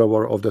a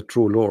follower of the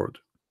true Lord.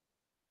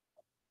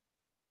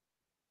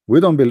 We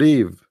don't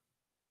believe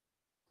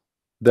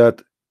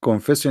that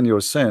confessing your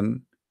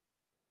sin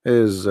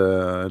is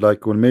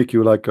like will make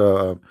you like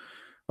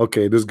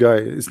okay, this guy.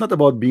 It's not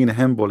about being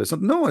humble. It's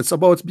not. No, it's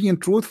about being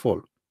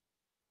truthful.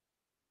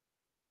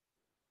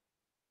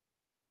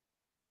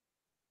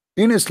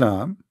 In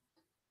Islam,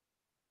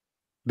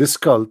 this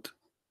cult,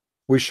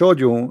 we showed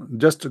you,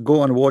 just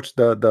go and watch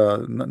the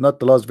not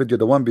the last video,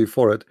 the one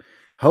before it,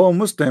 how a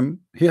Muslim,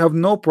 he have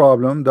no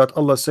problem that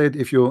Allah said,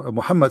 if you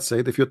Muhammad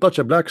said, if you touch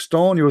a black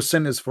stone, your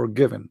sin is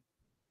forgiven.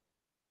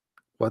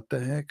 What the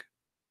heck?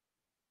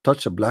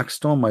 Touch a black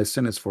stone, my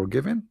sin is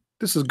forgiven?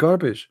 This is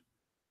garbage.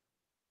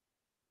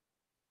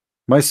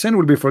 My sin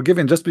will be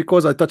forgiven just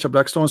because I touch a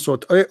black stone. So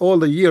all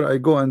the year I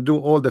go and do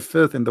all the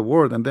filth in the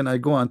world, and then I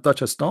go and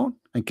touch a stone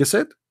and kiss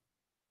it?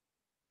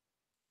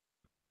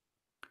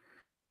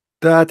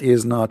 That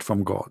is not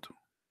from God.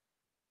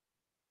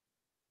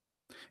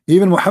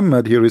 Even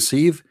Muhammad, he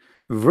received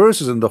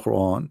verses in the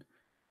Quran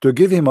to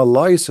give him a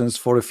license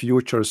for a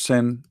future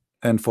sin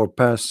and for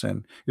past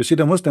sin. You see,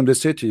 the Muslim, they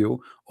say to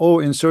you, oh,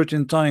 in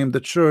certain time the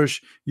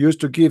church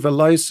used to give a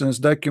license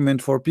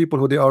document for people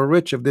who they are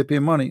rich if they pay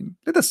money.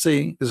 Let us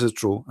say this is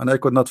true, and I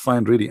could not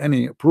find really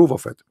any proof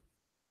of it.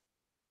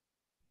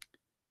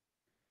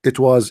 It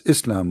was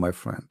Islam, my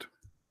friend.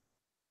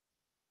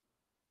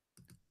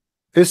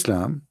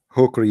 Islam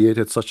who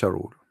created such a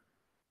rule.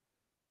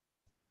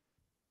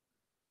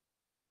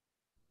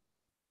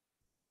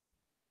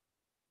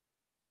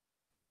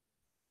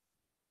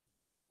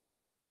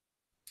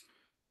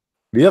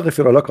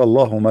 ليغفر لك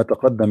الله ما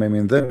تقدم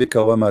من ذنبك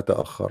وما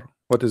تأخر.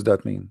 What does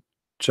that mean?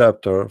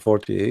 Chapter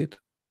 48,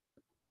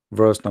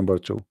 verse number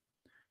 2.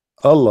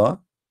 Allah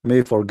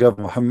may forgive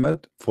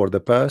Muhammad for the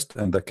past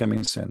and the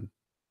coming sin.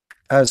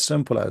 As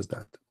simple as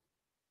that.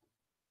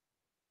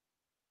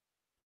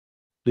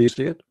 Do you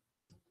see it?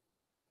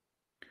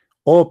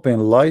 Open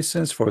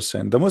license for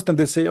sin. The Muslim,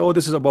 they say, oh,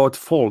 this is about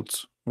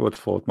faults. What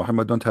fault?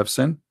 Muhammad don't have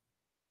sin?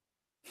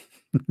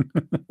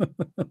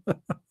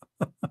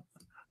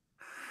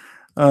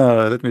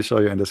 Let me show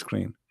you on the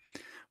screen.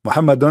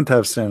 Muhammad don't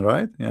have sin,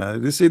 right? Yeah,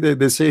 you see,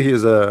 they say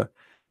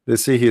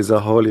he is a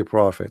holy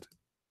prophet.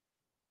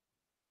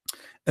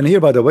 And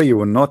here, by the way, you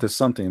will notice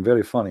something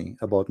very funny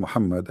about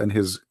Muhammad and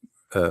his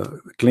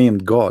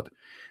claimed God.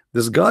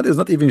 This God is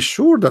not even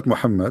sure that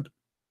Muhammad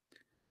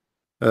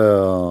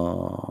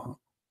uh,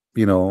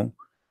 you know,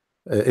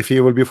 if he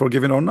will be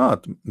forgiven or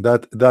not.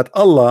 That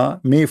Allah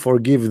may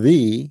forgive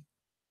thee.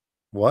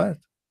 What?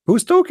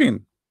 Who's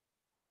talking?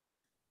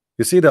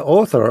 You see, the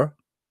author,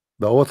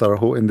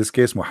 who in this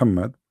case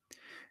Muhammad,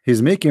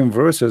 he's making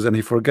verses and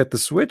he forget to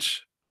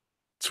switch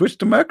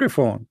to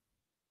microphone.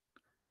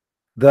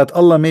 That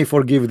Allah may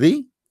forgive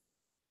thee.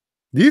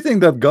 Do you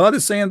think that God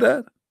is saying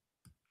that?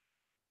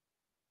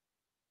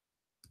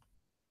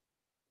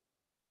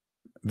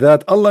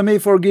 That Allah may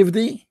forgive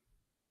thee?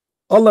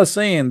 Allah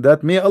saying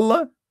that may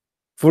Allah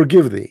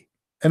forgive thee.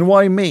 And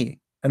why me?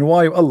 And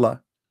why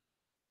Allah?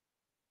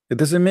 It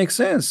doesn't make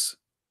sense.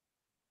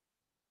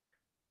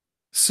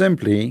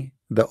 Simply,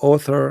 the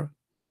author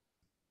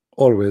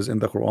always in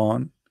the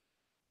Quran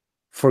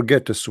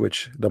forget to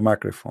switch the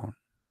microphone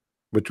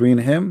between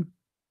him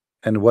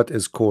and what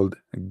is called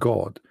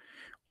God.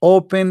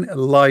 Open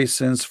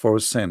license for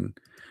sin.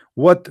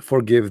 What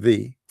forgive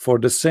thee? For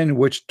the sin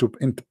which to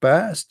in the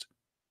past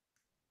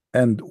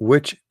and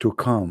which to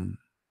come.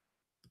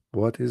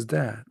 What is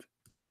that?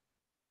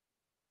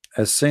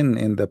 A sin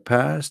in the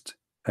past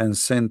and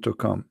sin to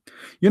come.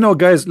 You know,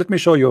 guys, let me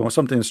show you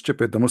something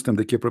stupid the Muslim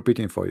they keep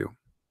repeating for you.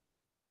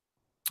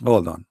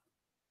 Hold on.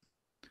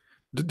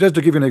 Just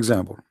to give you an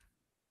example.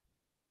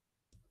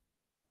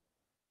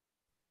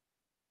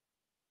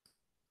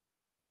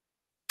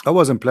 I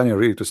wasn't planning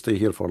really to stay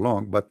here for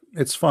long, but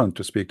it's fun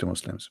to speak to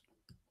Muslims.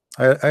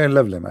 I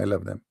love them. I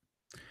love them.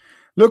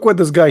 Look what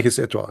this guy he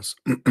said to us.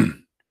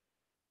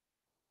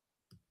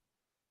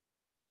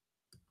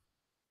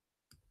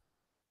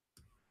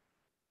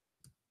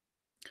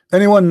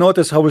 Anyone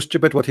notice how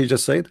stupid what he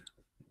just said?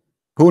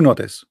 Who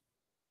noticed?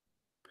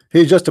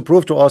 He just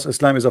proved to us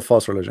Islam is a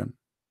false religion.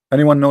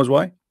 Anyone knows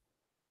why?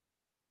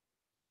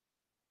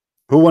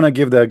 Who wanna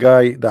give the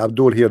guy, the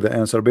Abdul here, the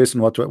answer based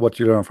on what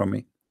you learn from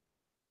me?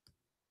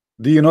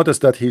 Do you notice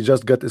that he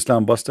just got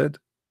Islam busted?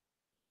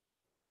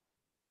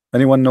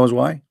 Anyone knows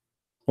why?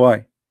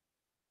 Why?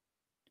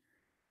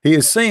 He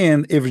is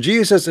saying if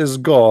Jesus is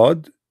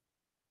God,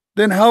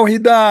 then how he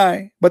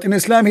die? But in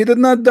Islam he did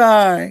not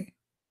die.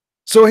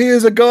 So he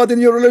is a God in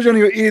your religion,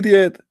 you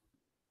idiot.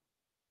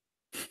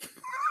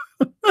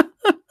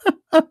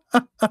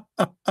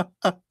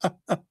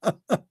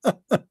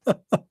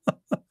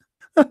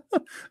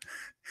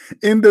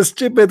 In the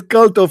stupid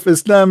cult of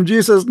Islam,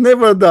 Jesus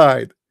never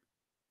died.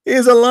 He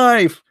is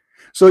alive.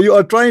 So you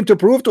are trying to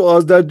prove to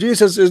us that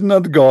Jesus is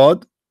not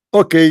God.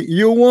 Okay,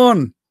 you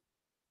won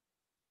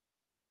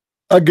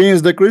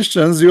against the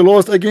Christians, you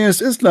lost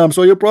against Islam,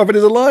 so your prophet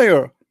is a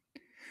liar.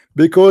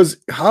 Because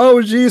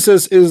how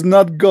Jesus is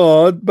not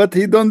God, but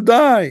he don't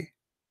die?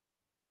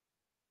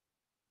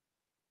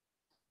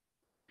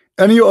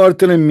 And you are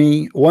telling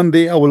me one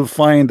day I will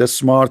find a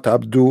smart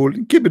Abdul.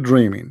 Keep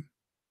dreaming.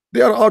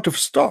 They are out of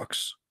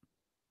stocks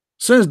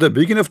since the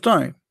beginning of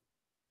time.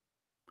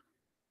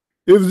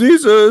 If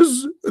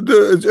Jesus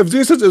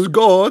is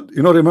God,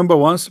 you know, remember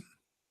once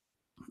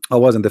I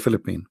was in the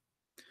Philippines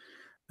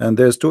and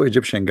there's two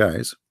Egyptian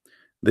guys.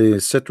 They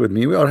sit with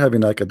me. We are having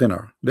like a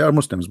dinner. They are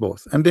Muslims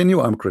both, and they knew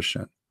I'm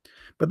Christian.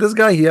 But this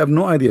guy, he have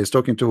no idea he's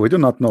talking to. He do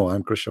not know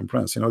I'm Christian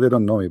Prince. You know, they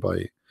don't know me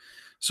by.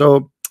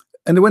 So,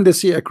 and when they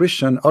see a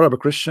Christian, Arab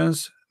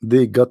Christians,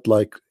 they got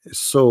like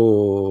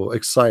so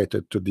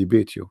excited to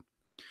debate you.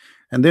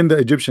 And then the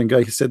Egyptian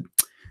guy, he said,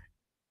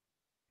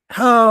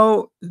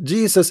 how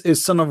Jesus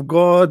is son of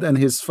God and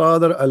his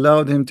father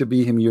allowed him to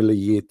be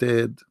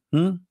humiliated.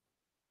 The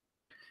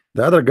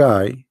other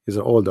guy is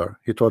older.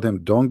 He told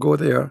him, don't go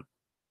there.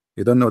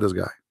 You don't know this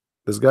guy.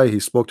 This guy, he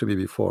spoke to me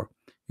before.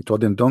 He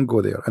told him, don't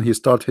go there. And he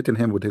started hitting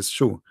him with his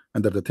shoe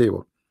under the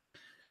table.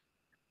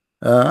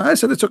 I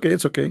said, it's okay,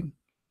 it's okay.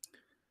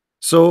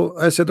 So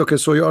I said, okay,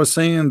 so you are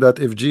saying that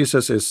if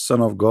Jesus is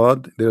son of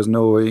God, there's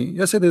no way.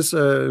 Yes, it is.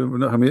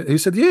 He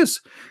said, yes,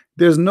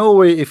 there's no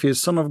way if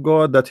he's son of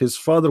God that his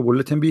father will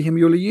let him be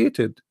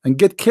humiliated and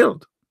get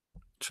killed. I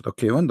said,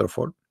 okay,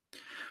 wonderful.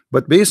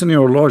 But based on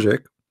your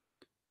logic,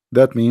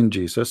 that means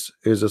Jesus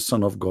is a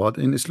son of God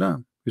in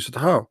Islam. You said,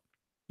 how?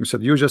 You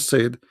said, you just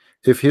said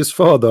if his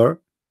father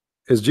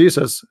is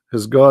Jesus,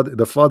 his God,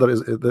 the father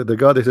is the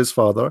God is his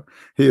father,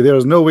 there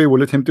is no way we'll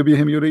let him to be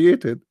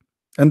humiliated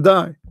and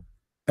die.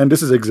 And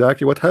this is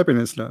exactly what happened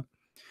in Islam.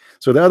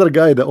 So the other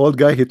guy, the old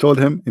guy, he told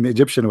him in the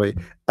Egyptian way,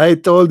 I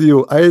told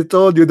you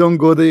don't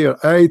go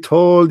there. I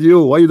told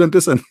you, why you don't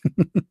listen?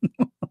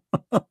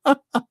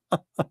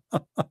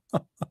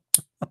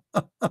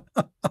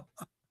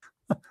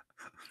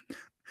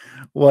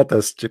 What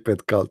a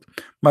stupid cult.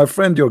 My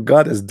friend, your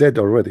God is dead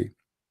already.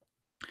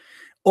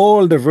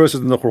 All the verses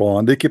in the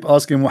Quran, they keep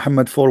asking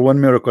Muhammad for one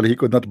miracle. He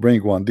could not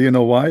bring one. Do you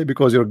know why?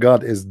 Because your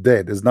God is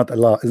dead. Is not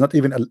Allah. Is not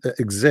even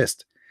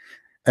exist.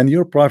 And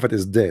your prophet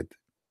is dead.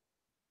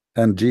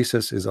 And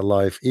Jesus is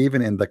alive,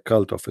 even in the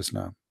cult of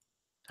Islam.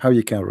 How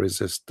you can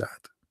resist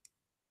that?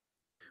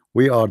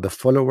 We are the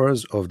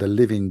followers of the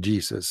living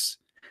Jesus,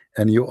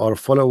 and you are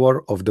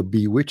follower of the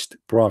bewitched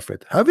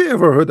prophet. Have you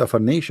ever heard of a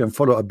nation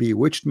follow a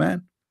bewitched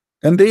man?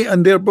 And they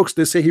in their books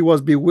they say he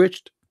was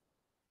bewitched.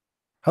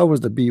 How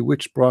was the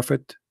bewitched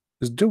prophet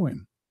is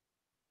doing?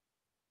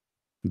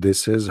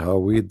 This is how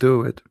we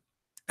do it.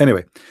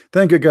 Anyway,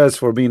 thank you guys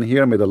for being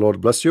here. May the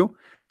Lord bless you.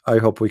 I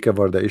hope we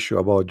cover the issue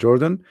about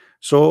Jordan.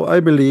 So I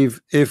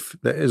believe if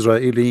the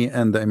Israeli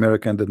and the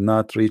American did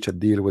not reach a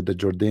deal with the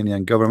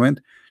Jordanian government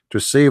to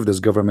save this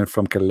government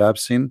from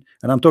collapsing,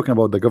 and I'm talking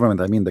about the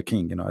government, I mean the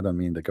king, I don't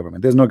mean the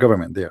government. There's no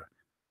government there.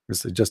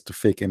 It's just a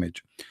fake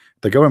image.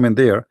 The government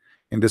there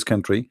in this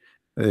country,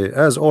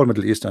 as all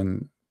Middle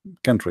Eastern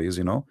countries,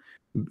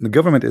 the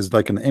government is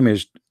like an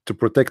image to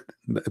protect.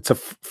 It's a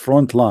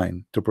front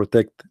line to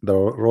protect the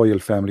royal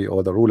family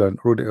or the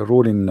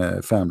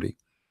ruling family.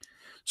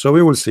 So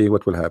we will see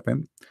what will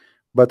happen.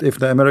 But if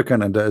the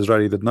American and the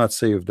Israeli did not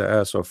save the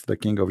ass of the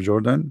king of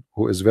Jordan,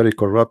 who is very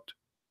corrupt,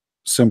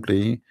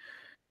 simply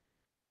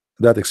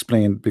that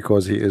explained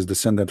because he is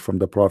descendant from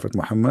the Prophet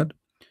Muhammad,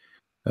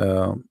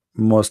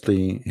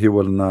 mostly he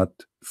will not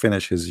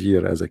finish his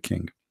year as a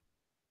king.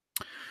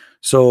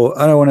 So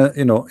I don't want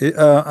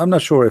to, I'm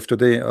not sure if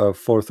today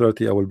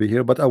 4:30 I will be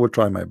here, but I will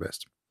try my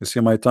best. You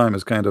see, my time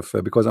is kind of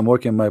because I'm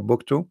working my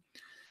book too,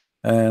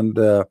 and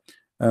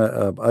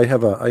I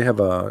have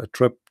a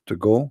trip to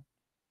go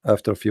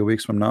after a few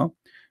weeks from now,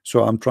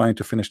 so I'm trying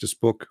to finish this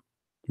book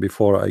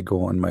before I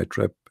go on my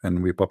trip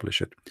and we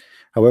publish it.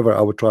 However,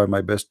 I will try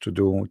my best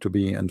to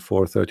be in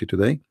 4:30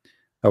 today.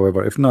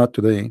 However, if not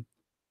today,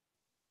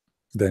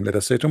 then let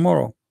us say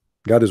tomorrow.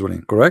 God is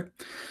willing,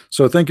 correct?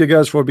 So thank you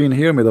guys for being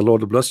here. May the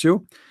Lord bless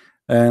you.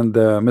 And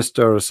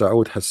Mr.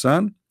 Saud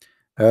Hassan,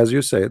 as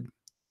you said,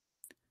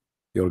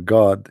 your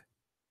God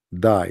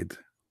died.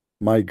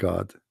 My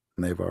God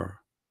never.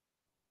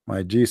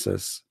 My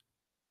Jesus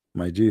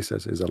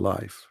is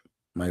alive.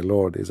 My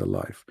Lord is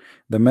alive.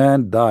 The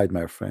man died,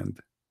 my friend.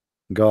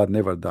 God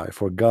never died,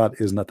 for God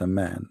is not a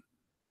man.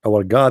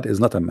 Our God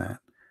is not a man.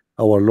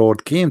 Our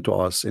Lord came to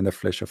us in the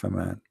flesh of a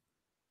man,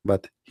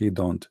 but he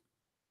don't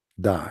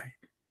die.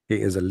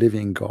 He is a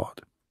living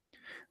God.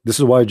 This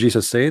is why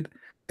Jesus said,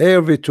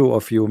 every two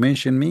of you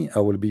mention me, I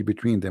will be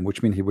between them,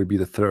 which means he will be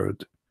the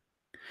third.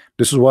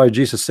 This is why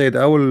Jesus said,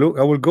 I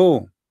will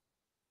go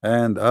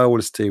and I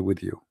will stay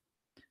with you.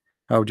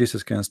 How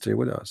Jesus can stay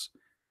with us?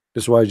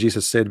 This is why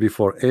Jesus said,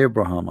 before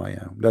Abraham I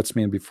am. That's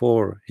mean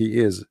before he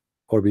is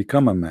or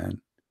become a man,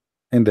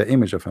 in the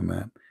image of a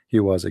man, he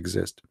was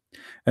exist.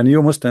 And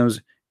you Muslims,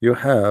 you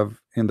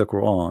have in the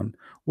Quran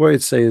where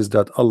it says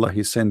that Allah,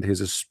 he sent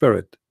his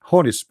spirit,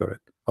 Holy Spirit,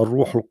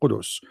 Ar-Ruh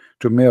al-Qudus,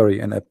 to Mary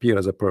and appear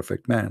as a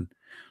perfect man.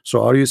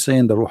 So are you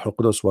saying the Ruh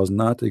al-Qudus was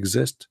not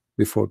exist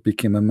before it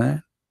became a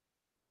man?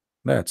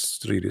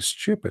 That's really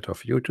stupid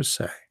of you to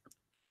say.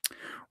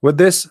 With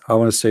this, I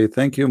want to say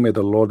thank you. May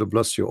the Lord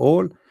bless you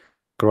all.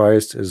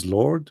 Christ is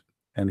Lord,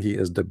 and he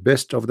is the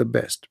best of the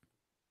best.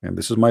 And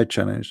this is my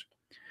challenge.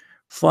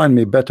 Find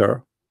me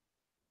better,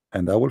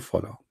 and I will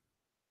follow.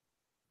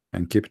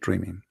 And keep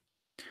dreaming.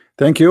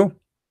 Thank you,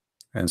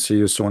 and see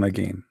you soon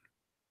again.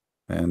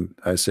 And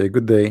I say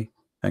good day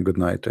and good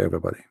night to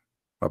everybody.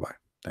 Bye-bye.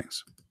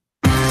 Thanks.